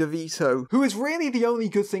Danny DeVito, who is really the only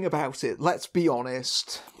good thing about it, let's be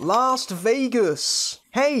honest. Las Vegas.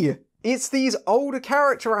 Hey, it's these older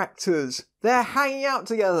character actors. They're hanging out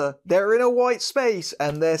together, they're in a white space,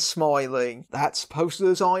 and they're smiling. That's poster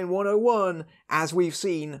design 101, as we've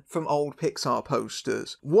seen from old Pixar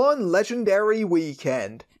posters. One legendary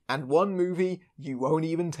weekend, and one movie you won't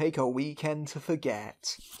even take a weekend to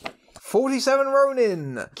forget. 47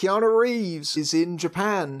 Ronin. Keanu Reeves is in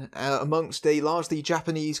Japan amongst a largely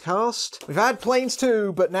Japanese cast. We've had Planes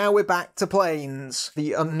 2, but now we're back to Planes.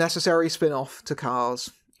 The unnecessary spin-off to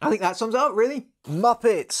Cars. I think that sums up, really.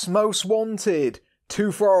 Muppets Most Wanted.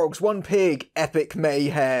 2 frogs, 1 pig, epic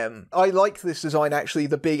mayhem. I like this design actually,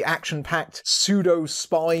 the big action-packed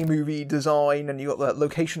pseudo-spy movie design, and you've got that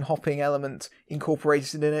location hopping element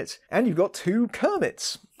incorporated in it. And you've got 2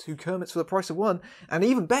 Kermits. 2 Kermits for the price of 1. And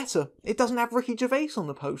even better, it doesn't have Ricky Gervais on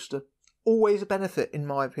the poster. Always a benefit, in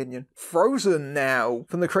my opinion. Frozen now,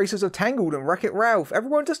 from the creators of Tangled and Wreck-It Ralph.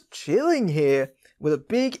 Everyone just chilling here. With a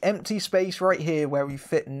big empty space right here where we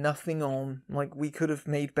fit nothing on. Like, we could have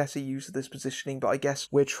made better use of this positioning, but I guess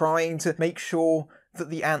we're trying to make sure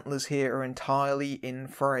that the antlers here are entirely in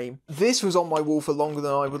frame. This was on my wall for longer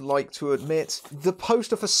than I would like to admit. The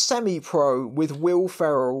poster for Semi-Pro with Will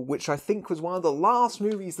Ferrell, which I think was one of the last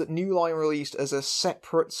movies that New Line released as a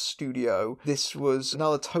separate studio. This was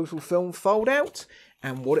another Total Film fold-out.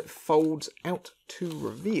 And what it folds out to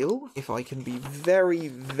reveal, if I can be very,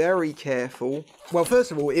 very careful. Well, first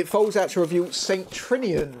of all, it folds out to reveal St.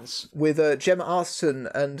 Trinians with Gemma Arterton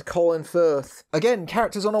and Colin Firth. Again,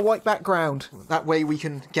 characters on a white background. That way we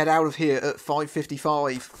can get out of here at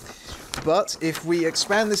 5:55. But if we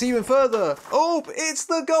expand this even further, oh, it's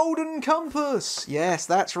the Golden Compass! Yes,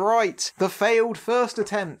 that's right. The failed first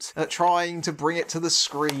attempt at trying to bring it to the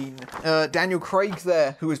screen. Daniel Craig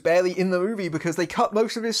there, who was barely in the movie because they cut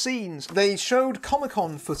most of his scenes. They showed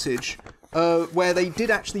Comic-Con footage where they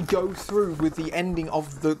did actually go through with the ending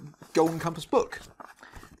of the Golden Compass book.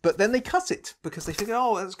 But then they cut it because they figured,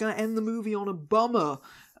 oh, that's going to end the movie on a bummer.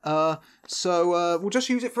 So we'll just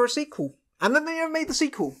use it for a sequel. And then they never made the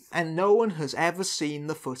sequel, and no one has ever seen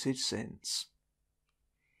the footage since.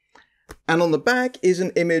 And on the back is an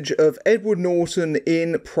image of Edward Norton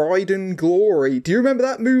in Pride and Glory. Do you remember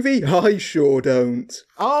that movie? I sure don't.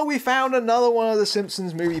 Oh, we found another one of the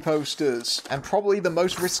Simpsons movie posters, and probably the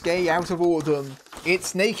most risque out of all of them.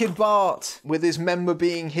 It's Naked Bart, with his member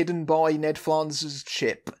being hidden by Ned Flanders'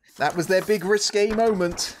 ship. That was their big risque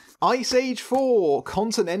moment. Ice Age 4,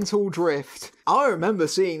 Continental Drift. I remember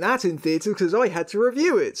seeing that in theatre because I had to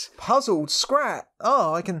review it. Puzzled Scrat.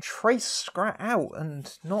 Oh, I can trace Scrat out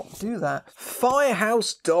and not do that.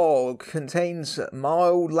 Firehouse Dog contains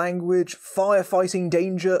mild language, firefighting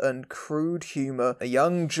danger, and crude humour. A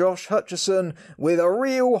young Josh Hutcherson with a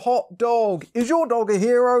real hot dog. Is your dog a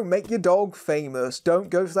hero? Make your dog famous.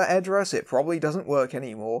 Don't go for that address, it probably doesn't work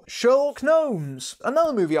anymore. Sherlock Gnomes.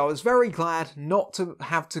 Another movie I was very glad not to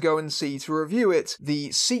have to go and see to review it.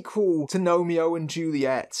 The sequel to Romeo and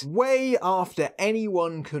Juliet. Way after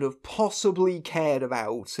anyone could have possibly cared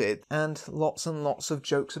about it. And lots of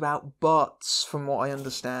jokes about butts, from what I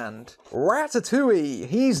understand. Ratatouille.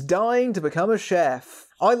 He's dying to become a chef.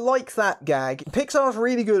 I like that gag. Pixar's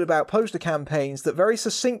really good about poster campaigns that very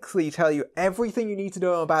succinctly tell you everything you need to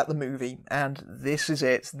know about the movie. And this is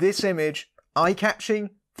it. This image, eye-catching,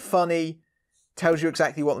 funny, tells you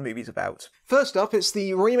exactly what the movie's about. First up, it's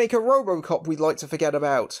the remake of RoboCop we'd like to forget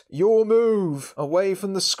about. Your move, away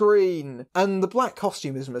from the screen. And the black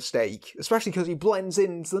costume is a mistake, especially because he blends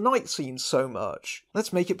into the night scenes so much.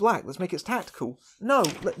 Let's make it black, let's make it tactical. No,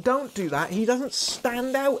 don't do that, he doesn't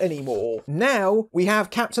stand out anymore. Now, we have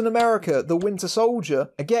Captain America, the Winter Soldier.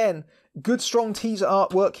 Again, good strong teaser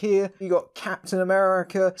artwork here. You got Captain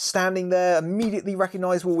America standing there, immediately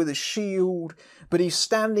recognisable with his shield, but he's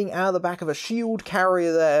standing out of the back of a shield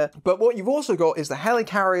carrier there. But what you've also got is the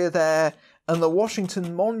helicarrier there, and the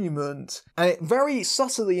Washington Monument. And it very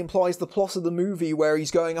subtly implies the plot of the movie where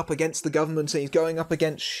he's going up against the government and he's going up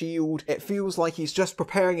against S.H.I.E.L.D. It feels like he's just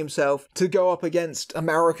preparing himself to go up against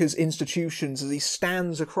America's institutions as he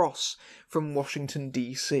stands across from Washington,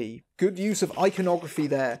 D.C. Good use of iconography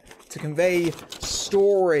there to convey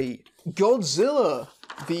story. Godzilla,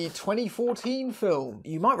 the 2014 film.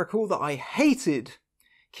 You might recall that I hated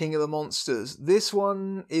King of the Monsters. This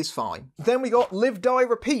one is fine. Then we got Live, Die,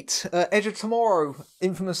 Repeat, Edge of Tomorrow.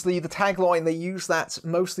 Infamously, the tagline, they used that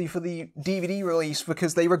mostly for the DVD release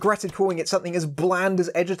because they regretted calling it something as bland as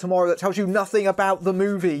Edge of Tomorrow that tells you nothing about the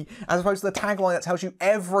movie, as opposed to the tagline that tells you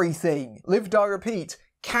everything. Live, Die, Repeat.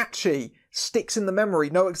 Catchy. Sticks in the memory.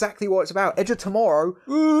 Know exactly what it's about. Edge of Tomorrow.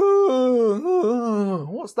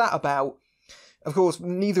 What's that about? Of course,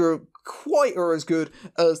 neither quite are as good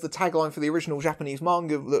as the tagline for the original Japanese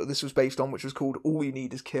manga that this was based on, which was called All You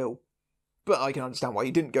Need Is Kill. But I can understand why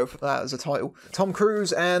you didn't go for that as a title. Tom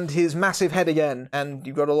Cruise and his massive head again, and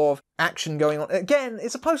you've got a lot of action going on. Again,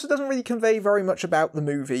 it's a poster that doesn't really convey very much about the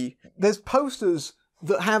movie. There's posters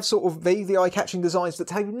that have sort of vaguely eye-catching designs that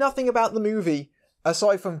tell you nothing about the movie,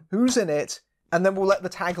 aside from who's in it, and then we'll let the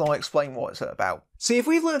tagline explain what it's about. See, if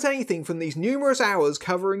we've learnt anything from these numerous hours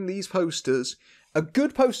covering these posters, a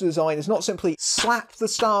good poster design is not simply slap the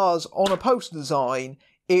stars on a poster design,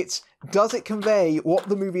 it's does it convey what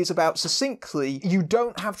the movie is about succinctly? You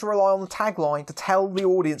don't have to rely on the tagline to tell the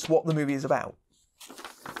audience what the movie is about.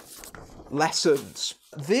 Lessons.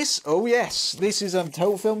 This is a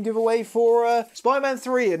total film giveaway for Spider-Man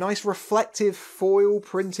 3, a nice reflective foil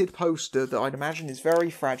printed poster that I'd imagine is very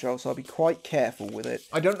fragile, so I'll be quite careful with it.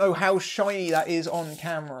 I don't know how shiny that is on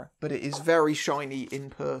camera, but it is very shiny in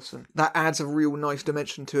person. That adds a real nice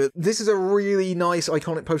dimension to it. This is a really nice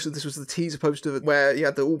iconic poster. This was the teaser poster where you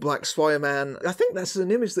had the all-black Spider-Man. I think that's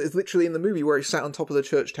an image that is literally in the movie where he sat on top of the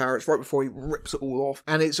church tower. It's right before he rips it all off.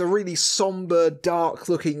 And it's a really somber,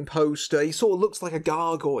 dark-looking poster. He sort of looks like a gargoyle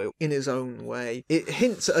in his own way. It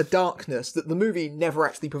hints at a darkness that the movie never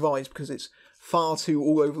actually provides because it's far too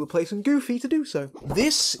all over the place and goofy to do so.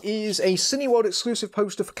 This is a Cineworld exclusive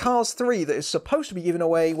poster for Cars 3 that is supposed to be given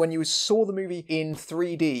away when you saw the movie in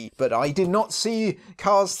 3D, but I did not see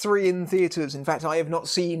Cars 3 in theatres. In fact, I have not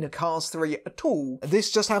seen Cars 3 at all.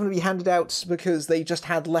 This just happened to be handed out because they just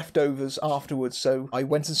had leftovers afterwards, so I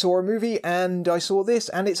went and saw a movie and I saw this,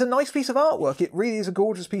 and it's a nice piece of artwork. It really is a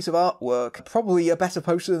gorgeous piece of artwork. Probably a better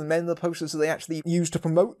poster than many of the posters that they actually used to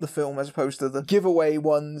promote the film, as opposed to the giveaway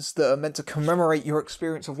ones that are meant to commemorate your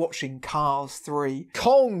experience of watching Cars 3.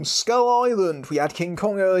 Kong, Skull Island. We had King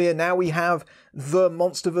Kong earlier, now we have the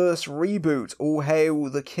Monsterverse reboot, All Hail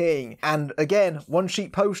the King. And again, one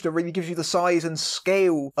sheet poster really gives you the size and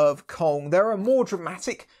scale of Kong. There are more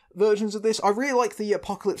dramatic versions of this. I really like the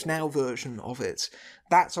Apocalypse Now version of it.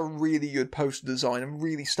 That's a really good poster design and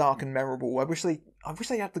really stark and memorable. I wish they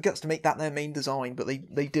had the guts to make that their main design, but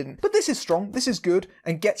they didn't. But this is strong, this is good,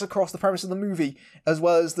 and gets across the premise of the movie, as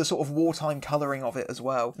well as the sort of wartime colouring of it as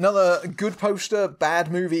well. Another good poster,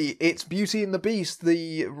 bad movie. It's Beauty and the Beast,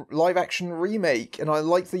 the live-action remake, and I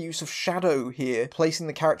like the use of shadow here, placing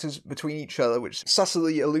the characters between each other, which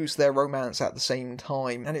subtly alludes their romance at the same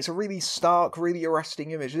time. And it's a really stark, really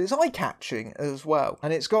arresting image. It's eye-catching as well,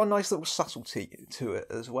 and it's got a nice little subtlety to it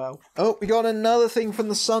as well. Oh, we got another thing from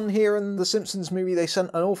The Sun here in the Simpsons movie. They sent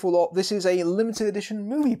an awful lot. This is a limited edition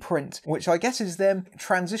movie print, which I guess is them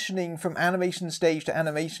transitioning from animation stage to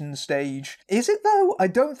animation stage. Is it though? I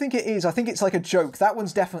don't think it is. I think it's like a joke. That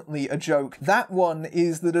one's definitely a joke. That one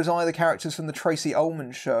is the design of the characters from the Tracy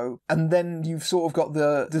Ullman show, and then you've sort of got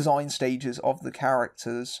the design stages of the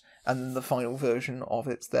characters, and then the final version of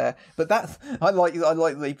it there. But that, I like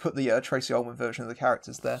they put the Tracy Ullman version of the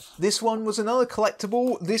characters there. This one was another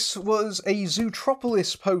collectible. This was a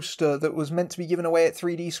Zootropolis poster that was meant to be given away at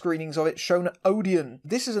 3D screenings of it, shown at Odeon.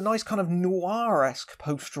 This is a nice kind of noir-esque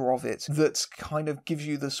poster of it that kind of gives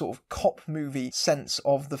you the sort of cop movie sense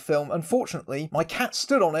of the film. Unfortunately, my cat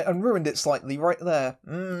stood on it and ruined it slightly right there.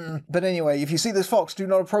 But anyway, if you see this fox, do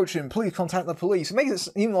not approach him. Please contact the police. It makes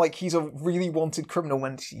it seem like he's a really wanted criminal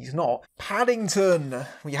when he's not. Paddington.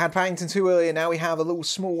 We had Paddington 2 earlier, now we have a little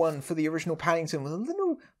small one for the original Paddington with a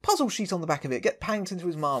little puzzle sheet on the back of it. Get Paddington to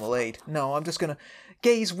his marmalade. No, I'm just gonna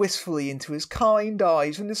gaze wistfully into his kind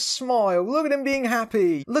eyes and his smile. Look at him being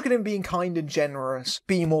happy. Look at him being kind and generous.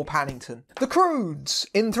 Be more Paddington. The Croods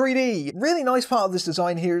in 3D. Really nice part of this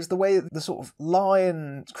design here is the way the sort of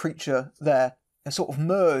lion creature there is sort of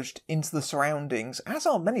merged into the surroundings, as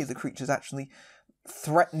are many of the creatures actually,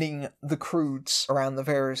 threatening the Croods around the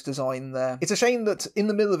various design there. It's a shame that in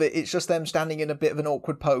the middle of it, it's just them standing in a bit of an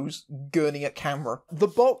awkward pose, gurning at camera. The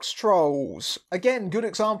Box Trolls. Again, good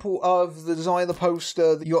example of the design of the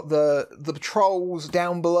poster. You got the trolls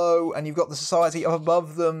down below, and you've got the society up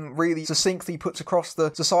above them, really succinctly puts across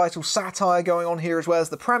the societal satire going on here, as well as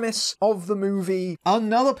the premise of the movie.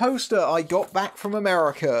 Another poster I got back from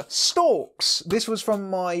America. Storks. This was from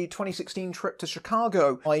my 2016 trip to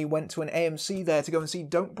Chicago. I went to an AMC there to go and see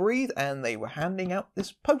Don't Breathe, and they were handing out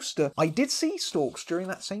this poster. I did see Storks during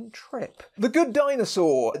that same trip. The Good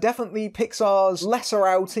Dinosaur. Definitely Pixar's lesser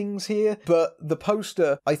outings here, but the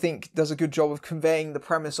poster, I think, does a good job of conveying the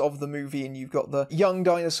premise of the movie, and you've got the young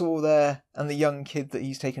dinosaur there and the young kid that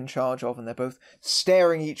he's taken charge of, and they're both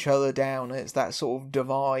staring each other down. It's that sort of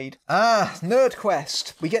divide. Nerd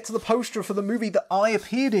Quest. We get to the poster for the movie that I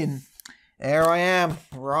appeared in. There I am,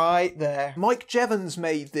 right there. Mike Jevons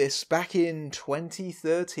made this back in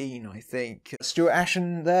 2013, I think. Stuart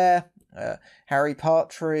Ashen there, Harry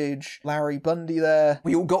Partridge, Larry Bundy there.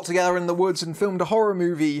 We all got together in the woods and filmed a horror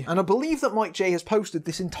movie, and I believe that Mike J has posted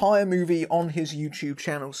this entire movie on his YouTube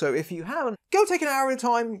channel, so if you haven't, go take an hour at a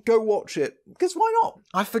time, go watch it, because why not?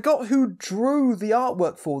 I forgot who drew the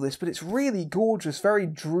artwork for this, but it's really gorgeous, very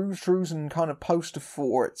Drew Struzan kind of poster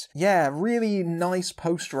for it. Yeah, really nice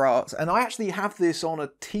poster art, and I actually have this on a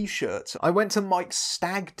t-shirt. I went to Mike's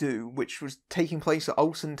Stag Do, which was taking place at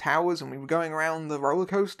Olsen Towers, and we were going around the roller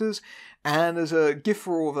coasters, and as a gift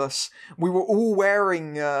for all of us, we were all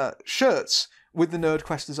wearing shirts with the Nerd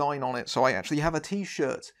Quest design on it, so I actually have a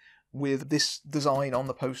t-shirt with this design on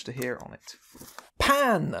the poster here on it.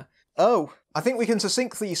 Pan! Oh, I think we can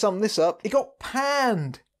succinctly sum this up. It got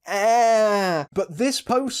panned! But this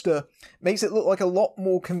poster makes it look like a lot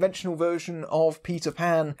more conventional version of Peter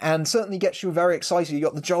Pan, and certainly gets you very excited. You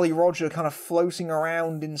got the Jolly Roger kind of floating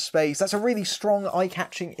around in space. That's a really strong,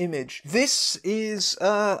 eye-catching image. This is,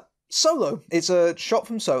 Solo. It's a shot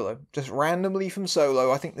from Solo, just randomly from Solo.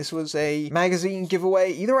 I think this was a magazine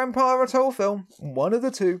giveaway, either Empire or Total Film, one of the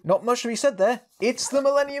two. Not much to be said there. It's the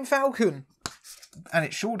Millennium Falcon. And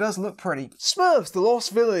it sure does look pretty. Smurfs, The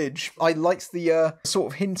Lost Village. I liked the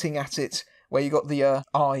sort of hinting at it where you got the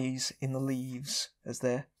eyes in the leaves as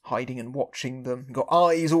they're hiding and watching them. You got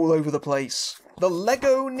eyes all over the place. The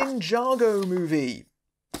Lego Ninjago movie.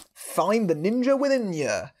 Find the ninja within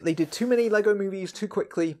you. They did too many Lego movies too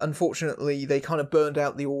quickly. Unfortunately, they kind of burned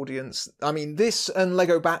out the audience. I mean, this and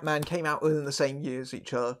Lego Batman came out within the same year as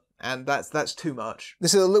each other. And that's too much.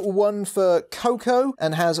 This is a little one for Coco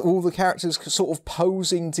and has all the characters sort of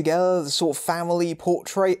posing together, the sort of family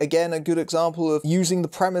portrait. Again, a good example of using the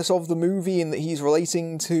premise of the movie in that he's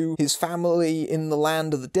relating to his family in the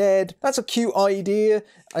land of the dead. That's a cute idea.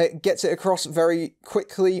 It gets it across very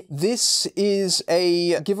quickly. This is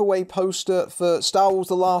a giveaway poster for Star Wars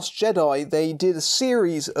The Last Jedi. They did a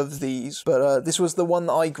series of these, but this was the one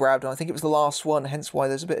that I grabbed, and I think it was the last one, hence why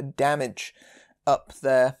there's a bit of damage up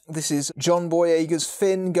there. This is John Boyega's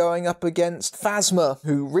Finn going up against Phasma,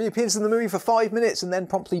 who reappears in the movie for 5 minutes and then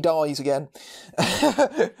promptly dies again.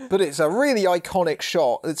 But it's a really iconic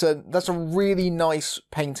shot. That's a really nice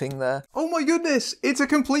painting there. Oh my goodness, it's a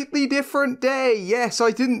completely different day. Yes, I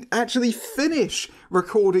didn't actually finish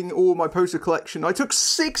recording all my poster collection. I took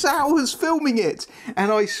 6 hours filming it,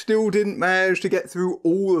 and I still didn't manage to get through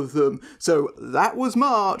all of them. So that was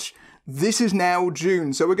March. This is now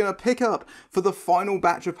June, so we're going to pick up for the final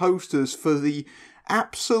batch of posters for the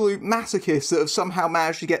absolute masochists that have somehow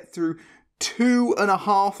managed to get through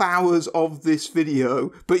 2.5 hours of this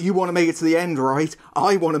video. But you want to make it to the end, right?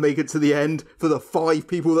 I want to make it to the end for the 5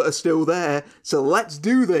 people that are still there, so let's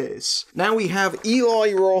do this. Now we have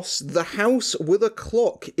Eli Ross, The House with a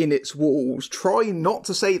Clock in Its Walls. Try not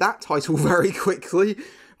to say that title very quickly.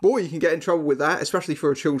 Boy, you can get in trouble with that, especially for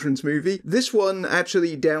a children's movie. This one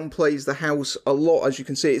actually downplays the house a lot, as you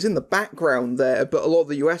can see. It's in the background there, but a lot of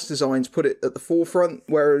the US designs put it at the forefront,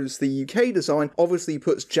 whereas the UK design obviously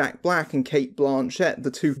puts Jack Black and Cate Blanchett, the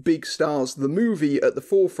 2 big stars of the movie, at the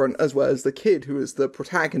forefront, as well as the kid who is the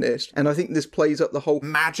protagonist. And I think this plays up the whole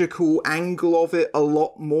magical angle of it a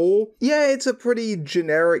lot more. Yeah, it's a pretty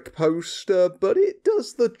generic poster, but it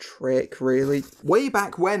does the trick, really. Way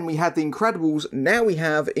back when we had The Incredibles, now we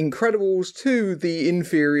have Incredibles 2, the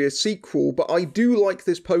inferior sequel, but I do like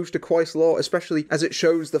this poster quite a lot, especially as it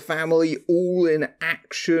shows the family all in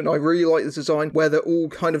action. I really like the design where they're all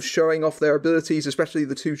kind of showing off their abilities, especially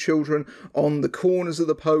the 2 children on the corners of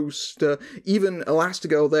the poster. Even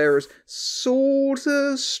Elastigirl there is sort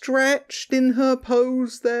of stretched in her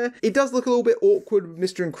pose there. It does look a little bit awkward with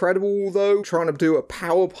Mr. Incredible though, trying to do a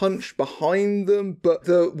power punch behind them, but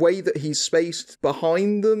the way that he's spaced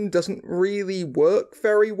behind them doesn't really work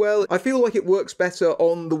very well. I feel like it works better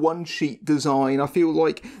on the one-sheet design. I feel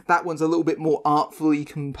like that one's a little bit more artfully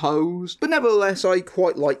composed, but nevertheless, I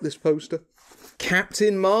quite like this poster.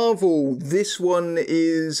 Captain Marvel. This one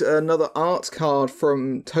is another art card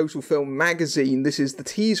from Total Film magazine. This is the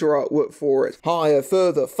teaser artwork for it. Higher,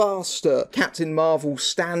 further, faster. Captain Marvel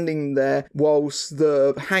standing there whilst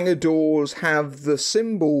the hangar doors have the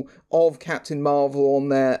symbol of Captain Marvel on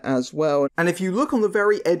there as well. And if you look on the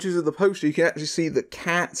very edges of the poster, you can actually see the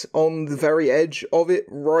cat on the very edge of it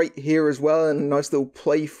right here as well, and a nice little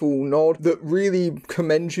playful nod that really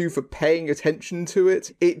commends you for paying attention to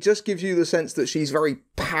it. It just gives you the sense that she's very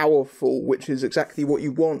powerful, which is exactly what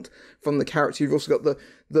you want from the character. You've also got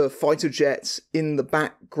the fighter jets in the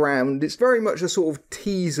background. It's very much a sort of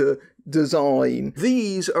teaser design.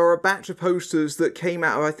 These are a batch of posters that came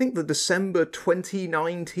out of, I think, the December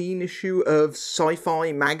 2019 issue of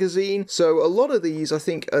Sci-Fi magazine. So a lot of these, I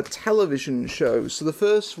think, are television shows. So the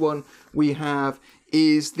first one we have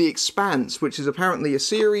is The Expanse, which is apparently a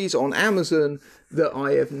series on Amazon that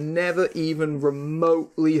I have never even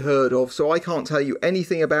remotely heard of, so I can't tell you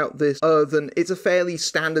anything about this other than it's a fairly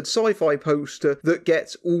standard sci-fi poster that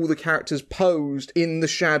gets all the characters posed in the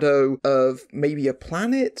shadow of maybe a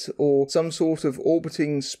planet or some sort of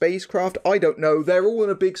orbiting spacecraft. I don't know. They're all in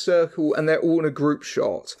a big circle and they're all in a group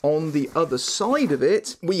shot. On the other side of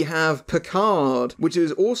it, we have Picard, which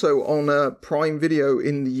is also on Prime Video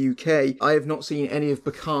in the UK. I have not seen any of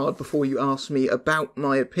Picard before you ask me about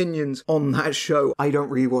my opinions on that show. I don't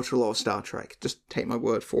really watch a lot of Star Trek, just take my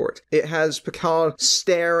word for it. It has Picard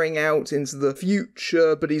staring out into the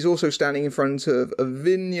future, but he's also standing in front of a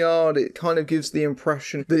vineyard. It kind of gives the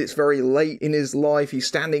impression that it's very late in his life. He's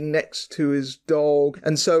standing next to his dog,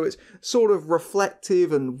 and so it's sort of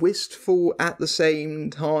reflective and wistful at the same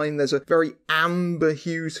time. There's a very amber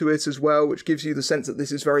hue to it as well, which gives you the sense that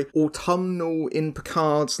this is very autumnal in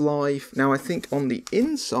Picard's life. Now, I think on the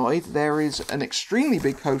inside, there is an extremely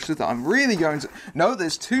big poster that I'm really going to... No,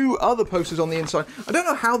 there's 2 other posters on the inside. I don't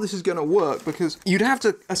know how this is going to work, because you'd have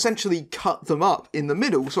to essentially cut them up in the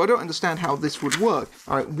middle, so I don't understand how this would work.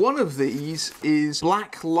 Alright, one of these is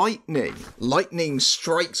Black Lightning. Lightning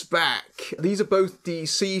strikes back. these are both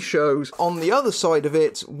DC shows. On the other side of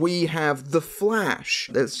it, we have The Flash.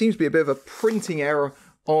 There seems to be a bit of a printing error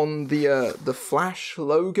on the Flash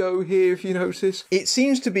logo here, if you notice. It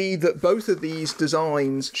seems to be that both of these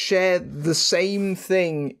designs share the same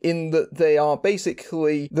thing in that they are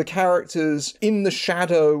basically the characters in the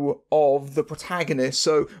shadow of the protagonist.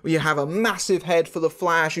 So you have a massive head for the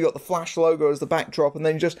Flash, you got the Flash logo as the backdrop, and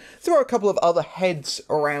then just throw a couple of other heads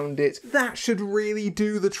around it. That should really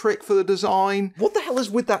do the trick for the design. What the hell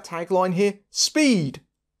is with that tagline here? Speed.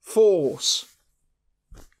 Force.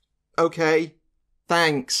 Okay.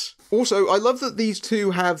 Thanks. Also, I love that these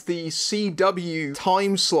two have the CW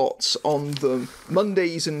time slots on them.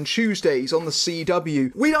 Mondays and Tuesdays on the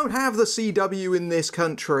CW. We don't have the CW in this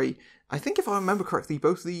country. I think if I remember correctly,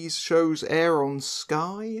 both of these shows air on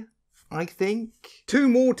Sky, I think. Two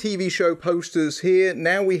more TV show posters here.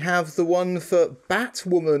 Now we have the one for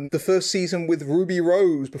Batwoman, the first season with Ruby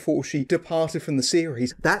Rose before she departed from the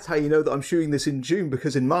series. That's how you know that I'm shooting this in June,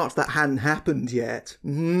 because in March that hadn't happened yet.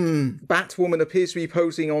 Batwoman appears to be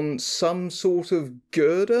posing on some sort of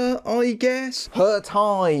girder, I guess. Her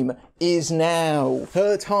time is now.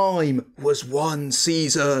 Her time was one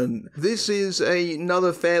season. This is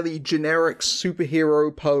another fairly generic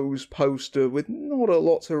superhero pose poster with not a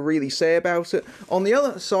lot to really say about it. On the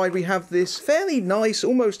other side, we have this fairly nice,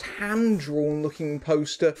 almost hand-drawn looking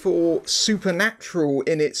poster for Supernatural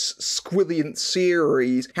in its Squilliant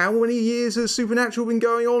series. How many years has Supernatural been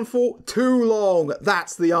going on for? Too long.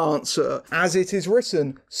 That's the answer. As it is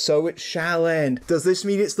written, so it shall end. Does this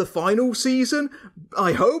mean it's the final season?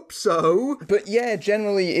 I hope so. But yeah,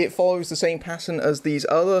 generally it follows the same pattern as these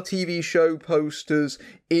other TV show posters,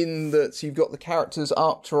 in that you've got the characters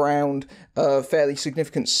arced around a fairly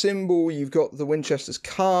significant symbol, you've got the Winchester's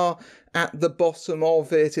car at the bottom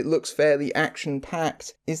of it, it looks fairly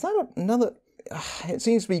action-packed. Is that another... It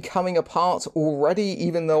seems to be coming apart already,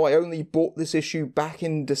 even though I only bought this issue back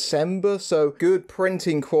in December, so good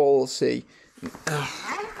printing quality.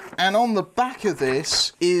 And on the back of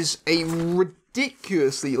this is a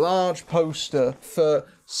ridiculously large poster for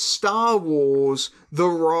Star Wars: The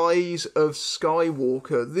Rise of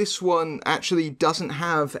Skywalker. This one actually doesn't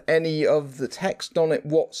have any of the text on it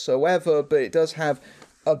whatsoever, but it does have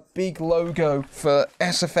a big logo for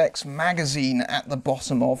SFX magazine at the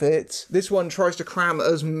bottom of it. This one tries to cram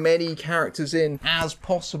as many characters in as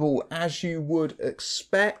possible, as you would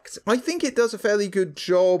expect. I think it does a fairly good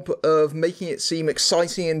job of making it seem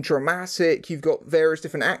exciting and dramatic. You've got various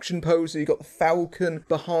different action poses. You've got the Falcon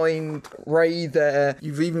behind Rey there.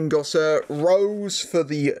 You've even got Rose for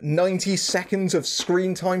the 90 seconds of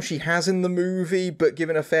screen time she has in the movie, but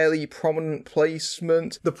given a fairly prominent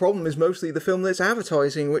placement. The problem is mostly the film that's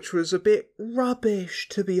advertised, which was a bit rubbish,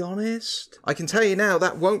 to be honest. I can tell you now,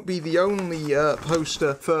 that won't be the only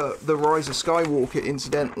poster for The Rise of Skywalker,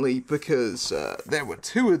 incidentally, because there were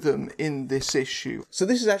two of them in this issue. So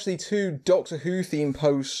this is actually two Doctor Who themed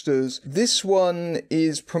posters. This one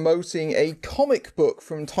is promoting a comic book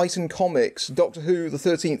from Titan Comics, Doctor Who, the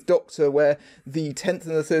 13th Doctor, where the 10th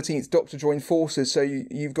and the 13th Doctor join forces. So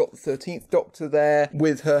you've got the 13th Doctor there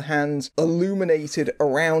with her hands illuminated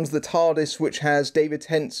around the TARDIS, which has David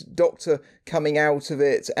Tennant's Doctor coming out of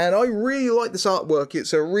it, and I really like this artwork.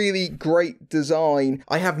 It's a really great design.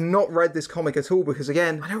 I have not read this comic at all because,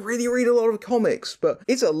 again, I don't really read a lot of comics, but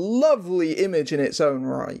it's a lovely image in its own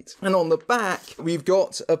right. And on the back, we've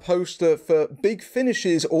got a poster for Big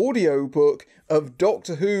Finish's audiobook of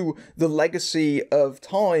Doctor Who, The Legacy of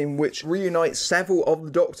Time, which reunites several of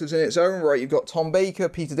the Doctors in its own right. You've got Tom Baker,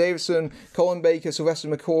 Peter Davison, Colin Baker, Sylvester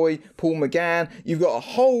McCoy, Paul McGann. You've got a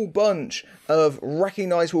whole bunch of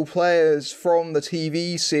recognisable players from the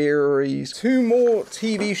TV series. Two more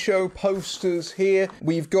TV show posters here.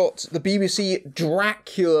 We've got the BBC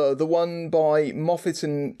Dracula, the one by Moffat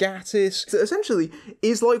and Gatiss. So essentially,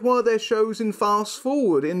 is like one of their shows in Fast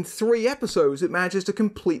Forward. In 3 episodes, it manages to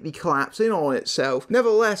completely collapse in on itself.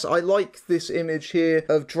 Nevertheless, I like this image here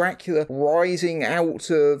of Dracula rising out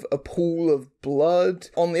of a pool of blood.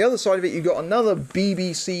 On the other side of it, you've got another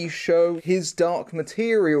BBC show, His Dark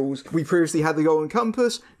Materials. We previously had the Golden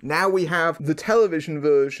Compass, now we have the television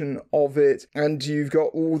version of it, and you've got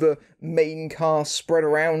all the main cast spread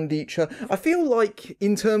around each other. I feel like,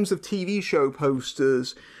 in terms of TV show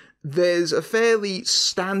posters, there's a fairly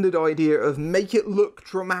standard idea of make it look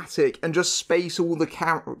dramatic and just space all the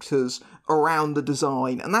characters around the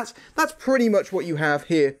design. And that's pretty much what you have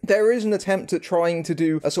here. There is an attempt at trying to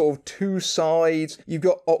do a sort of two sides. You've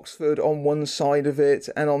got Oxford on one side of it,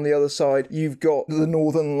 and on the other side you've got the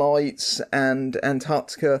Northern Lights and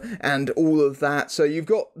Antarctica and all of that. So you've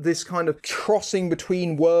got this kind of crossing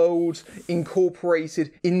between worlds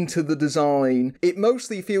incorporated into the design. It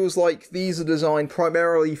mostly feels like these are designed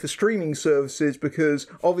primarily for streaming services, because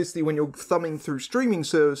obviously when you're thumbing through streaming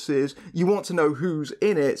services, you want to know who's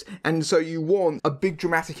in it, and so you want a big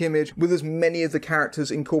dramatic image with as many of the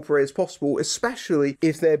characters incorporated as possible, especially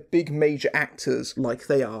if they're big major actors like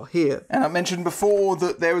they are here. And I mentioned before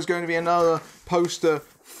that there was going to be another poster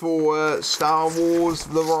for Star Wars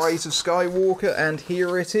The Rise of Skywalker, and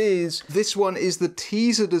here it is. This one is the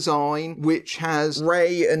teaser design, which has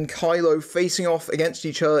Rey and Kylo facing off against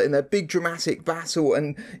each other in their big dramatic battle,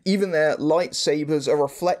 and even their lightsabers are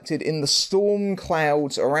reflected in the storm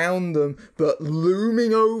clouds around them, but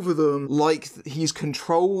looming over them like he's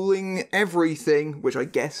controlling everything, which I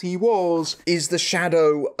guess he was, is the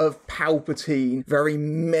shadow of Palpatine, very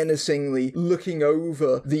menacingly looking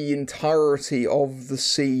over the entirety of the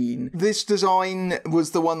scene. This design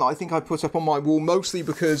was the one that I think I put up on my wall, mostly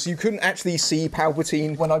because you couldn't actually see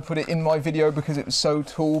Palpatine when I put it in my video because it was so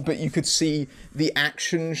tall, but you could see the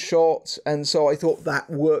action shot, and so I thought that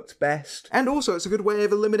worked best. And also it's a good way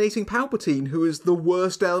of eliminating Palpatine, who is the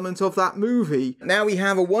worst element of that movie. Now we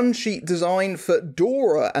have a one-sheet design for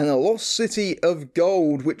Dora and the Lost City of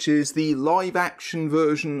Gold, which is the live-action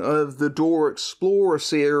version of the Dora Explorer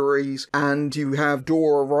series, and you have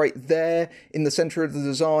Dora right there in the centre of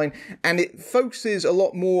the design, and it focuses a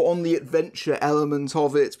lot more on the adventure element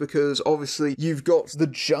of it, because obviously you've got the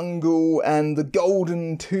jungle and the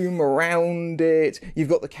golden tomb around it, you've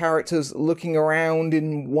got the characters looking around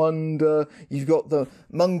in wonder, you've got the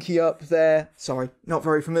monkey up there. Sorry, not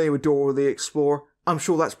very familiar with Dora the Explorer. I'm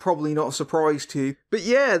sure that's probably not a surprise to you. But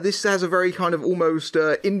yeah, this has a very kind of almost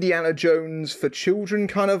Indiana Jones for children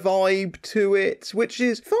kind of vibe to it, which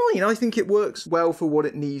is fine. I think it works well for what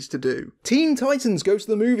it needs to do. Teen Titans Go to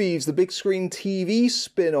the Movies, the big screen TV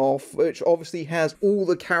spin-off, which obviously has all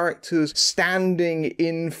the characters standing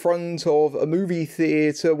in front of a movie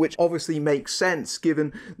theatre, which obviously makes sense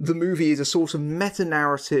given the movie is a sort of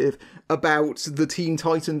meta-narrative about the Teen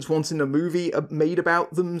Titans wanting a movie made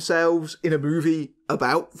about themselves in a movie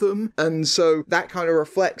about them, and so that kind of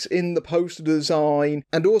reflects in the poster design.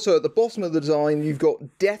 And also at the bottom of the design you've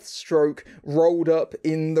got Deathstroke rolled up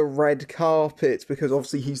in the red carpet, because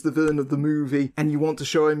obviously he's the villain of the movie and you want to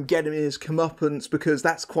show him get him his comeuppance, because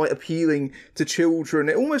that's quite appealing to children.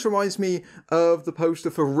 It almost reminds me of the poster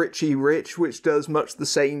for Richie Rich, which does much the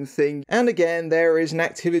same thing. And again, there is an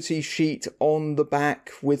activity sheet on the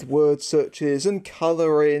back with word searches and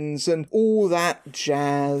colour-ins and all that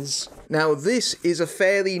jazz. Now this is a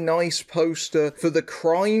fairly nice poster for The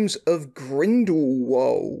Crimes of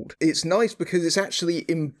Grindelwald. It's nice because it's actually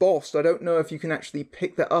embossed. I don't know if you can actually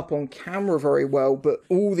pick that up on camera very well, but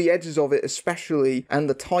all the edges of it especially and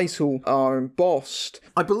the title are embossed.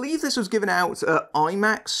 I believe this was given out at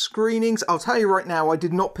IMAX screenings. I'll tell you right now, I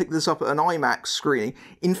did not pick this up at an IMAX screening.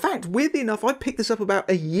 In fact, weirdly enough, I picked this up about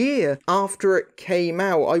a year after it came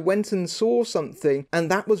out. I went and saw something,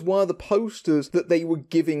 and that was one of the posters that they were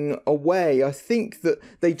giving away. I think that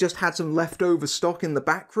they just had some leftover stock in the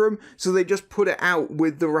back room, so they just put it out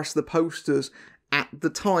with the rest of the posters at the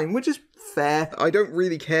time, which is fair. I don't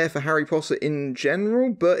really care for Harry Potter in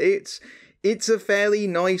general, but it's a fairly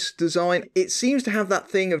nice design. It seems to have that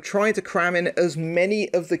thing of trying to cram in as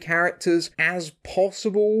many of the characters as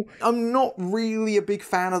possible. I'm not really a big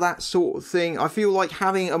fan of that sort of thing. I feel like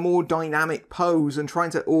having a more dynamic pose and trying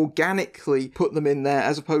to organically put them in there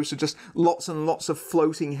as opposed to just lots and lots of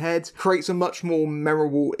floating heads creates a much more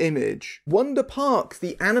memorable image. Wonder Park,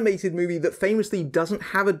 the animated movie that famously doesn't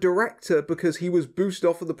have a director because he was boosted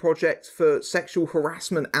off of the project for sexual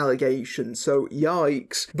harassment allegations, so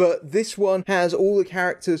yikes. But this one has all the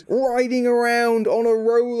characters riding around on a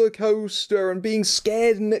roller coaster and being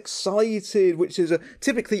scared and excited, which is a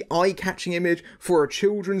typically eye-catching image for a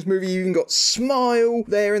children's movie. You even got Smile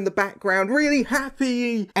there in the background, really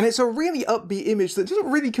happy, and it's a really upbeat image that doesn't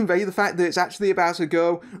really convey the fact that it's actually about a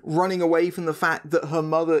girl running away from the fact that her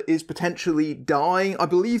mother is potentially dying. I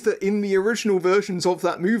believe that in the original versions of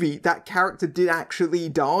that movie, that character did actually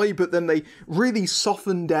die, but then they really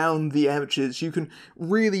softened down the images. You can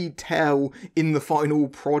really tell in the final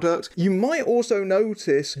product. You might also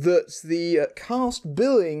notice that the cast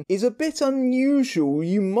billing is a bit unusual.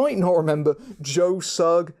 You might not remember Joe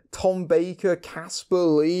Sugg, Tom Baker, Casper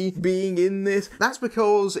Lee being in this. That's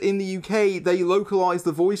because in the UK they localised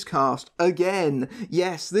the voice cast again.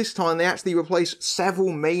 Yes, this time they actually replaced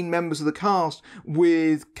several main members of the cast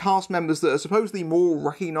with cast members that are supposedly more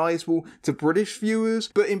recognisable to British viewers,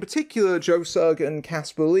 but in particular Joe Sugg and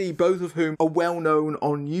Casper Lee, both of whom are well known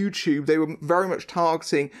on YouTube. They were very much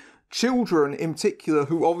targeting children in particular,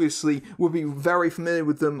 who obviously would be very familiar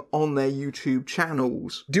with them on their YouTube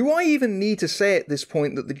channels. Do I even need to say at this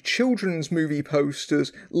point that the children's movie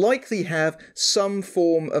posters likely have some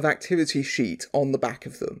form of activity sheet on the back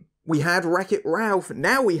of them? We had Wreck-It Ralph,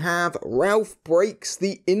 now we have Ralph Breaks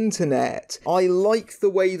the Internet. I like the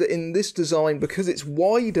way that in this design, because it's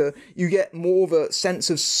wider, you get more of a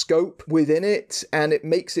sense of scope within it, and it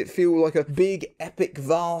makes it feel like a big, epic,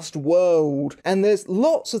 vast world. And there's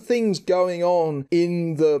lots of things going on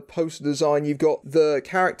in the poster design. You've got the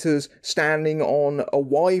characters standing on a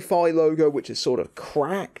Wi-Fi logo, which is sort of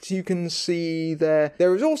cracked, you can see there.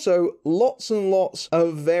 There is also lots and lots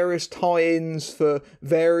of various tie-ins for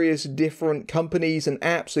various different companies and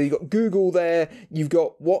apps. So you've got Google there, you've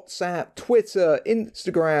got WhatsApp, Twitter,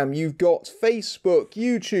 Instagram, you've got Facebook,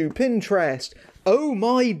 YouTube, Pinterest. Oh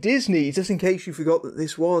my Disney, just in case you forgot that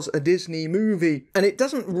this was a Disney movie. And it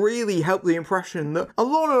doesn't really help the impression that a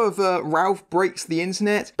lot of Ralph Breaks the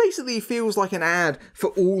Internet basically feels like an ad for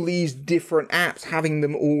all these different apps, having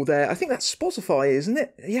them all there. I think that's Spotify, isn't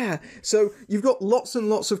it? Yeah. So you've got lots and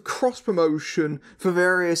lots of cross-promotion for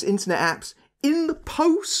various internet apps in the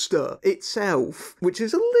poster itself, which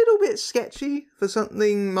is a little bit sketchy for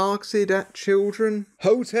something marketed at children.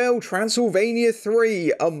 Hotel Transylvania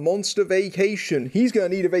 3, a monster vacation. He's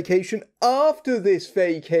going to need a vacation after this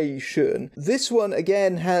vacation. This one,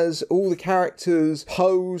 again, has all the characters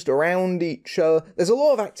posed around each other. There's a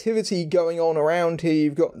lot of activity going on around here.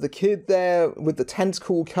 You've got the kid there with the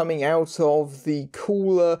tentacle coming out of the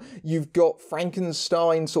cooler. You've got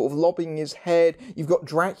Frankenstein sort of lobbing his head. You've got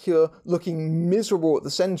Dracula looking miserable at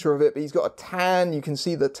the centre of it, but he's got a tan. You can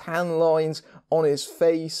see the tan lines on his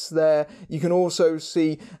face there. You can also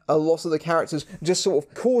see a lot of the characters just sort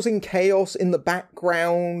of causing chaos in the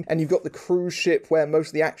background, and you've got the cruise ship where most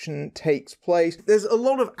of the action takes place. There's a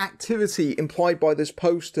lot of activity implied by this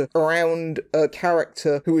poster around a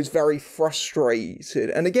character who is very frustrated,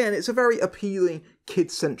 and again, it's a very appealing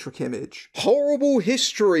kid-centric image. Horrible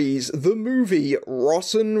Histories, the movie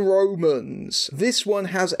Rotten Romans. This one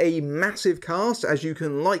has a massive cast, as you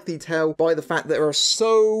can likely tell by the fact that there are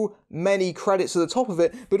so many credits at the top of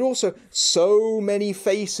it, but also so many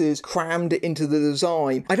faces crammed into the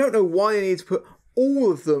design. I don't know why they need to put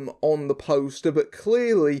all of them on the poster, but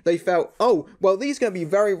clearly they felt, oh, well, these are going to be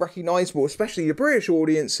very recognisable, especially the British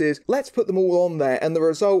audiences. Let's put them all on there, and the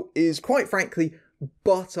result is, quite frankly,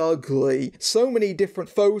 but ugly. So many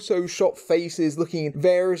different Photoshop faces looking in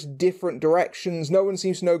various different directions. No one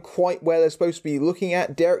seems to know quite where they're supposed to be looking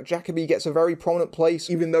at. Derek Jacobi gets a very prominent place,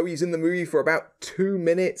 even though he's in the movie for about 2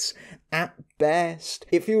 minutes at best.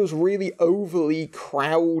 It feels really overly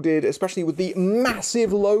crowded, especially with the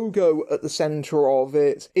massive logo at the centre of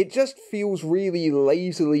it. It just feels really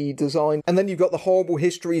lazily designed. And then you've got the Horrible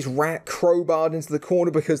Histories rat crowbarred into the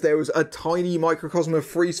corner because there was a tiny microcosm of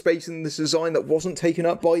free space in this design that wasn't taken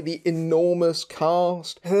up by the enormous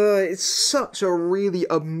cast. It's such a really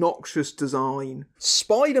obnoxious design.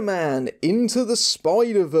 Spider-Man Into the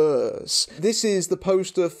Spider-Verse. This is the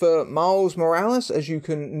poster for Miles Morales, as you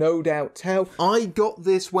can no doubt tell. I got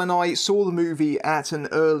this when I saw the movie at an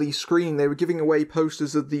early screening. They were giving away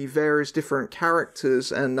posters of the various different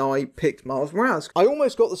characters, and I picked Miles Morales. I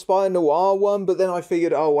almost got the Spider-Noir one, but then I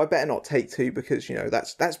figured, oh, I better not take two, because, you know,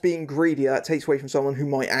 that's being greedy. That takes away from someone who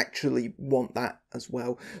might actually want that as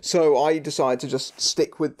well. So I decided to just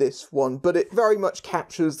stick with this one, but it very much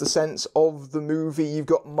captures the sense of the movie. You've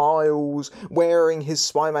got Miles wearing his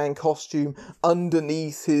Spider-Man costume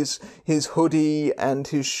underneath his hoodie and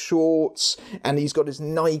his shorts, and he's got his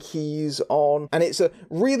Nikes on, and it's a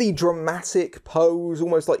really dramatic pose,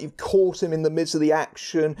 almost like you've caught him in the midst of the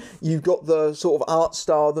action. You've got the sort of art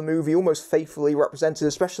style of the movie almost faithfully represented,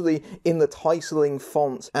 especially in the titling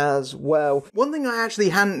font as well. One thing I actually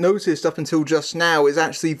hadn't noticed up until just now is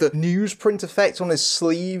actually the newsprint effect on his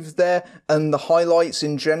sleeve there, and the highlights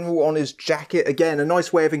in general on his jacket. Again, a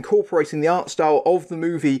nice way of incorporating the art style of the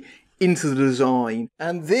movie into the design.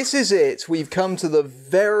 And this is it. We've come to the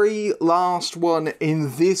very last one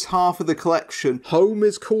in this half of the collection. Home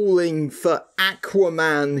is calling for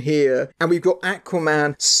Aquaman here. And we've got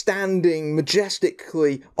Aquaman standing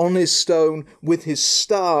majestically on his stone with his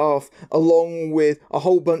staff, along with a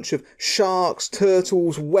whole bunch of sharks,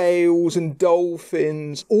 turtles, whales, and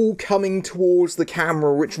dolphins, all coming towards the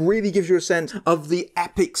camera, which really gives you a sense of the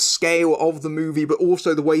epic scale of the movie, but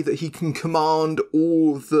also the way that he can command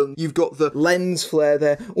all of them. You've got the lens flare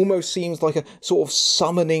there, almost seems like a sort of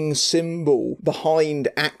summoning symbol behind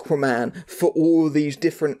Aquaman for all of these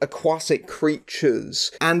different aquatic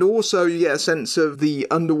creatures. And also you get a sense of the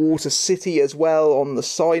underwater city as well on the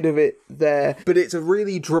side of it there. But it's a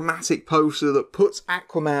really dramatic poster that puts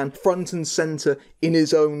Aquaman front and center in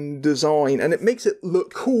his own design, and it makes it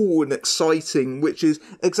look cool and exciting, which is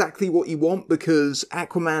exactly what you want, because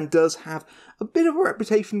Aquaman does have a bit of a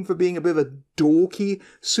reputation for being a bit of a dorky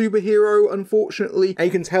superhero, unfortunately, and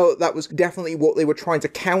you can tell that that was definitely what they were trying to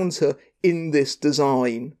counter in this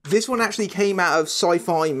design. This one actually came out of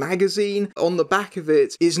Sci-Fi magazine. On the back of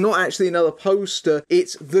it is not actually another poster,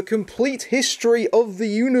 it's the complete history of the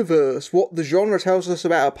universe, what the genre tells us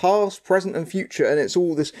about our past, present and future, and it's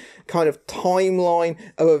all this kind of timeline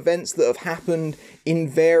of events that have happened in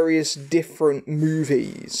various different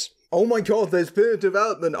movies. Oh my god, there's been a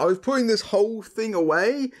development. I was putting this whole thing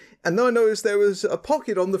away, and then I noticed there was a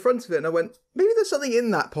pocket on the front of it, and I went, maybe there's something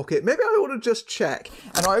in that pocket. Maybe I ought to just check.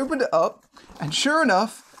 And I opened it up, and sure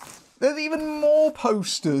enough, there's even more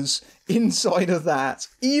posters inside of that.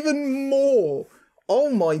 Even more. Oh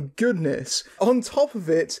my goodness. On top of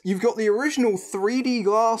it, you've got the original 3D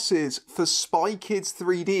glasses for Spy Kids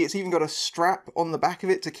 3D. It's even got a strap on the back of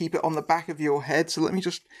it to keep it on the back of your head. So let me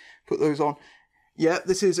just put those on. Yeah,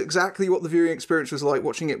 this is exactly what the viewing experience was like,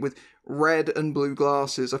 watching it with red and blue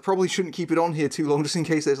glasses. I probably shouldn't keep it on here too long, just in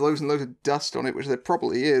case there's loads and loads of dust on it, which there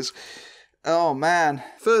probably is. Oh man.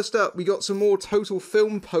 First up, we got some more Total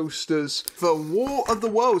Film posters for War of the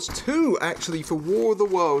Worlds. 2, actually, for War of the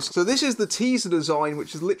Worlds. So this is the teaser design,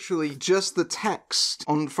 which is literally just the text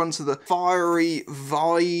on front of the fiery,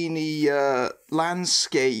 viney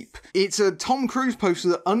landscape. It's a Tom Cruise poster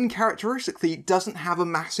that uncharacteristically doesn't have a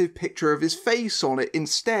massive picture of his face on it.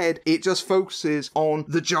 Instead, it just focuses on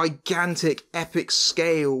the gigantic, epic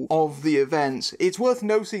scale of the events. It's worth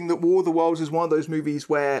noting that War of the Worlds is one of those movies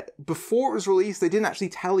where, before it was released, they didn't actually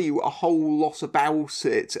tell you a whole lot about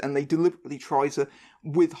it, and they deliberately try to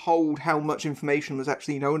withhold how much information was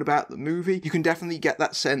actually known about the movie. You can definitely get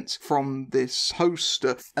that sense from this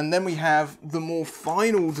poster. And then we have the more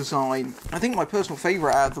final design. I think my personal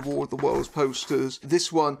favourite out of the War of the Worlds posters,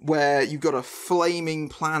 this one where you've got a flaming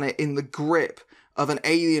planet in the grip of an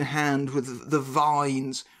alien hand with the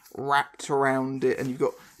vines wrapped around it, and you've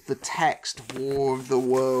got the text War of the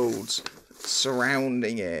Worlds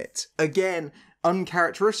surrounding it. Again,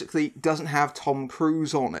 uncharacteristically doesn't have Tom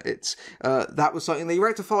Cruise on it. That was something they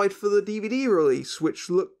rectified for the DVD release, which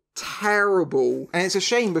looked terrible. And it's a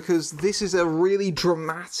shame, because this is a really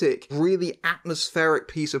dramatic, really atmospheric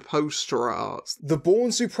piece of poster art. The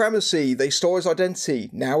Bourne Supremacy, they stole his identity,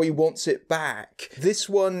 now he wants it back. This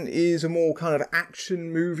one is a more kind of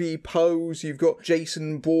action movie pose. You've got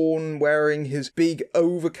Jason Bourne wearing his big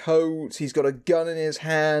overcoat, he's got a gun in his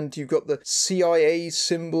hand, you've got the CIA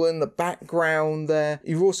symbol in the background there.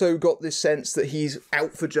 You've also got this sense that he's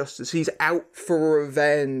out for justice, he's out for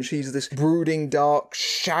revenge, he's this brooding, dark,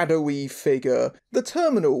 shadowy figure. The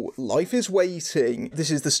Terminal, Life is Waiting. This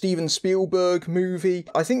is the Steven Spielberg movie.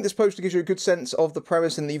 I think this poster gives you a good sense of the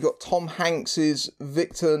premise, and you've got Tom Hanks's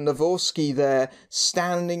Victor Navorsky there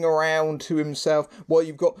standing around to himself while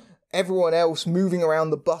you've got everyone else moving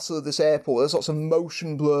around the bustle of this airport. There's lots of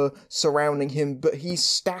motion blur surrounding him, but he's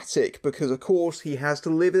static because, of course, he has to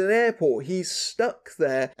live in an airport. He's stuck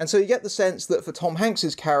there. And so you get the sense that for Tom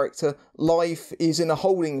Hanks's character, life is in a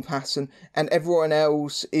holding pattern and everyone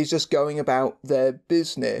else is just going about their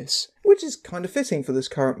business. Which is kind of fitting for this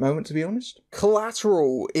current moment, to be honest.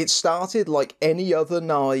 Collateral, it started like any other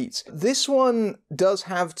night. This one does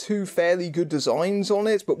have 2 fairly good designs on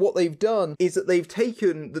it, but what they've done is that they've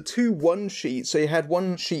taken the 2 one-sheets, so you had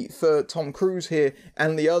one sheet for Tom Cruise here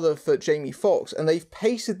and the other for Jamie Foxx, and they've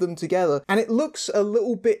pasted them together, and it looks a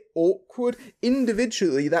little bit awkward.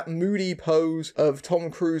 Individually, that moody pose of Tom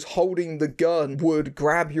Cruise holding the gun would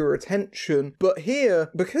grab your attention, but here,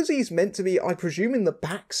 because he's meant to be, I presume, in the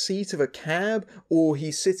back seat of a cab, or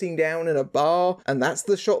he's sitting down in a bar, and that's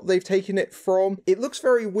the shot they've taken it from, it looks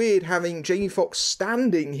very weird having Jamie Foxx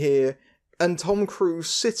standing here and Tom Cruise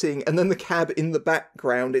sitting, and then the cab in the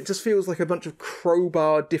background. It just feels like a bunch of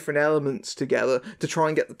crowbar different elements together to try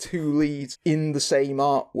and get the two leads in the same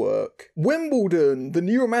artwork. Wimbledon, the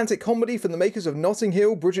new romantic comedy from the makers of Notting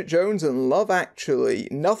Hill, Bridget Jones, and Love Actually.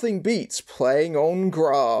 Nothing beats playing on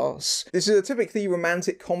grass. This is a typically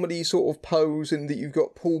romantic comedy sort of pose in that you've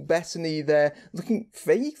got Paul Bettany there looking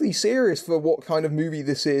vaguely serious for what kind of movie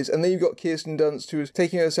this is, and then you've got Kirsten Dunst who is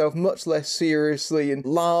taking herself much less seriously and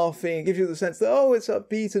laughing. It gives you the sense that, oh, it's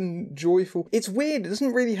upbeat and joyful. It's weird. It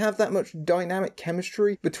doesn't really have that much dynamic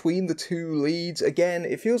chemistry between the two leads. Again,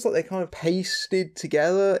 it feels like they're kind of pasted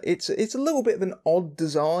together. It's a little bit of an odd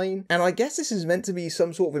design, and I guess this is meant to be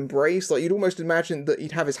some sort of embrace. Like, you'd almost imagine that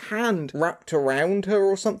he'd have his hand wrapped around her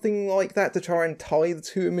or something like that to try and tie the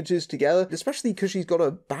two images together, especially because she's got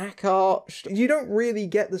her back arched. You don't really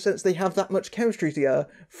get the sense they have that much chemistry together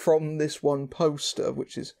from this one poster,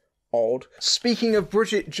 which is odd. Speaking of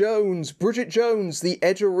Bridget Jones, the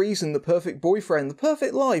edge of reason, the perfect boyfriend, the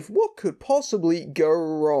perfect life, what could possibly go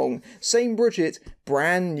wrong? Same Bridget,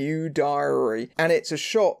 brand new diary. And it's a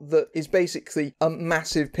shot that is basically a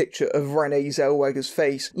massive picture of Renee Zellweger's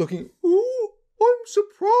face looking, ooh, I'm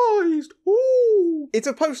surprised, ooh. It's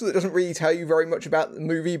a poster that doesn't really tell you very much about the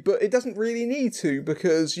movie, but it doesn't really need to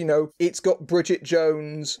because, you know, it's got Bridget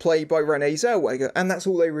Jones played by Renee Zellweger, and that's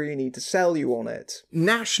all they really need to sell you on it.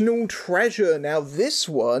 National Treasure. Now, this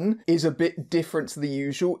one is a bit different to the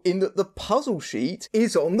usual in that the puzzle sheet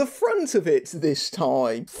is on the front of it this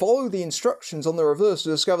time. Follow the instructions on the reverse to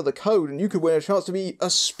discover the code, and you could win a chance to be a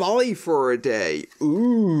spy for a day.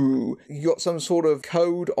 Ooh. You got some sort of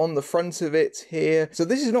code on the front of it here. So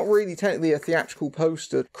this is not really technically a theatrical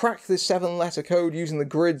poster. Crack this 7-letter code using the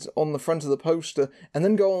grids on the front of the poster, and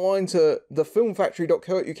then go online to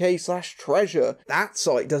thefilmfactory.co.uk/treasure. That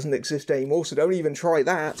site doesn't exist anymore, so don't even try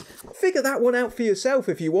that. Figure that one out for yourself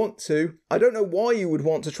if you want to. I don't know why you would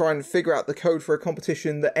want to try and figure out the code for a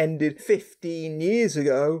competition that ended 15 years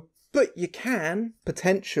ago. But you can,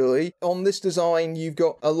 potentially. On this design, you've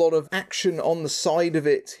got a lot of action on the side of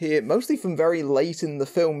it here, mostly from very late in the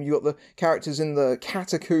film. You've got the characters in the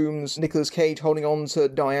catacombs, Nicolas Cage holding on to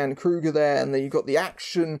Diane Kruger there, and then you've got the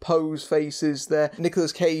action pose faces there.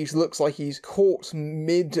 Nicolas Cage looks like he's caught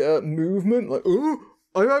mid-movement, like, ooh,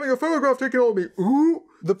 I'm having a photograph taken on me, ooh.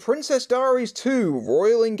 The Princess Diaries 2,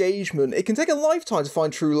 Royal Engagement. It can take a lifetime to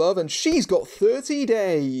find true love, and she's got 30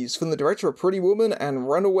 days, from the director of Pretty Woman and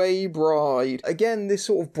Runaway Bride. Again, this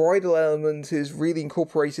sort of bridal element is really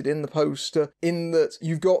incorporated in the poster, in that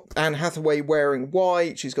you've got Anne Hathaway wearing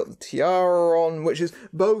white, she's got the tiara on, which is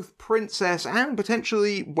both princess and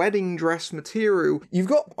potentially wedding dress material. You've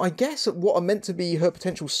got, I guess, what are meant to be her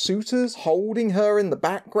potential suitors holding her in the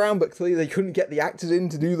background, but clearly they couldn't get the actors in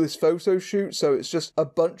to do this photo shoot, so it's just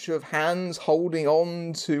a bunch of hands holding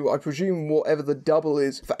on to, I presume, whatever the double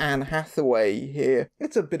is for Anne Hathaway here.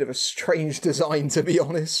 It's a bit of a strange design, to be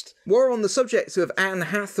honest. We're on the subject of Anne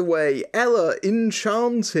Hathaway. Ella,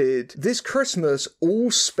 Enchanted. This Christmas,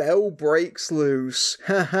 all spell breaks loose.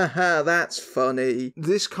 Ha ha ha, that's funny.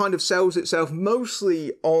 This kind of sells itself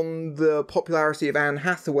mostly on the popularity of Anne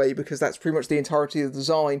Hathaway, because that's pretty much the entirety of the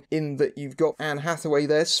design, in that you've got Anne Hathaway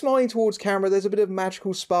there smiling towards camera. There's a bit of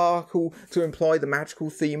magical sparkle to imply the magical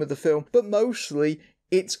theme of the film, but mostly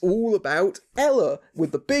it's all about Ella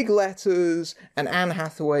with the big letters and Anne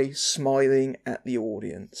Hathaway smiling at the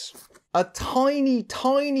audience. A tiny,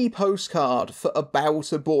 tiny postcard for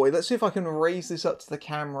About a Boy. Let's see if I can raise this up to the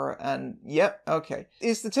camera and, yep, okay.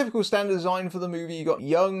 It's the typical standard design for the movie. You got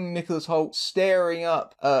young Nicholas Hoult staring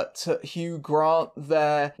up at Hugh Grant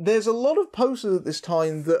there. There's a lot of posters at this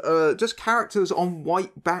time that are just characters on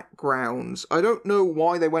white backgrounds. I don't know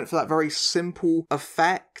why they went for that very simple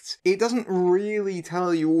effect. It doesn't really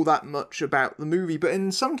tell you all that much about the movie, but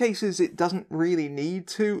in some cases it doesn't really need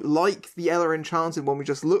to. Like the Ella Enchanted one we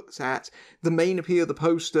just looked at, the main appeal of the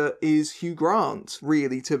poster is Hugh Grant,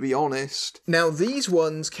 really, to be honest. Now, these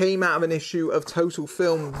ones came out of an issue of Total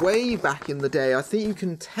Film way back in the day. I think you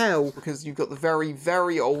can tell because you've got the very,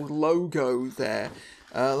 very old logo there.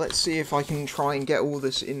 Let's see if I can try and get all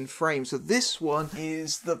this in frame. So this one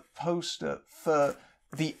is the poster for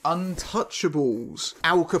The Untouchables.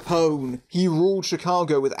 Al Capone. He ruled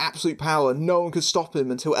Chicago with absolute power. No one could stop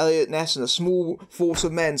him until Elliot Ness and a small force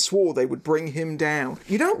of men swore they would bring him down.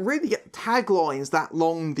 You don't really get taglines that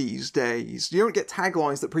long these days. You don't get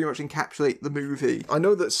taglines that pretty much encapsulate the movie. I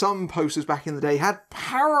know that some posters back in the day had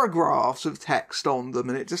paragraphs of text on them,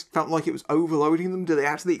 and it just felt like it was overloading them. Do they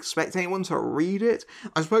actually expect anyone to read it?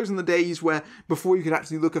 I suppose in the days where, before you could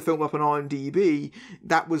actually look a film up on IMDb,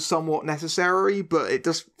 that was somewhat necessary, but it it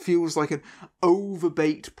just feels like an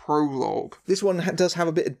overbaked prologue. This one does have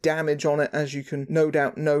a bit of damage on it, as you can no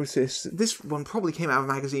doubt notice. This one probably came out of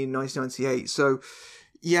a magazine in 1998, so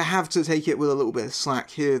you have to take it with a little bit of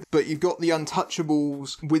slack here. But you've got the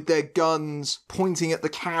Untouchables with their guns pointing at the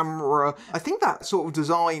camera. I think that sort of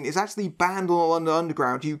design is actually banned on London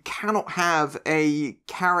Underground. You cannot have a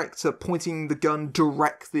character pointing the gun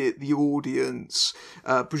directly at the audience,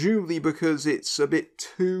 presumably because it's a bit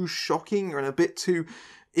too shocking and a bit too...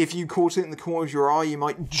 If you caught it in the corner of your eye, you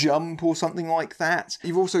might jump or something like that.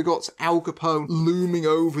 You've also got Al Capone looming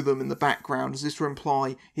over them in the background, as this to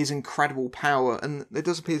imply his incredible power. And there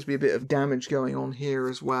does appear to be a bit of damage going on here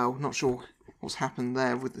as well. Not sure what's happened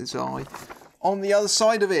there with his eye. On the other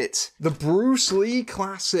side of it, the Bruce Lee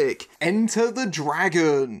classic, Enter the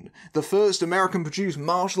Dragon, the first American-produced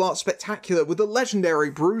martial arts spectacular with the legendary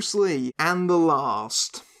Bruce Lee, and the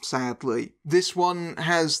last, sadly. This one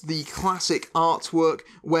has the classic artwork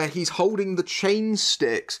where he's holding the chain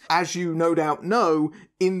sticks. As you no doubt know,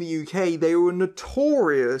 in the UK, they were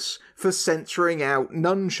notorious for censoring out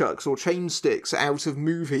nunchucks or chain sticks out of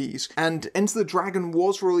movies. And Enter the Dragon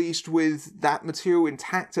was released with that material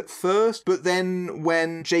intact at first, but then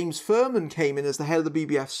when James Furman came in as the head of the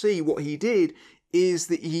BBFC, what he did is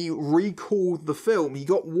that he recalled the film. He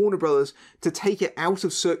got Warner Brothers to take it out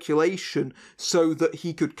of circulation so that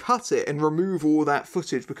he could cut it and remove all that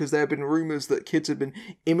footage, because there have been rumours that kids had been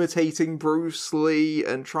imitating Bruce Lee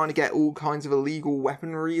and trying to get all kinds of illegal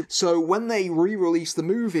weaponry. So when they re-released the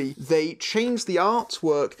movie, they changed the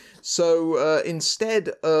artwork. So instead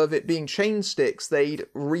of it being chain sticks, they'd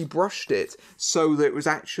rebrushed it so that it was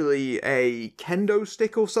actually a kendo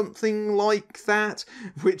stick or something like that,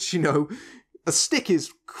 which, you know, a stick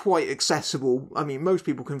is quite accessible. I mean, most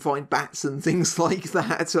people can find bats and things like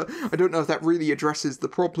that. So I don't know if that really addresses the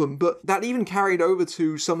problem, but that even carried over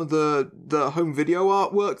to some of the home video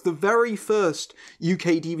artwork. The very first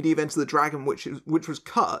UK DVD of Enter the Dragon, which was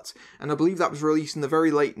cut, and I believe that was released in the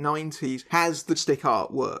very late 90s, has the stick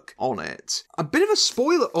artwork on it. A bit of a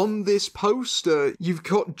spoiler on this poster, you've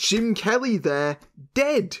got Jim Kelly there,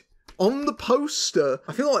 dead. On the poster.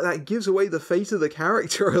 I feel like that gives away the fate of the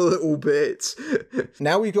character a little bit.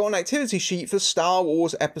 Now we've got an activity sheet for Star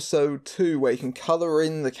Wars Episode 2, where you can colour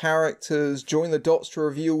in the characters, join the dots to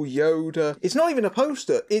reveal Yoda. It's not even a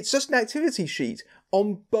poster, it's just an activity sheet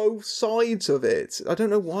on both sides of it. I don't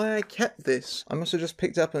know why I kept this. I must have just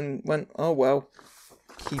picked up and went, oh well,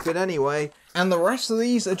 keep it anyway. And the rest of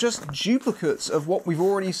these are just duplicates of what we've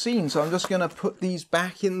already seen, so I'm just going to put these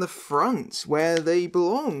back in the front where they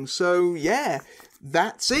belong. So yeah,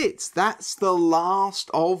 that's it. That's the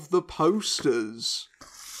last of the posters.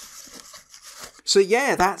 So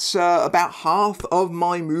yeah, that's about half of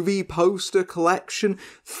my movie poster collection.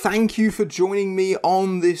 Thank you for joining me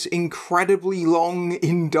on this incredibly long,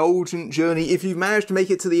 indulgent journey. If you've managed to make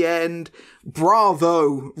it to the end,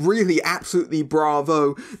 bravo. Really, absolutely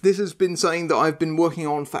bravo. This has been something that I've been working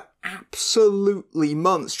on for absolutely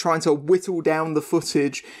months, trying to whittle down the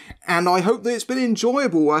footage, and I hope that it's been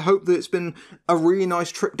enjoyable. I hope that it's been a really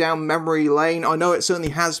nice trip down memory lane. I know it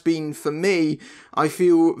certainly has been for me. I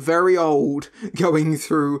feel very old going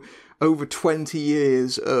through over 20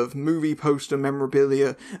 years of movie poster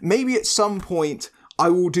memorabilia. Maybe at some point I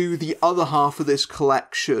will do the other half of this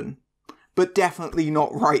collection, but definitely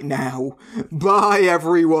not right now. Bye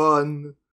everyone!